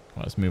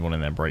 let's move on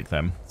in there and break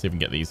them. See if we can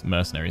get these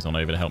mercenaries on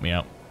over to help me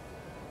out.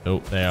 Oh,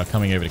 they are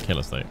coming over to kill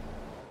us, though.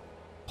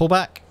 Pull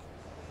back.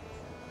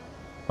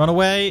 Run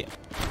away.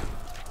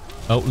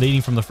 Oh,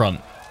 leading from the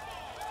front.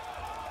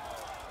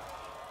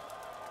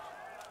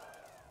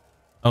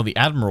 Oh, the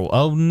Admiral.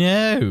 Oh,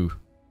 no.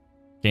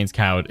 Gains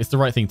coward. It's the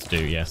right thing to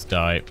do. Yes,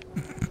 die.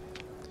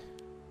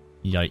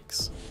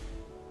 Yikes.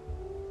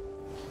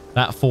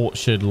 That fort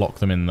should lock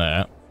them in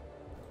there.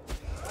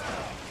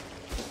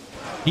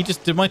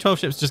 Did my 12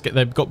 ships just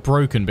they've got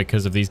broken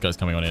because of these guys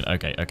coming on in?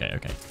 Okay.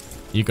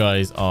 You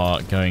guys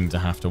are going to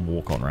have to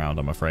walk on around,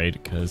 I'm afraid,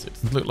 because it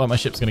doesn't look like my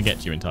ship's going to get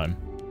to you in time.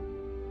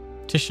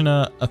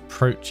 Petitioner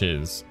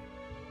approaches.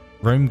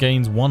 Rome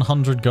gains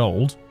 100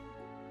 gold.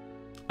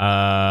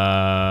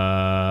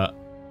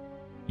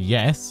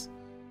 Yes.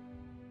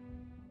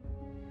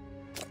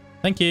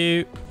 Thank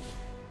you.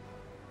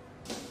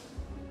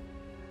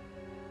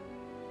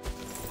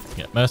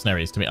 Yeah,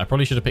 mercenaries to me. I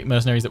probably should have picked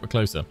mercenaries that were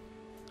closer.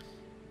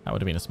 That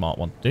would have been a smart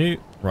one to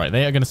do. Right,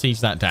 they are going to siege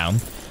that down.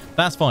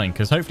 That's fine,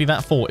 because hopefully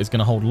that fort is going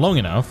to hold long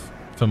enough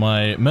for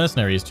my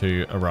mercenaries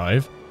to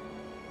arrive.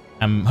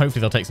 And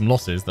hopefully they'll take some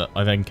losses that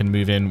I then can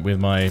move in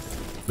with my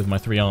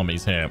 3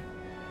 armies here.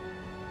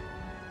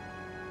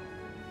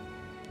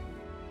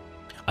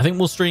 I think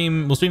we'll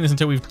stream this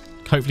until we've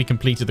hopefully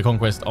completed the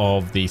conquest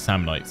of the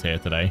Samnites here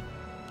today.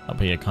 That'll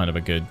be a kind of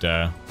a good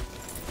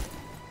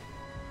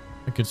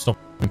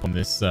stopping point on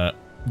this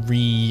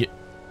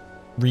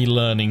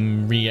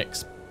relearning,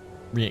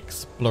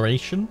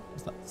 re-exploration.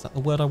 Is that the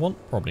word I want?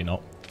 Probably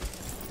not.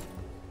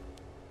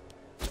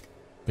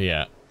 But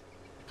yeah,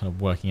 kind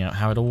of working out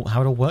how it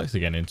all works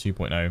again in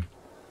 2.0. I'm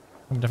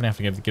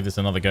definitely have to give this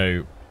another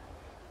go.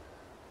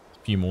 A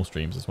few more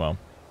streams as well.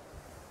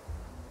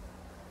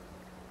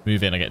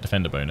 Move in, I get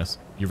defender bonus.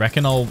 You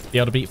reckon I'll be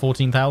able to beat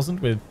 14,000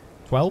 with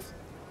 12?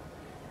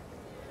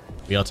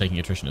 We are taking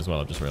attrition as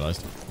well, I've just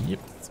realised. Yep.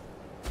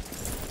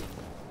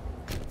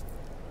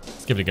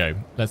 Let's give it a go.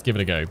 Let's give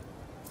it a go.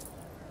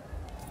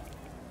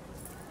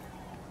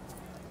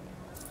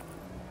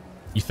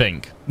 You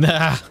think?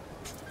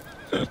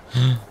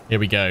 Here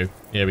we go.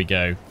 Here we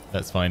go.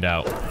 Let's find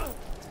out.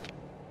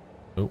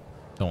 Oh,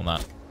 don't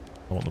want that.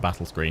 I want the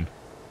battle screen.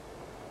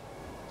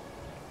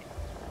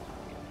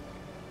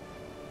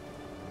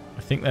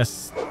 I think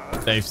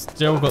they've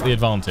still got the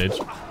advantage.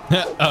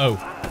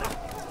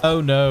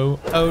 Oh no.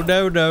 Oh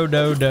no, no,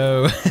 no,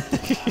 no.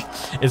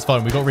 It's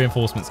fine. We've got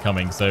reinforcements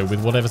coming. So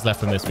with whatever's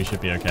left from this, we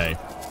should be okay.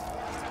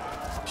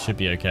 Should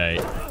be okay.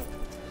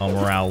 Our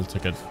morale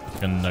took a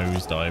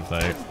nosedive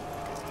though.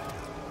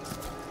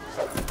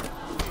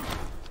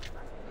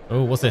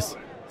 Oh, what's this?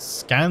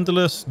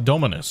 Scandalous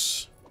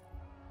Dominus.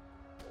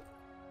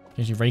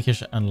 Gives you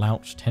rakish and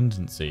louch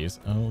tendencies.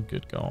 Oh,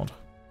 good God.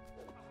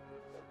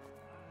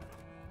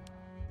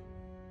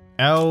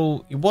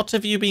 Oh, what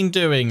have you been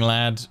doing,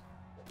 lad?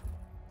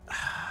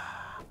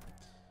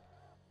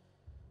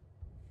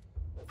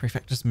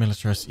 Prefectus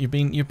Militaris.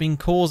 You've been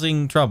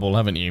causing trouble,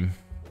 haven't you?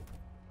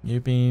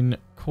 You've been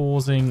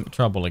causing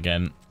trouble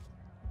again.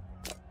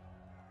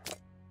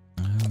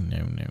 Oh, no,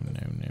 no,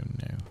 no, no,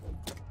 no.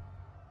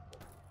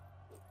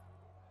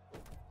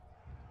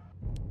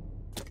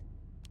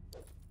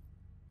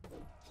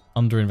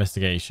 Under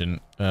investigation.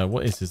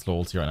 What is his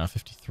loyalty right now?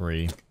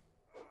 53.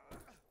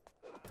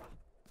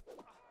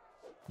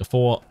 The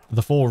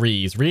four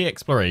Re's: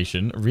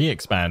 re-exploration,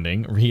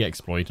 re-expanding,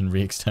 re-exploit, and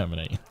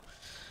re-exterminate.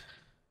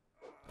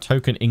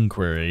 Token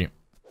inquiry.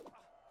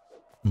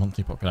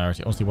 Monthly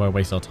popularity. Honestly, why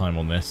waste our time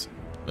on this?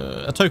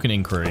 A token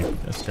inquiry.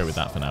 Let's go with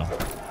that for now.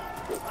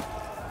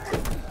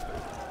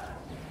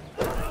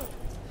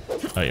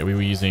 Oh yeah, we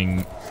were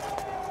using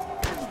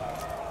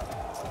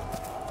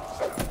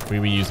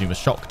the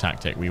shock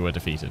tactic. We were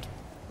defeated.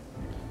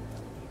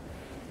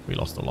 We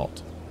lost a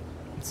lot.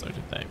 And so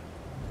did they.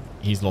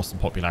 He's lost some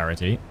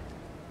popularity.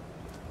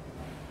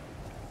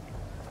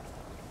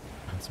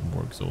 And some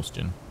more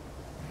exhaustion.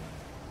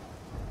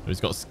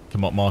 He's got a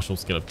martial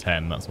skill of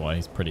 10. That's why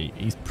he's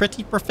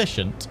pretty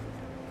proficient.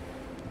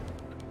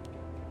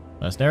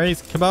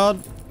 Mercenaries, come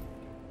on.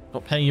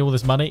 Not paying you all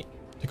this money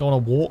to go on a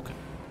walk.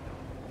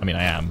 I mean,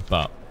 I am,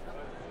 but...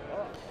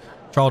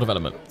 Trial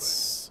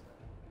developments.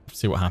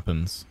 See what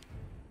happens.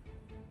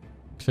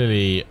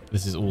 Clearly,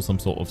 this is all some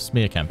sort of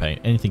smear campaign.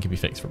 Anything can be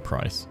fixed for a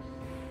price.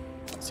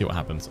 See what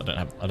happens.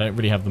 I don't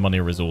really have the money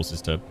or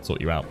resources to sort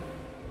you out.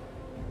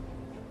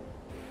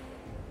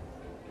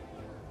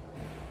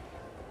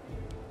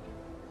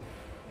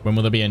 When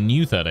will there be a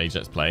new Third Age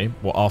Let's Play?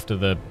 What, after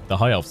the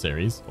High Elf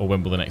series? Or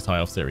when will the next High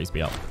Elf series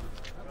be up?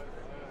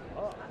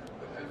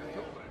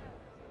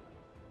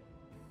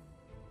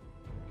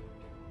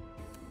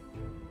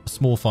 A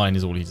small fine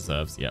is all he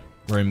deserves. Yeah.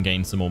 Rome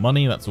gained some more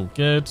money. That's all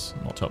good.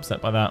 Not too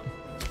upset by that.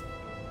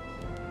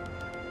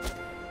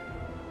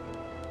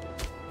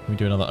 Can we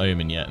do another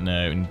Omen yet?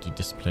 No, we need to do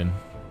Discipline.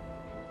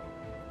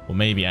 Or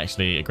maybe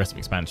actually Aggressive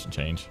Expansion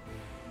change.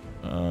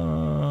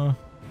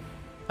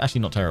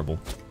 Actually not terrible.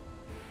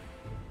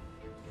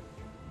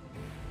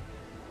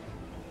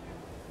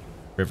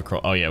 River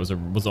cross. Oh yeah, was it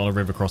on a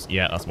river cross?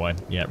 Yeah, that's why.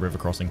 Yeah, river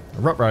crossing.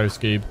 Ruh-roh,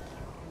 Scoob.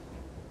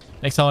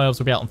 Next High Elves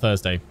will be out on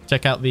Thursday.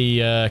 Check out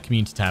the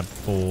community tab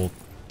for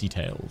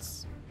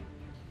details.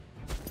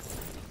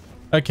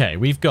 Okay,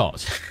 we've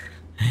got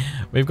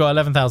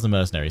 11,000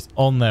 mercenaries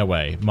on their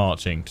way,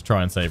 marching to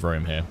try and save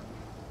Rome here.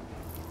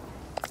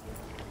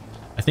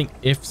 I think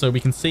if so, we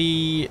can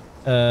see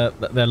their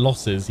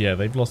losses. Yeah,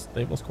 they've lost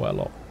quite a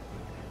lot.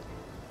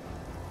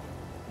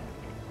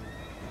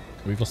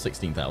 We've lost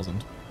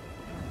 16,000.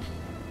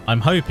 I'm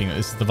hoping that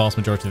this is the vast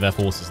majority of their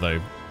forces, though,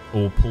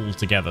 all pulled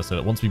together, so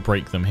that once we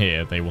break them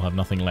here, they will have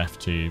nothing left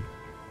to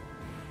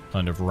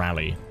kind of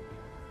rally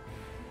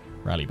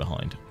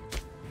behind.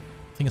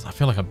 The thing is, I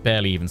feel like I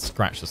barely even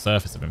scratched the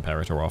surface of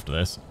Imperator after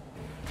this.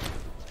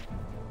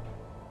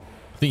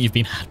 I think you've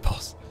been had,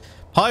 boss.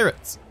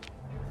 Pirates!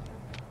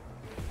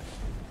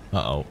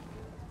 Uh-oh.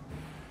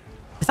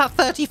 Is that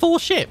 34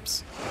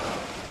 ships?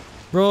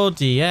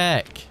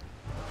 Rodiek.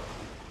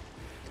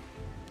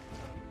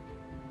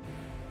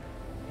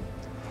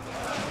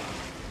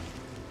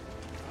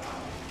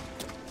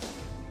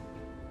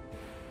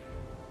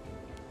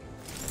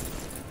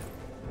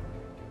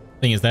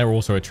 Thing is, they're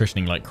also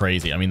attritioning like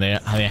crazy. I mean, they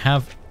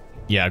have...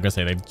 Yeah, I'm going to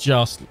say they've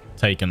just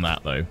taken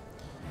that, though.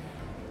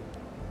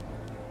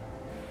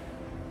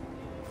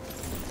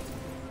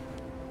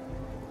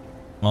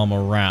 Our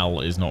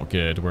morale is not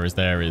good, whereas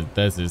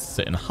theirs is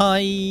sitting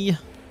high.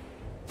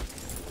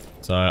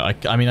 So,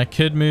 I mean, I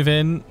could move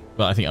in,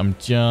 but I think I'm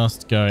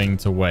just going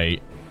to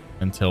wait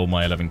until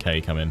my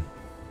 11k come in.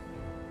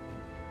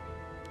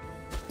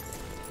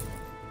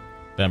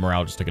 Their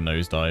morale just took a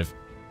nosedive.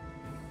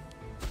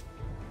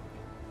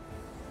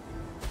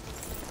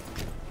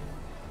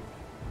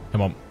 Come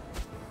on.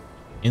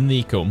 In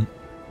the come.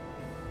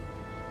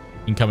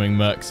 Incoming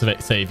merc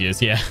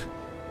saviors, yeah.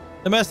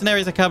 The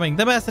mercenaries are coming.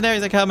 The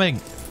mercenaries are coming.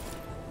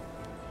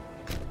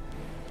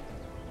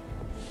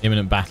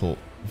 Imminent battle.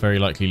 Very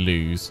likely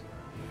lose.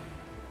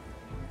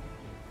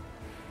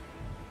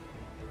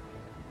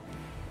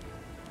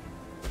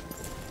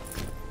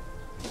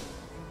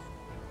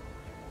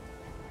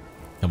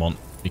 Come on.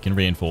 We can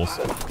reinforce.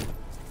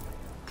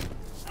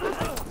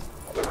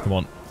 Come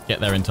on. Get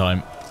there in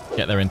time.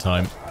 Get there in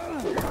time.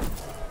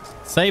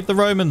 Save the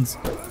Romans.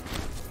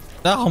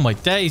 Oh my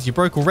days, you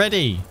broke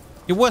already.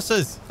 You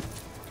wusses.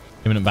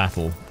 Imminent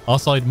battle. Our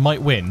side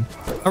might win.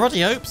 I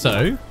already hope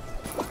so.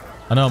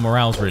 I know our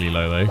morale's really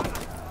low though.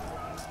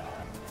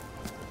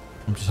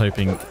 I'm just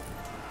hoping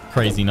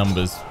crazy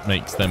numbers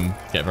makes them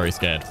get very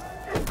scared.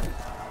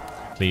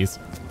 Please.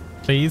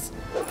 Please.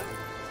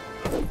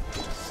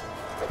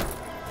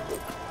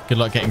 Good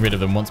luck getting rid of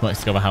them once we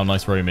discover how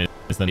nice Rome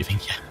is. Then you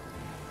think, yeah.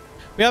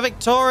 We are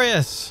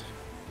victorious.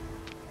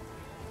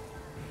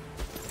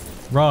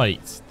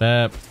 Right,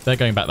 they're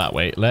going back that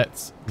way.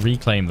 Let's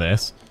reclaim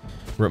this.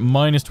 We're at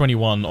minus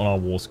 21 on our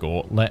war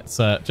score. Let's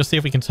just see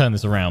if we can turn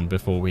this around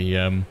before we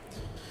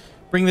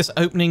bring this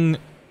opening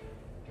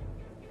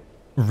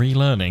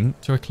relearning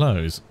to a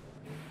close.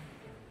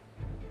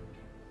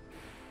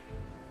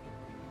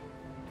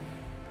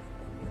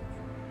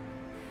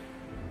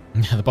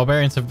 The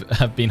barbarians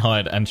have been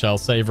hired and shall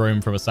save Rome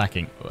from a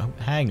sacking.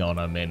 Hang on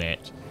a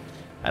minute.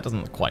 That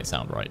doesn't quite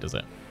sound right, does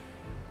it?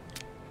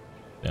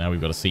 Now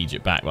we've got to siege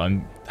it back. But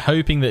I'm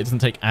hoping that it doesn't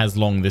take as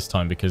long this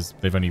time because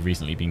they've only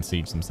recently been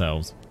sieged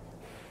themselves.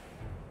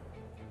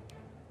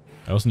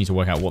 I also need to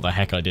work out what the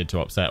heck I did to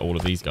upset all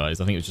of these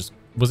guys. I think it was just...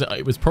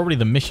 It was probably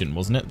the mission,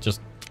 wasn't it?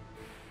 Just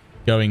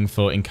going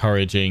for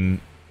encouraging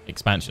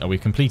expansion. Oh,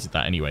 we've completed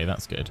that anyway.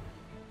 That's good.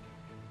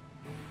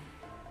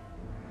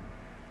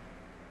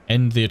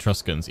 End the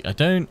Etruscans. I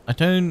don't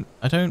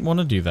want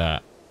to do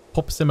that.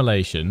 Pop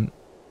assimilation.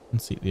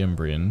 And seat the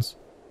Umbrians.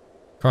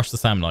 Crush the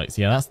Samnites.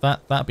 Yeah,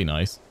 that'd be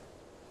nice.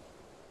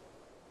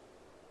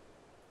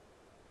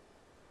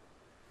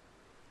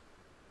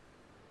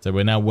 So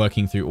we're now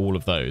working through all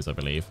of those, I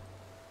believe.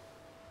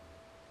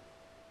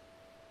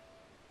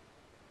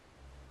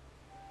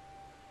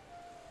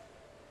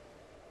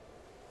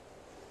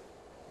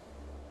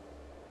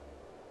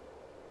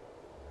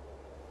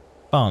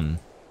 Fun.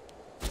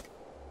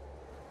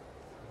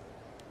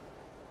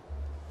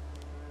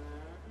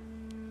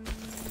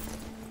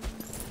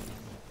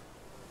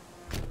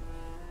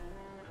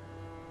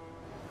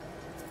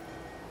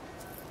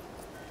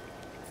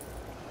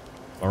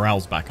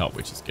 Morale's back up,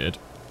 which is good.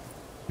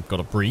 We've got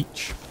a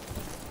breach.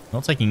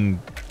 Not taking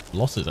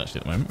losses,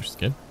 actually, at the moment, which is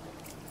good.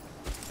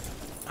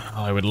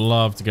 Oh, I would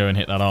love to go and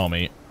hit that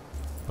army,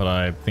 but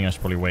I think I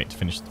should probably wait to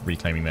finish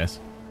reclaiming this.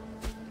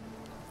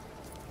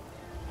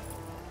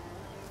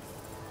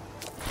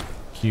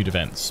 Huge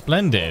event.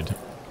 Splendid.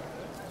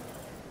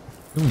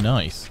 Ooh,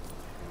 nice.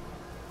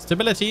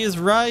 Stability is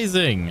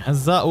rising.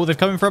 Huzzah. Oh, they're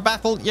coming for a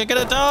battle. You're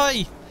going to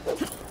die.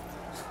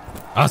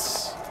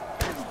 Us.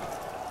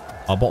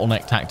 Our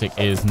bottleneck tactic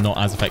is not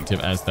as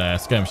effective as their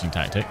skirmishing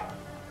tactic,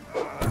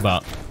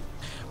 but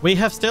we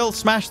have still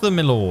smashed them,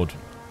 my lord.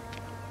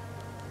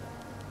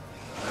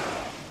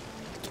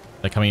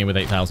 They're coming in with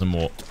 8,000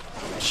 more.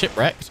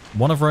 Shipwrecked.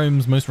 One of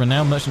Rome's most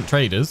renowned merchant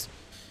traders,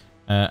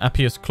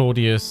 Appius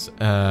Claudius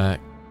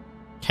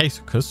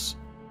Caecus,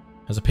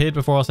 has appeared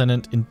before our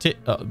Senate in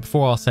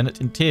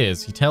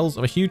tears. He tells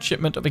of a huge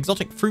shipment of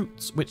exotic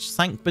fruits which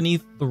sank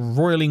beneath the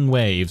roiling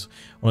waves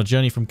on a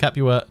journey from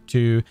Capua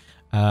to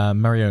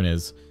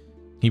Mariones.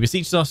 He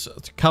beseeches us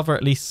to cover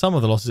at least some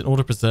of the losses in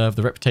order to preserve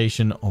the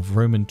reputation of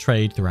Roman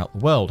trade throughout the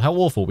world. How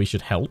awful. We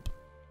should help.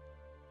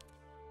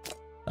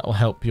 That will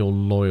help your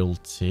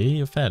loyalty.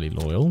 You're fairly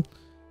loyal.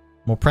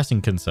 More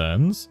pressing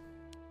concerns.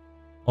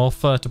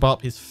 Offer to buy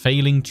up his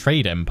failing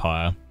trade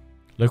empire.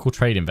 Local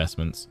trade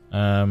investments.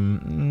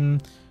 Will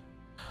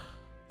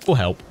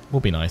help. Will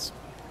be nice.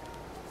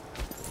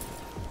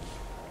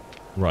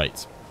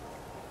 Right.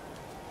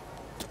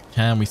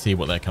 Can we see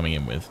what they're coming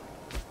in with?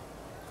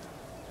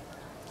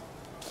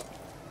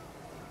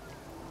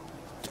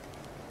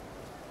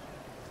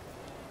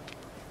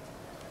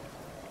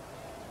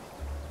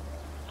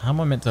 How am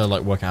I meant to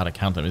like work out how to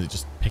count them? Is it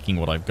just picking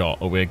what I've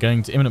got? Or we're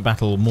going to imminent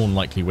battle, more than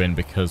likely win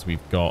because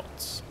we've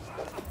got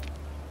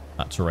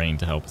that terrain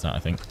to help us out, I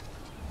think.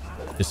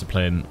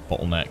 Discipline,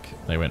 bottleneck.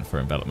 They went for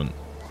envelopment.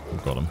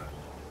 We've got them.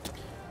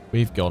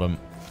 We've got them.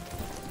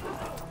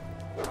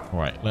 All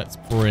right, let's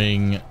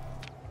bring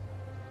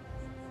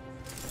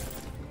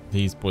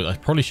these boys. I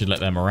probably should let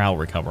their morale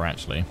recover,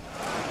 actually.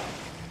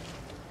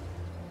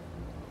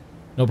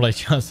 No blade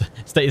chance.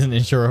 State isn't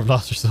insurer of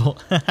last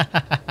resort.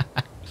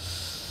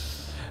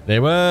 They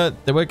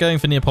were going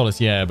for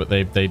Neapolis, yeah, but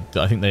I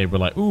think they were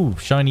like, ooh,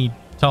 shiny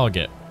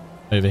target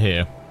over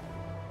here.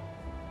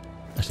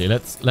 Actually,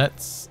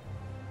 let's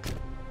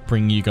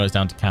bring you guys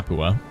down to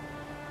Capua.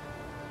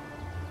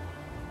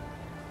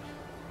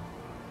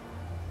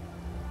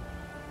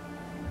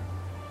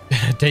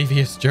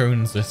 Davius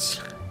Jones.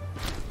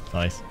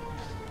 Nice.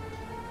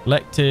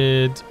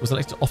 Was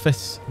elected to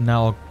office,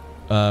 now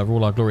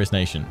rule our glorious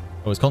nation.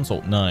 Oh, it's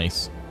consult.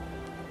 Nice.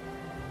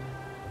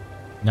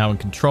 Now in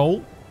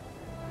control.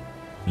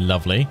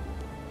 Lovely.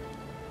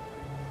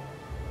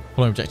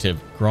 Following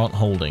objective, grant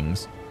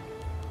holdings.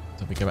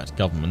 So if we go back to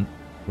government,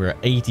 we're at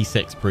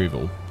 86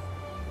 approval.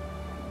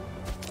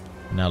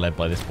 Now led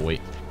by this boy.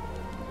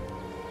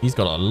 He's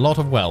got a lot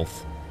of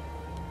wealth.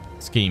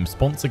 Scheme,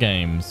 sponsor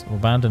games,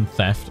 abandon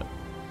theft.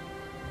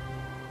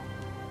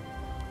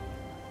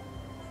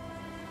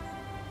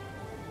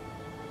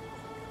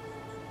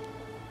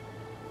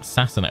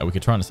 Assassinate. We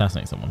could try and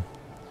assassinate someone.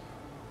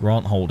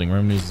 Grant holding.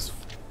 Rome loses.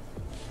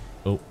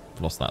 Oh,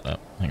 lost that there.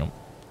 Hang on.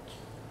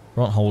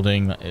 Grant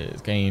holding. That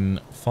is gain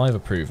 5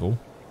 approval.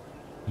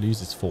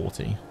 Loses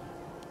 40.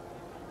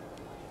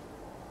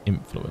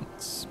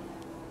 Influence.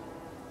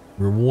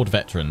 Reward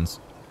veterans.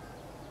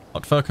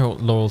 Otferco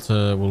loyalty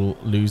will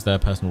lose their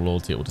personal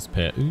loyalty. It will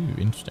disappear. Ooh,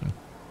 interesting.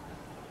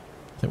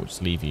 I think we'll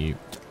just leave you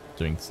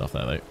doing stuff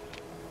there, though.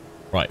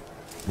 Right.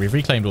 We've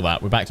reclaimed all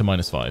that. We're back to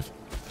 -5.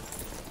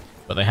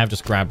 But they have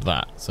just grabbed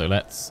that. So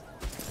let's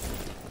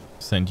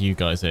send you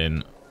guys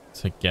in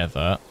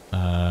together.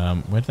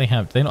 Where do they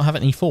have? Do they not have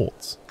any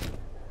forts?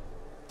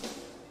 I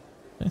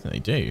don't think they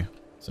do.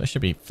 So it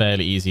should be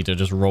fairly easy to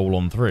just roll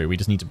on through. We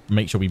just need to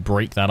make sure we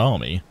break that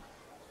army.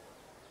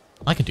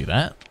 I can do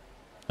that.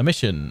 A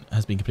mission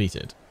has been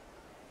completed.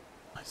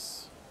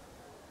 Nice.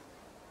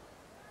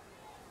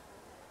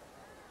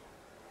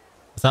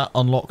 Has that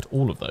unlocked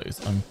all of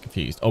those? I'm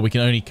confused. Oh, we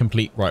can only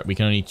complete... Right, we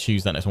can only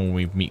choose that next one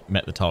when we've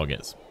met the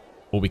targets.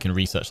 Or we can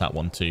research that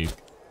one to,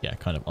 yeah,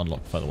 kind of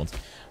unlock further ones.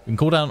 We can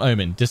call down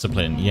Omen.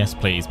 Discipline. Yes,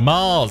 please.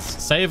 Mars,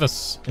 save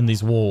us in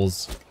these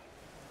wars.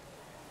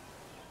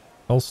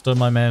 Bolster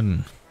my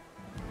men.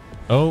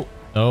 Oh,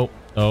 oh,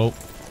 oh.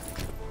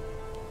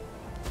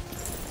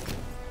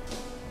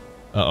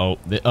 Uh-oh.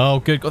 Oh,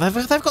 good God.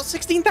 They've got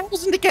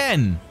 16,000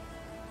 again.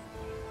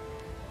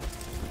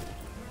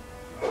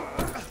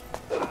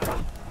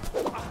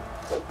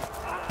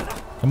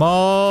 Come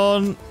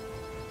on.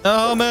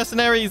 Oh,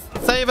 mercenaries.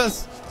 Save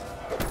us.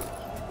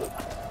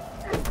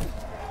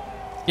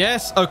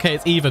 Yes. Okay,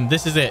 it's even.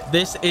 This is it.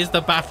 This is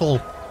the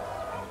battle.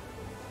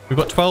 We've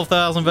got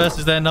 12,000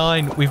 versus their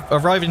 9. We've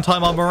arrived in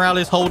time. Our morale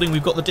is holding.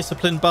 We've got the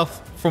discipline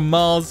buff from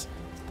Mars.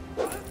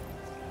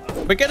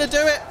 We're going to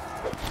do it.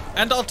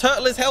 And our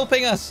turtle is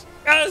helping us.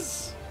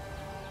 Yes.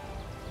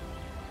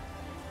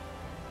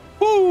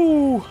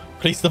 Woo.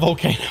 Release the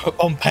volcano of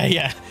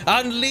Pompeii.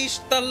 Unleash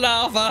the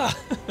lava.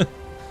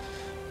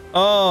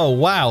 Oh,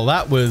 wow.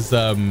 That was,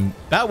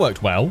 that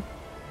worked well.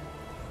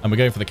 And we're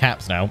going for the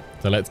caps now.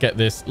 So let's get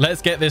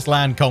this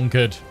land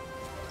conquered.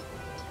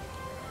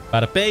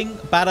 Bada bing,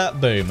 bada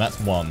boom. That's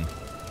one.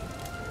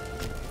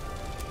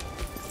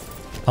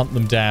 Hunt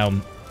them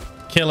down.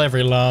 Kill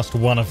every last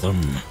one of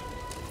them.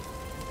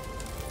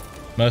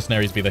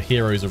 Mercenaries be the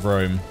heroes of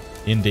Rome.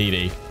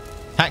 Indeedy.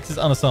 Taxes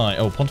unassigned.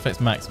 Oh, Pontifex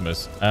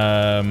Maximus.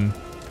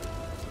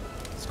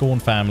 Scorn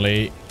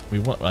family. We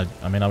want.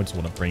 I mean, I just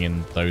want to bring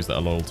in those that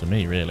are loyal to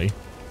me, really.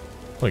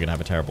 Probably gonna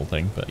have a terrible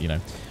thing, but you know.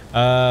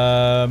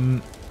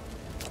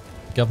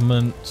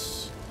 Government.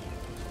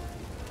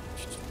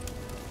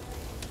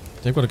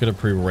 They've got a good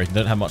approval rating.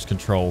 They don't have much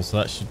control, so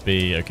that should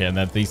be okay. And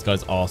then these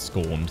guys are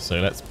scorned, so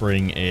let's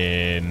bring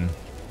in.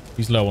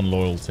 Who's low on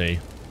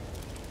loyalty?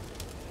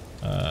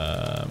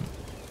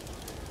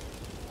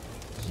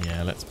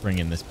 Yeah, let's bring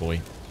in this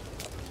boy.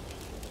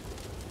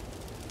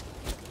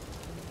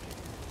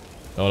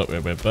 Oh, look,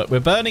 we're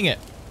burning it.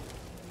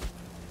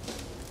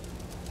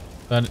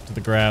 Burn it to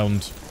the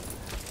ground.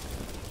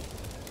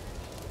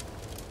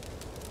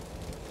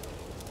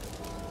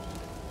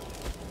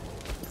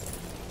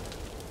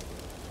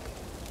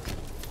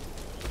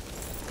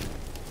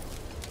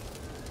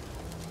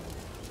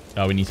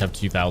 Oh, we need to have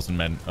 2,000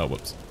 men. Oh,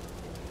 whoops.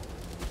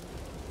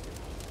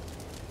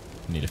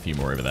 Need a few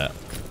more over there.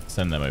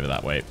 Send them over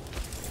that way.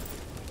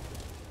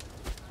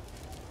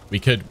 We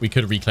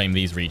could reclaim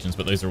these regions,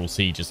 but those are all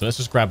sieges. So let's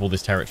just grab all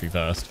this territory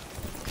first.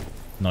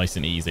 Nice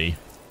and easy.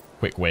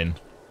 Quick win.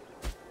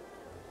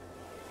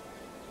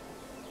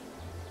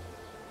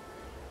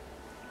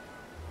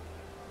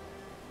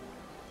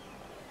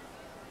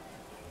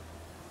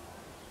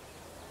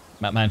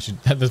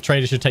 The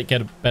trader should take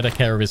better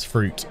care of his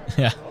fruit.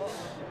 Yeah.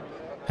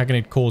 How can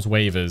it cause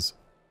waivers?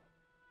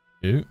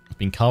 Ooh, it's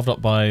been carved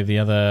up by the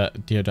other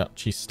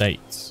Diadochi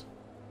states.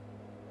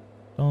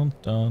 Dun,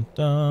 dun,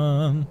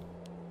 dun.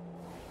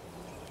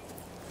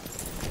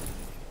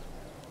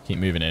 Keep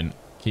moving in.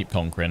 Keep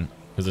conquering.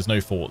 Because there's no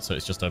fort, so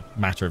it's just a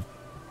matter of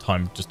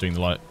time just doing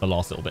the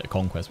last little bit of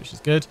conquest, which is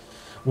good.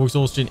 War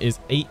exhaustion is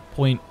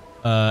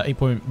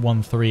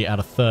 8.13 out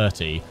of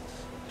 30.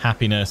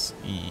 Happiness,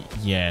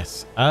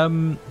 yes.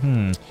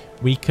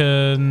 We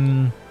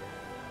can...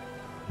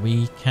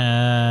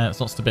 It's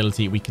not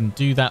stability. We can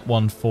do that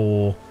one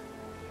for...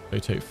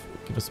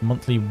 Give us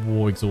monthly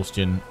war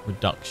exhaustion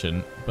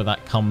reduction, but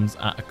that comes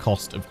at a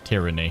cost of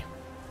tyranny.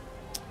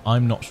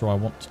 I'm not sure I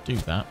want to do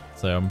that,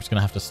 so I'm just going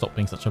to have to stop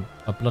being such a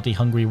bloody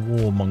hungry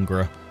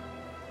warmonger.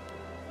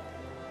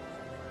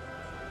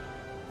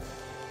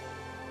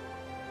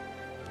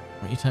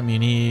 What you tell me you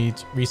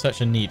need? Research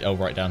and need. Oh,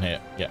 right down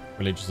here. Yeah,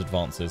 religious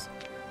advances.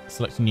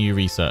 Select a new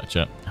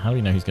researcher. How do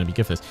we know who's going to be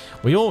good for this?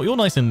 Well, you're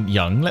nice and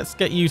young. Let's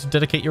get you to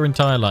dedicate your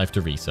entire life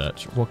to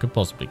research. What could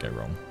possibly go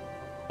wrong?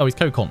 Oh, he's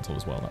co-consul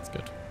as well. That's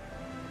good.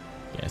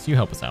 Yes, you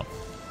help us out.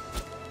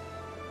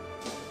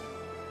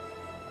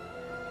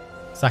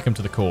 Sack him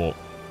to the court.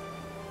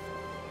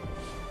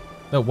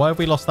 Oh, why have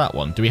we lost that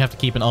one? Do we have to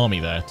keep an army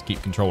there to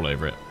keep control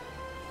over it?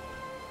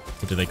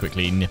 Or do they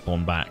quickly nip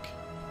on back?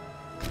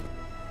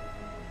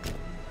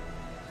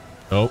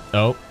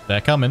 Oh,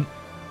 they're coming.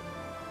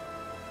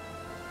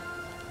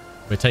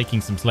 We're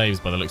taking some slaves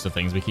by the looks of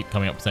things. We keep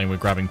coming up saying we're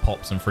grabbing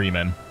pops and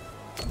freemen.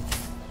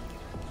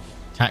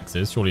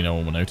 Taxes. Surely no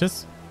one will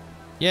notice.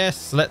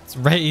 Yes, let's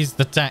raise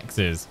the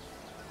taxes.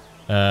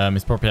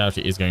 His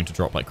popularity is going to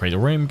drop like crazy.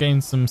 Rome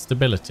gains some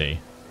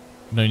stability.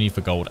 No need for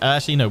gold.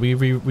 Actually, no, we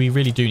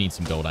really do need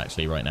some gold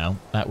actually right now.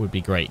 That would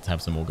be great to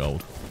have some more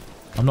gold.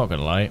 I'm not going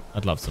to lie.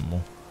 I'd love some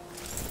more.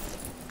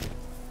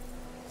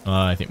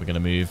 I think we're going to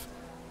move.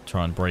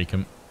 Try and break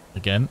them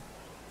again.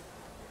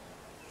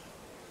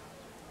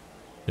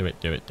 Do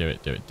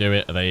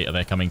it. Are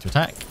they coming to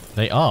attack?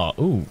 They are.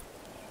 Ooh.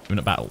 We're in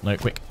a battle. No,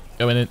 quick.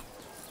 Go in.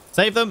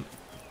 Save them.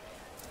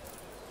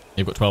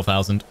 They've got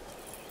 12,000.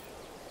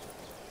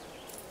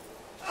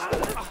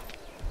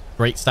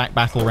 Great stack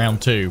battle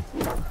round 2.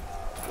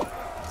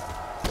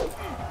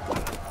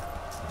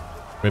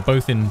 We're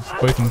both in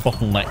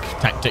bottleneck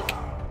tactic.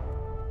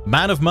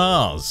 Man of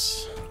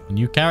Mars. A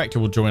new character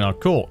will join our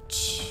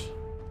court.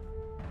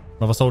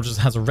 One of our soldiers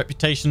has a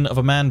reputation of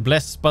a man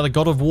blessed by the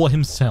god of war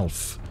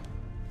himself.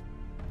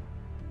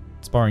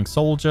 Inspiring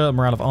soldier,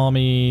 morale of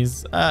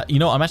armies. You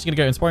know what? I'm actually going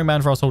to go inspiring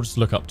man for our soldiers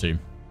to look up to.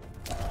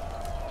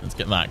 Let's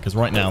get that, because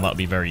right now that would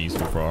be very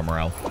useful for our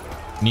morale.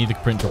 We need the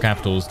provincial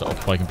capitals to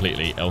occupy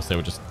completely, else they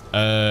would just...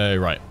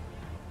 right.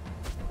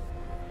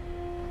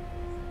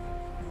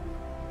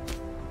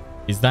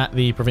 Is that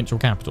the provincial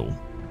capital?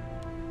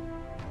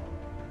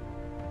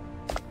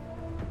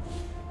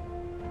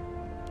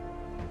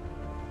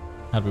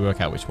 How do we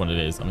work out which one it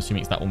is? I'm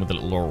assuming it's that one with the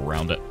little laurel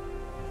around it.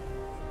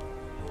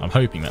 I'm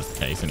hoping that's the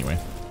case anyway.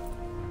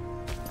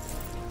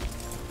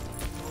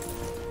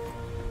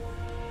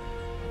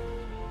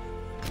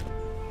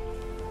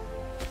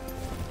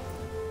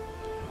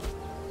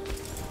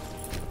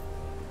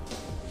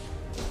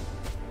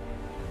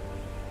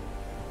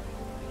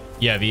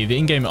 Yeah, the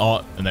in-game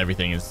art and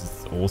everything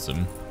is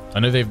awesome. I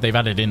know they've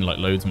added in like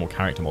loads more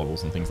character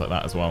models and things like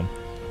that as well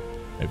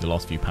over the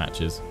last few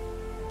patches.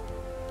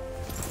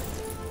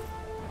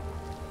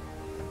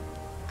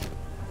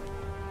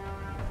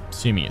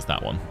 assuming it's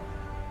that one.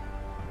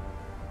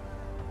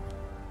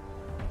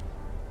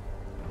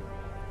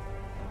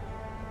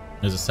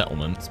 There's a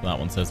settlement, but that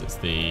one says it's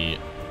the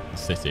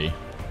city.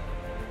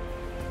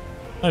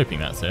 Hoping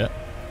that's it.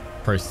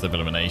 Process of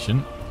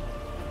elimination.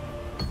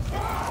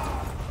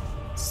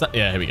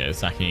 Yeah, here we go.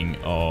 Sacking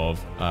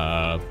of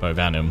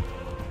Bovanum.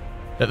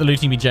 Let the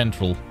looting be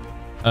gentle.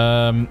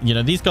 You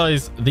know, these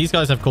guys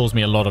have caused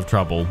me a lot of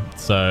trouble,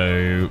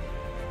 so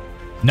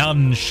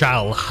none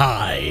shall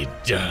hide.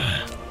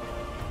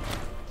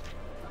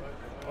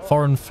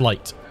 Foreign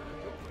flight.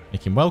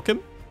 Make him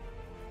welcome.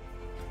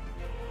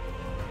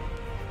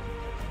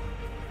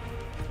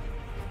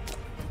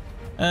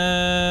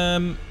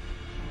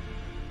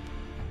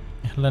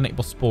 Hellenic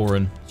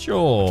Bosporan.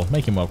 Sure,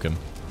 make him welcome.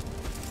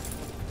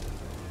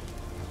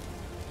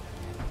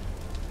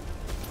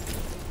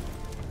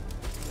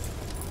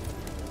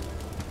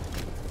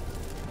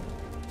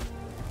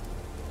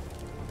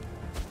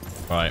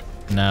 Right,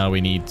 now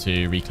we need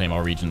to reclaim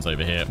our regions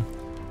over here.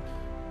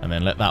 And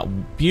then let that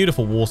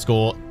beautiful war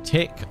score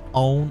tick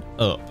on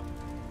up.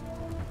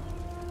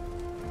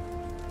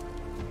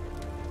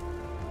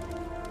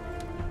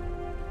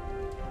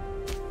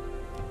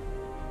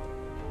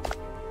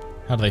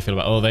 How do they feel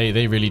about... Oh,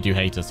 they really do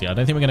hate us. Yeah, I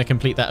don't think we're going to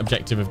complete that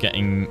objective of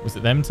getting... Was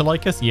it them to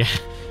like us? Yeah.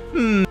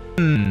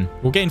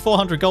 We'll gain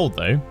 400 gold,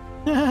 though.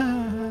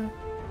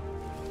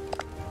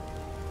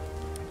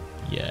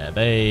 Yeah,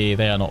 they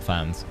are not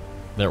fans.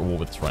 They're at war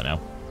with us right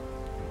now.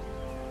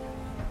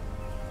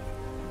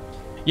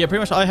 Yeah,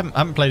 pretty much. I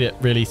haven't played it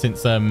really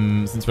since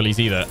release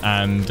either.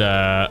 And,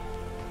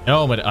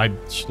 oh, but I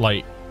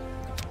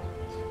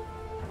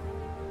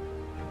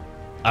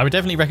would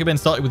definitely recommend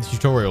starting with the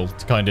tutorial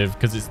to kind of,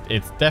 because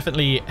it's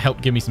definitely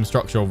helped give me some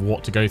structure of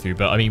what to go through.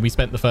 But I mean, we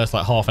spent the first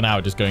like half an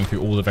hour just going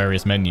through all the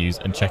various menus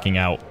and checking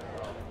out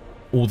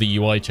all the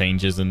UI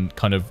changes and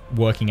kind of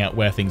working out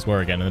where things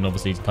were again. And then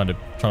obviously kind of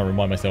trying to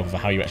remind myself of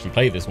how you actually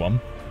play this one.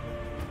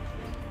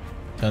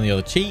 Turn the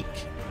other cheek.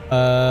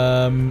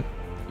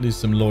 Lose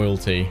some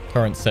loyalty.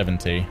 Current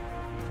 70.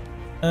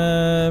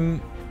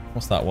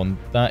 What's that one?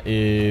 That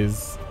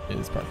is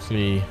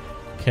practically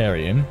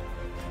Carrion.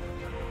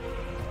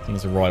 I think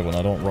it's a rival.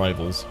 I don't want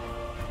rivals.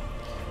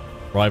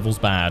 Rivals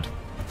bad.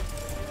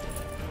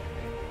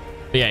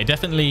 But yeah,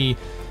 definitely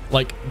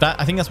like that.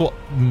 I think that's what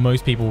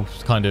most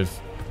people's kind of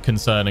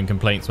concern and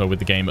complaints were with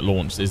the game at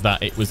launch, is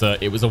that it was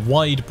a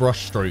wide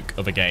brush stroke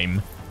of a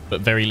game,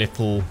 but very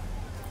little.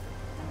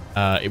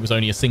 It was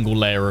only a single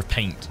layer of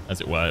paint,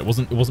 as it were. It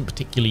wasn't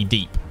particularly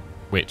deep,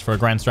 which for a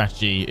grand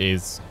strategy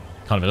is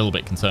kind of a little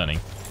bit concerning.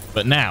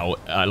 But now,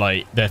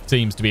 like, there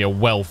seems to be a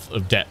wealth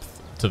of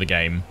depth to the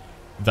game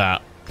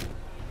that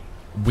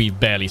we've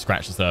barely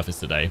scratched the surface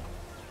today.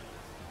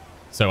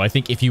 So I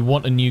think if you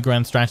want a new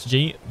grand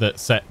strategy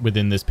that's set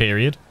within this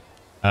period,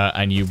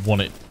 and you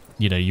want it,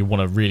 you know, you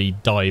want to really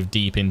dive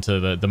deep into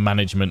the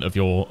management of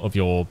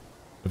your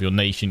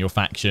nation, your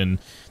faction.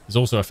 There's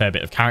also a fair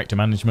bit of character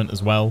management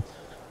as well.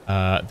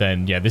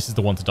 Then yeah, this is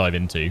the one to dive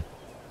into.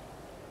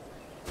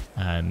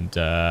 And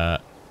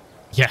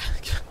yeah.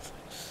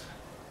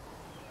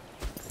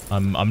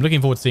 I'm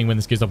looking forward to seeing when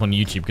this goes up on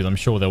YouTube, because I'm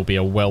sure there'll be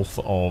a wealth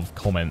of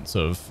comments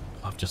of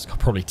just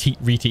probably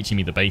reteaching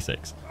me the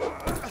basics.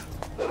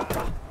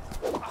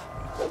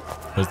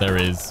 Because there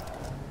is,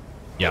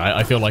 yeah,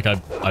 I feel like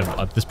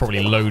there's probably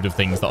a load of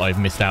things that I've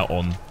missed out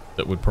on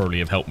that would probably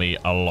have helped me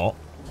a lot.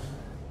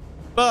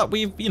 But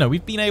we've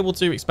been able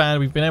to expand.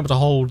 We've been able to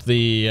hold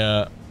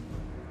the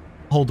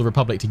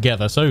Republic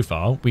together so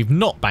far. We've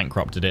not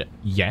bankrupted it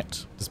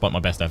yet, despite my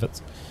best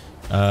efforts.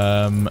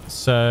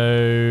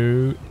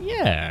 So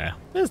yeah,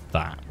 there's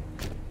that.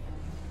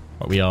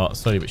 But we are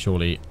slowly but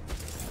surely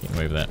getting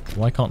over there.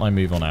 Why can't I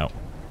move on out?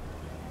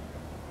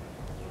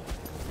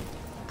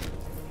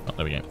 Oh,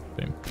 there we go.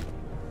 Boom.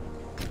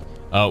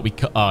 Oh,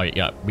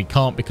 yeah, we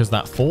can't because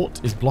that fort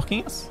is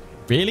blocking us.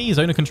 Really?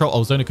 Zone of control?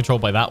 Oh, zone of control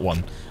by that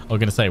one. I was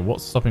going to say,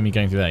 what's stopping me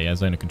going through there? Yeah,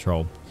 zone of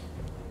control.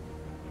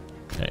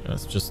 Okay,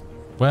 let's just...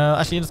 Well,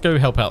 actually, let's go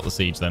help out the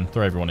siege then.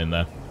 Throw everyone in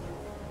there.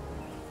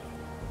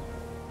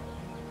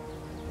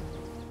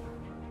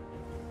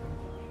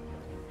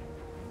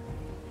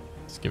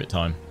 Let's give it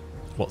time.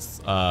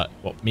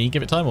 What, me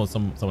give it time or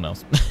someone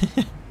else?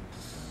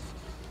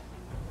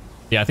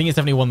 Yeah, I think it's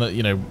definitely one that,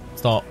 you know,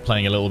 start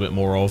playing a little bit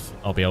more of.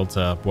 I'll be able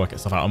to work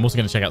stuff out. I'm also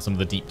going to check out some of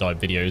the deep dive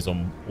videos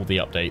on all the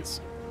updates.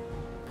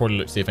 Probably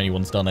look to see if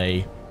anyone's done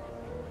a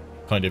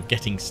kind of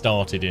getting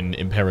started in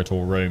Imperator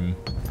Rome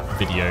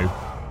video.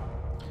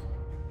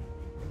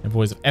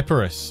 Envoys of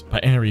Epirus. By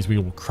enemies, we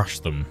will crush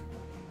them.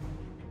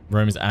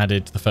 Rome is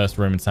added to the First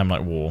Roman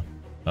Samnite War.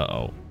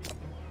 Uh-oh.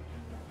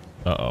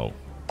 Uh-oh.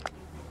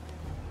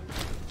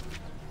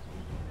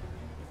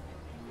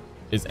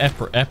 Is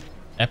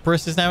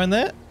Epirus is now in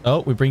there?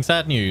 Oh, we bring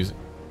sad news.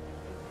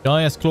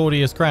 Gaius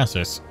Claudius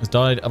Crassus has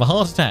died of a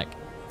heart attack.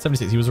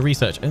 76. He was a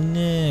researcher. Oh,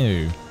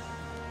 no.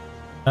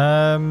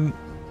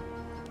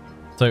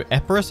 So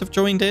Epirus have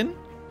joined in?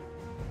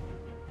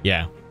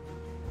 Yeah.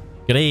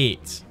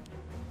 Great.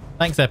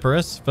 Thanks,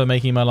 Epirus, for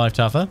making my life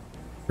tougher.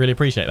 Really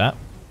appreciate that.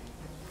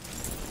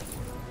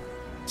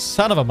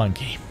 Son of a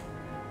monkey.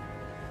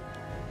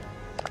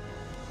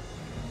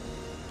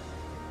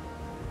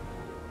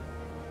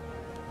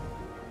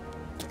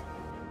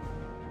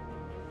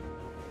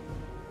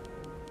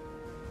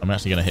 I'm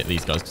actually going to hit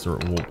these guys because they're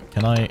at war.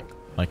 Can I?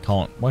 I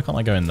can't. Why can't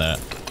I go in there?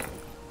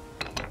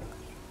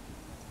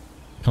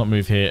 Can't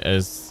move here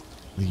as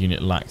the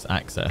unit lacks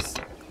access.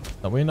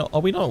 Are we not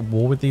at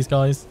war with these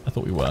guys? I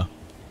thought we were.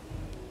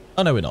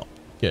 Oh, no, we're not.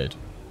 Good.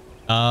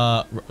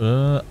 Oh,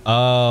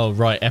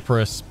 right.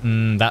 Epirus.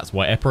 That's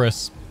why.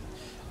 Epirus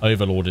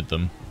overlorded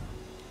them.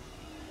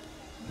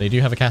 They do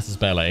have a casus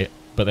belli,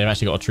 but they've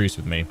actually got a truce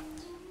with me.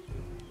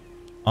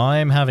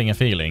 I'm having a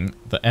feeling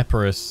that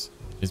Epirus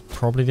is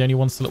probably the only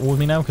one still at war with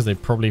me now, because they've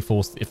probably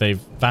forced, if they've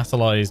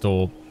vassalized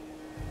or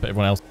put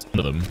everyone else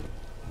under them.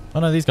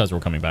 Oh no, these guys are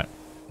all coming back.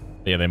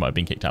 But yeah, they might have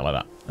been kicked out like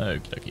that.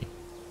 Okie dokie.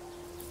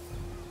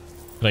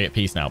 Could I get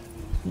peace now?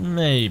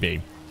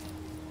 Maybe.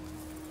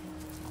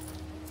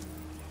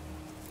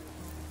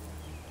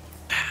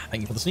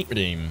 Thank you for the sneak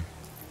redeem.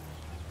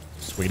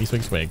 Swiggity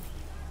swig swig.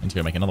 I need to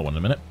go make another one in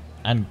a minute.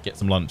 And get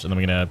some lunch, and then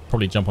we're going to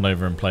probably jump on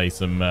over and play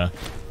some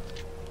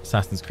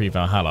Assassin's Creed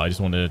Valhalla. I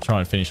just want to try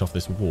and finish off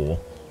this war.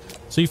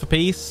 Sue for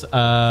peace.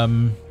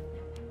 Give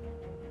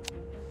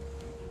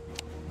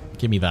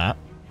me that.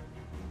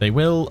 They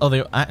will. Oh,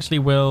 they actually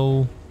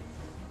will.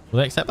 Will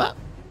they accept that?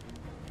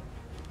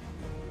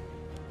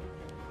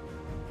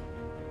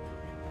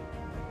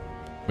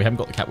 We haven't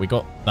got the cap. We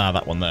got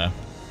that one there.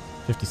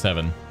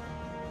 57.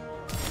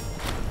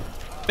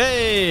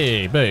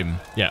 Hey, boom.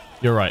 Yeah,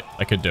 you're right.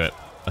 I could do it.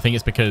 I think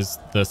it's because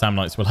the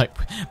Samnites were like,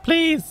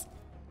 please.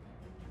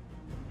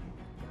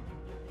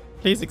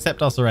 Please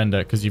accept our surrender,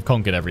 because you've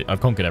conquered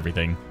I've conquered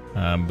everything.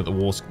 But the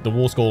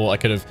war score, I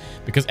could have,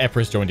 because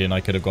Epirus joined in,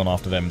 I could have gone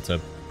after them to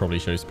probably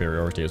show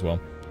superiority as well.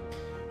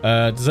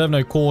 Deserve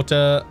no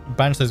quarter,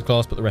 banish those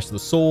class, put the rest of the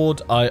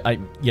sword.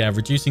 Yeah,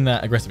 reducing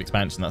that aggressive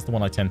expansion, that's the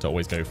one I tend to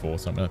always go for,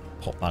 so I'm going to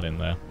pop that in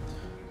there.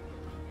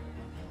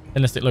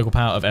 Hellenistic local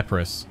power of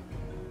Epirus.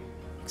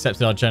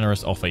 Accepted our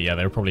generous offer. Yeah,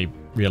 they were probably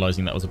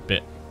realizing that was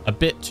a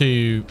bit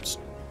too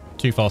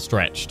far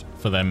stretched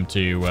for them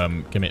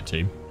to commit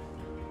to.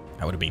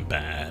 That would have been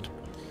bad.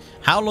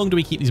 How long do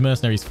we keep these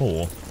mercenaries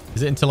for?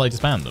 Is it until I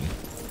disband them?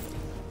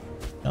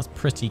 That's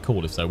pretty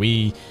cool if so.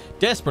 We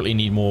desperately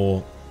need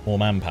more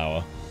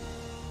manpower.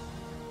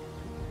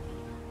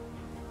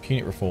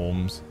 Unit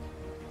reforms.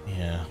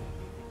 Yeah.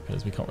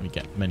 Because we can't really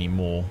get many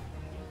more.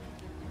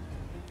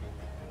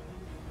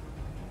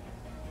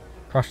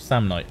 Crush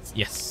Samnites.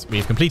 Yes, we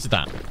have completed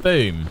that.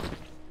 Boom.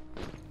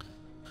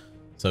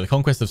 So the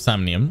conquest of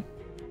Samnium.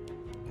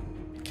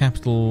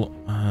 Capital,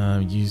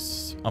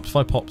 use up to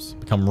 5 pops,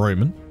 become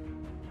Roman.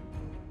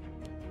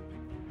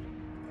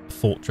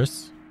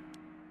 Fortress.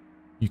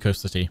 Yuko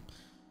City.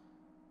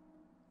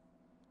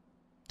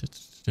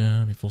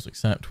 We force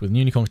accept. With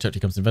newly conquered territory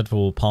comes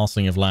inevitable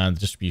passing of land,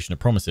 distribution of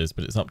promises,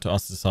 but it's up to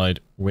us to decide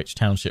which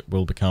township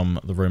will become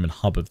the Roman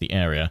hub of the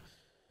area.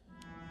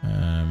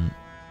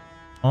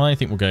 I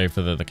think we'll go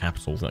for the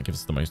capital. That gives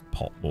us the most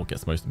pop, or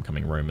gets most of them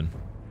becoming Roman.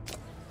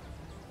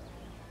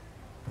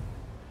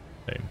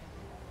 Boom.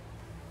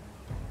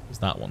 Was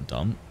that one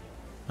done?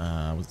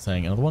 Was it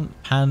saying another one?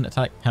 Pan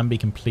attack can be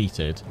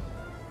completed.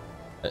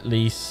 At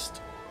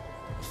least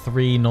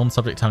 3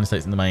 non-subject Italian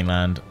states in the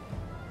mainland.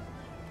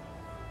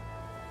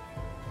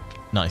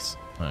 Nice.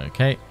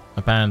 Okay.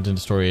 Abandon,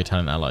 destroy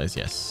Italian allies.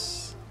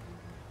 Yes.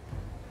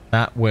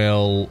 That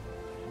will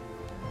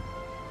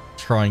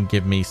try and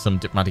give me some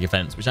diplomatic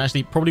offense, which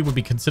actually probably would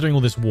be, considering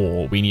all this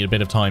war, we need a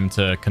bit of time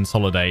to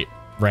consolidate,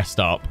 rest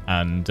up,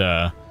 and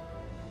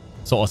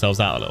sort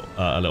ourselves out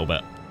a little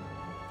bit.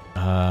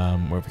 Where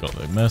have we got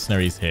the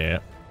mercenaries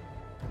here?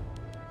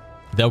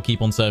 They'll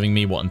keep on serving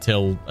me, what,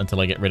 until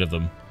I get rid of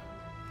them.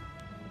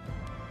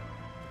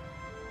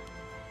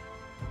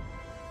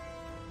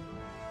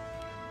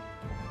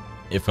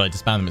 If I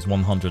disband them, it's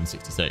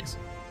 166.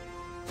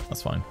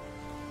 That's fine.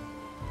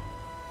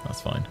 That's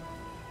fine.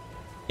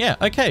 Yeah,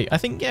 okay. I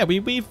think, yeah,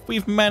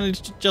 we've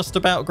managed to just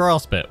about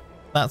grasp it.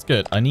 That's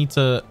good. I need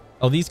to...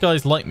 Oh, these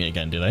guys like me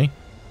again, do they?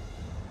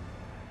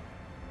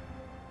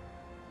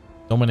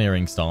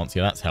 Domineering stance.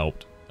 Yeah, that's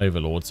helped.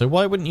 Overlord. So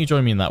why wouldn't you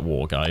join me in that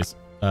war, guys?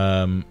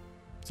 So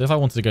if I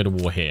wanted to go to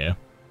war here...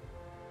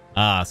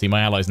 Ah, see,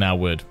 my allies now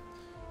would.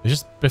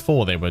 Just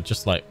before, they were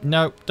just like,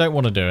 no, don't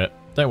want to do it.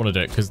 Don't want to do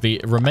it, because the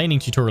remaining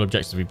tutorial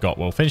objectives we've got,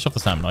 well, finish off the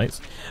Samnites.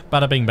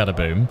 Bada bing, bada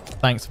boom.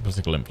 Thanks for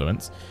political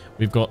influence.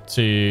 We've got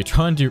to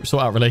try and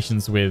sort out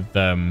relations with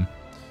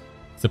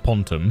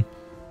Zipontum.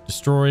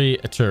 Destroy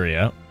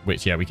Etruria,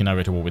 which, yeah, we can now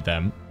go to war with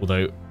them.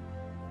 Although...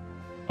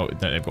 Oh,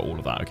 they've got all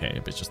of that.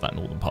 Okay, it's just that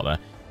northern part there.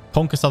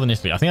 Conquer southern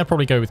Italy. I think I'd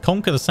probably go with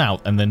conquer the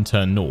south and then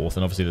turn north.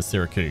 And obviously there's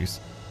Syracuse.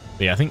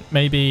 But yeah, I think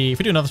maybe if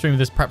we do another stream of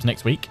this perhaps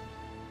next week.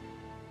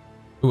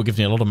 Ooh, it gives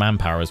me a lot of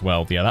manpower as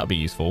well. Yeah, that'd be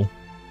useful.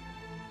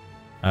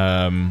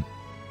 We'll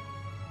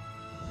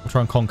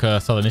try and conquer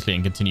southern Italy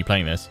and continue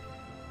playing this.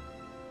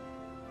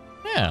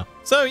 Yeah.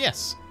 So,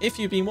 yes, if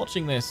you've been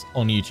watching this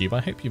on YouTube, I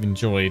hope you've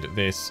enjoyed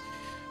this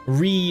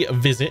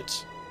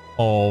revisit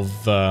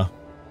of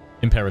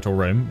Imperator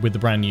Rome with the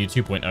brand new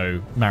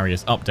 2.0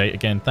 Marius update.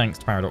 Again, thanks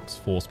to Paradox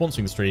for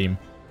sponsoring the stream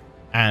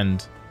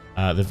and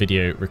the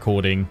video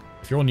recording.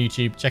 If you're on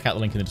YouTube, check out the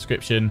link in the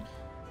description.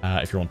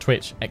 If you're on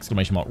Twitch,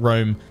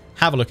 !Rome.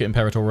 Have a look at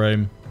Imperator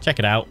Rome, check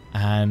it out,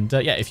 and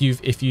yeah, if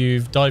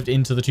you've dived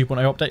into the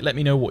 2.0 update, let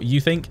me know what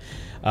you think.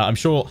 I'm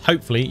sure,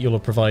 hopefully, you'll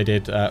have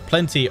provided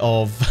plenty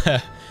of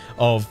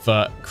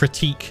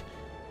critique,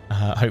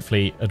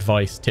 hopefully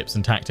advice, tips,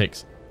 and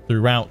tactics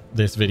throughout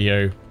this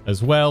video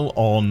as well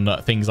on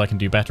things I can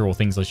do better or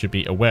things I should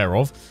be aware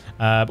of.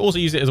 But also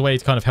use it as a way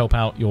to kind of help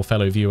out your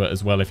fellow viewer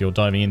as well if you're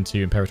diving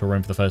into Imperator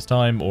Rome for the first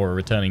time or a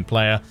returning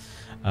player.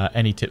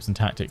 Any tips and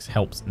tactics,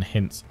 helps and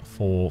hints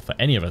for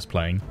any of us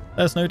playing,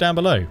 let us know down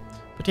below.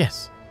 But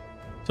yes,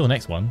 till the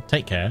next one,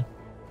 take care.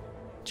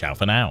 Ciao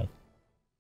for now.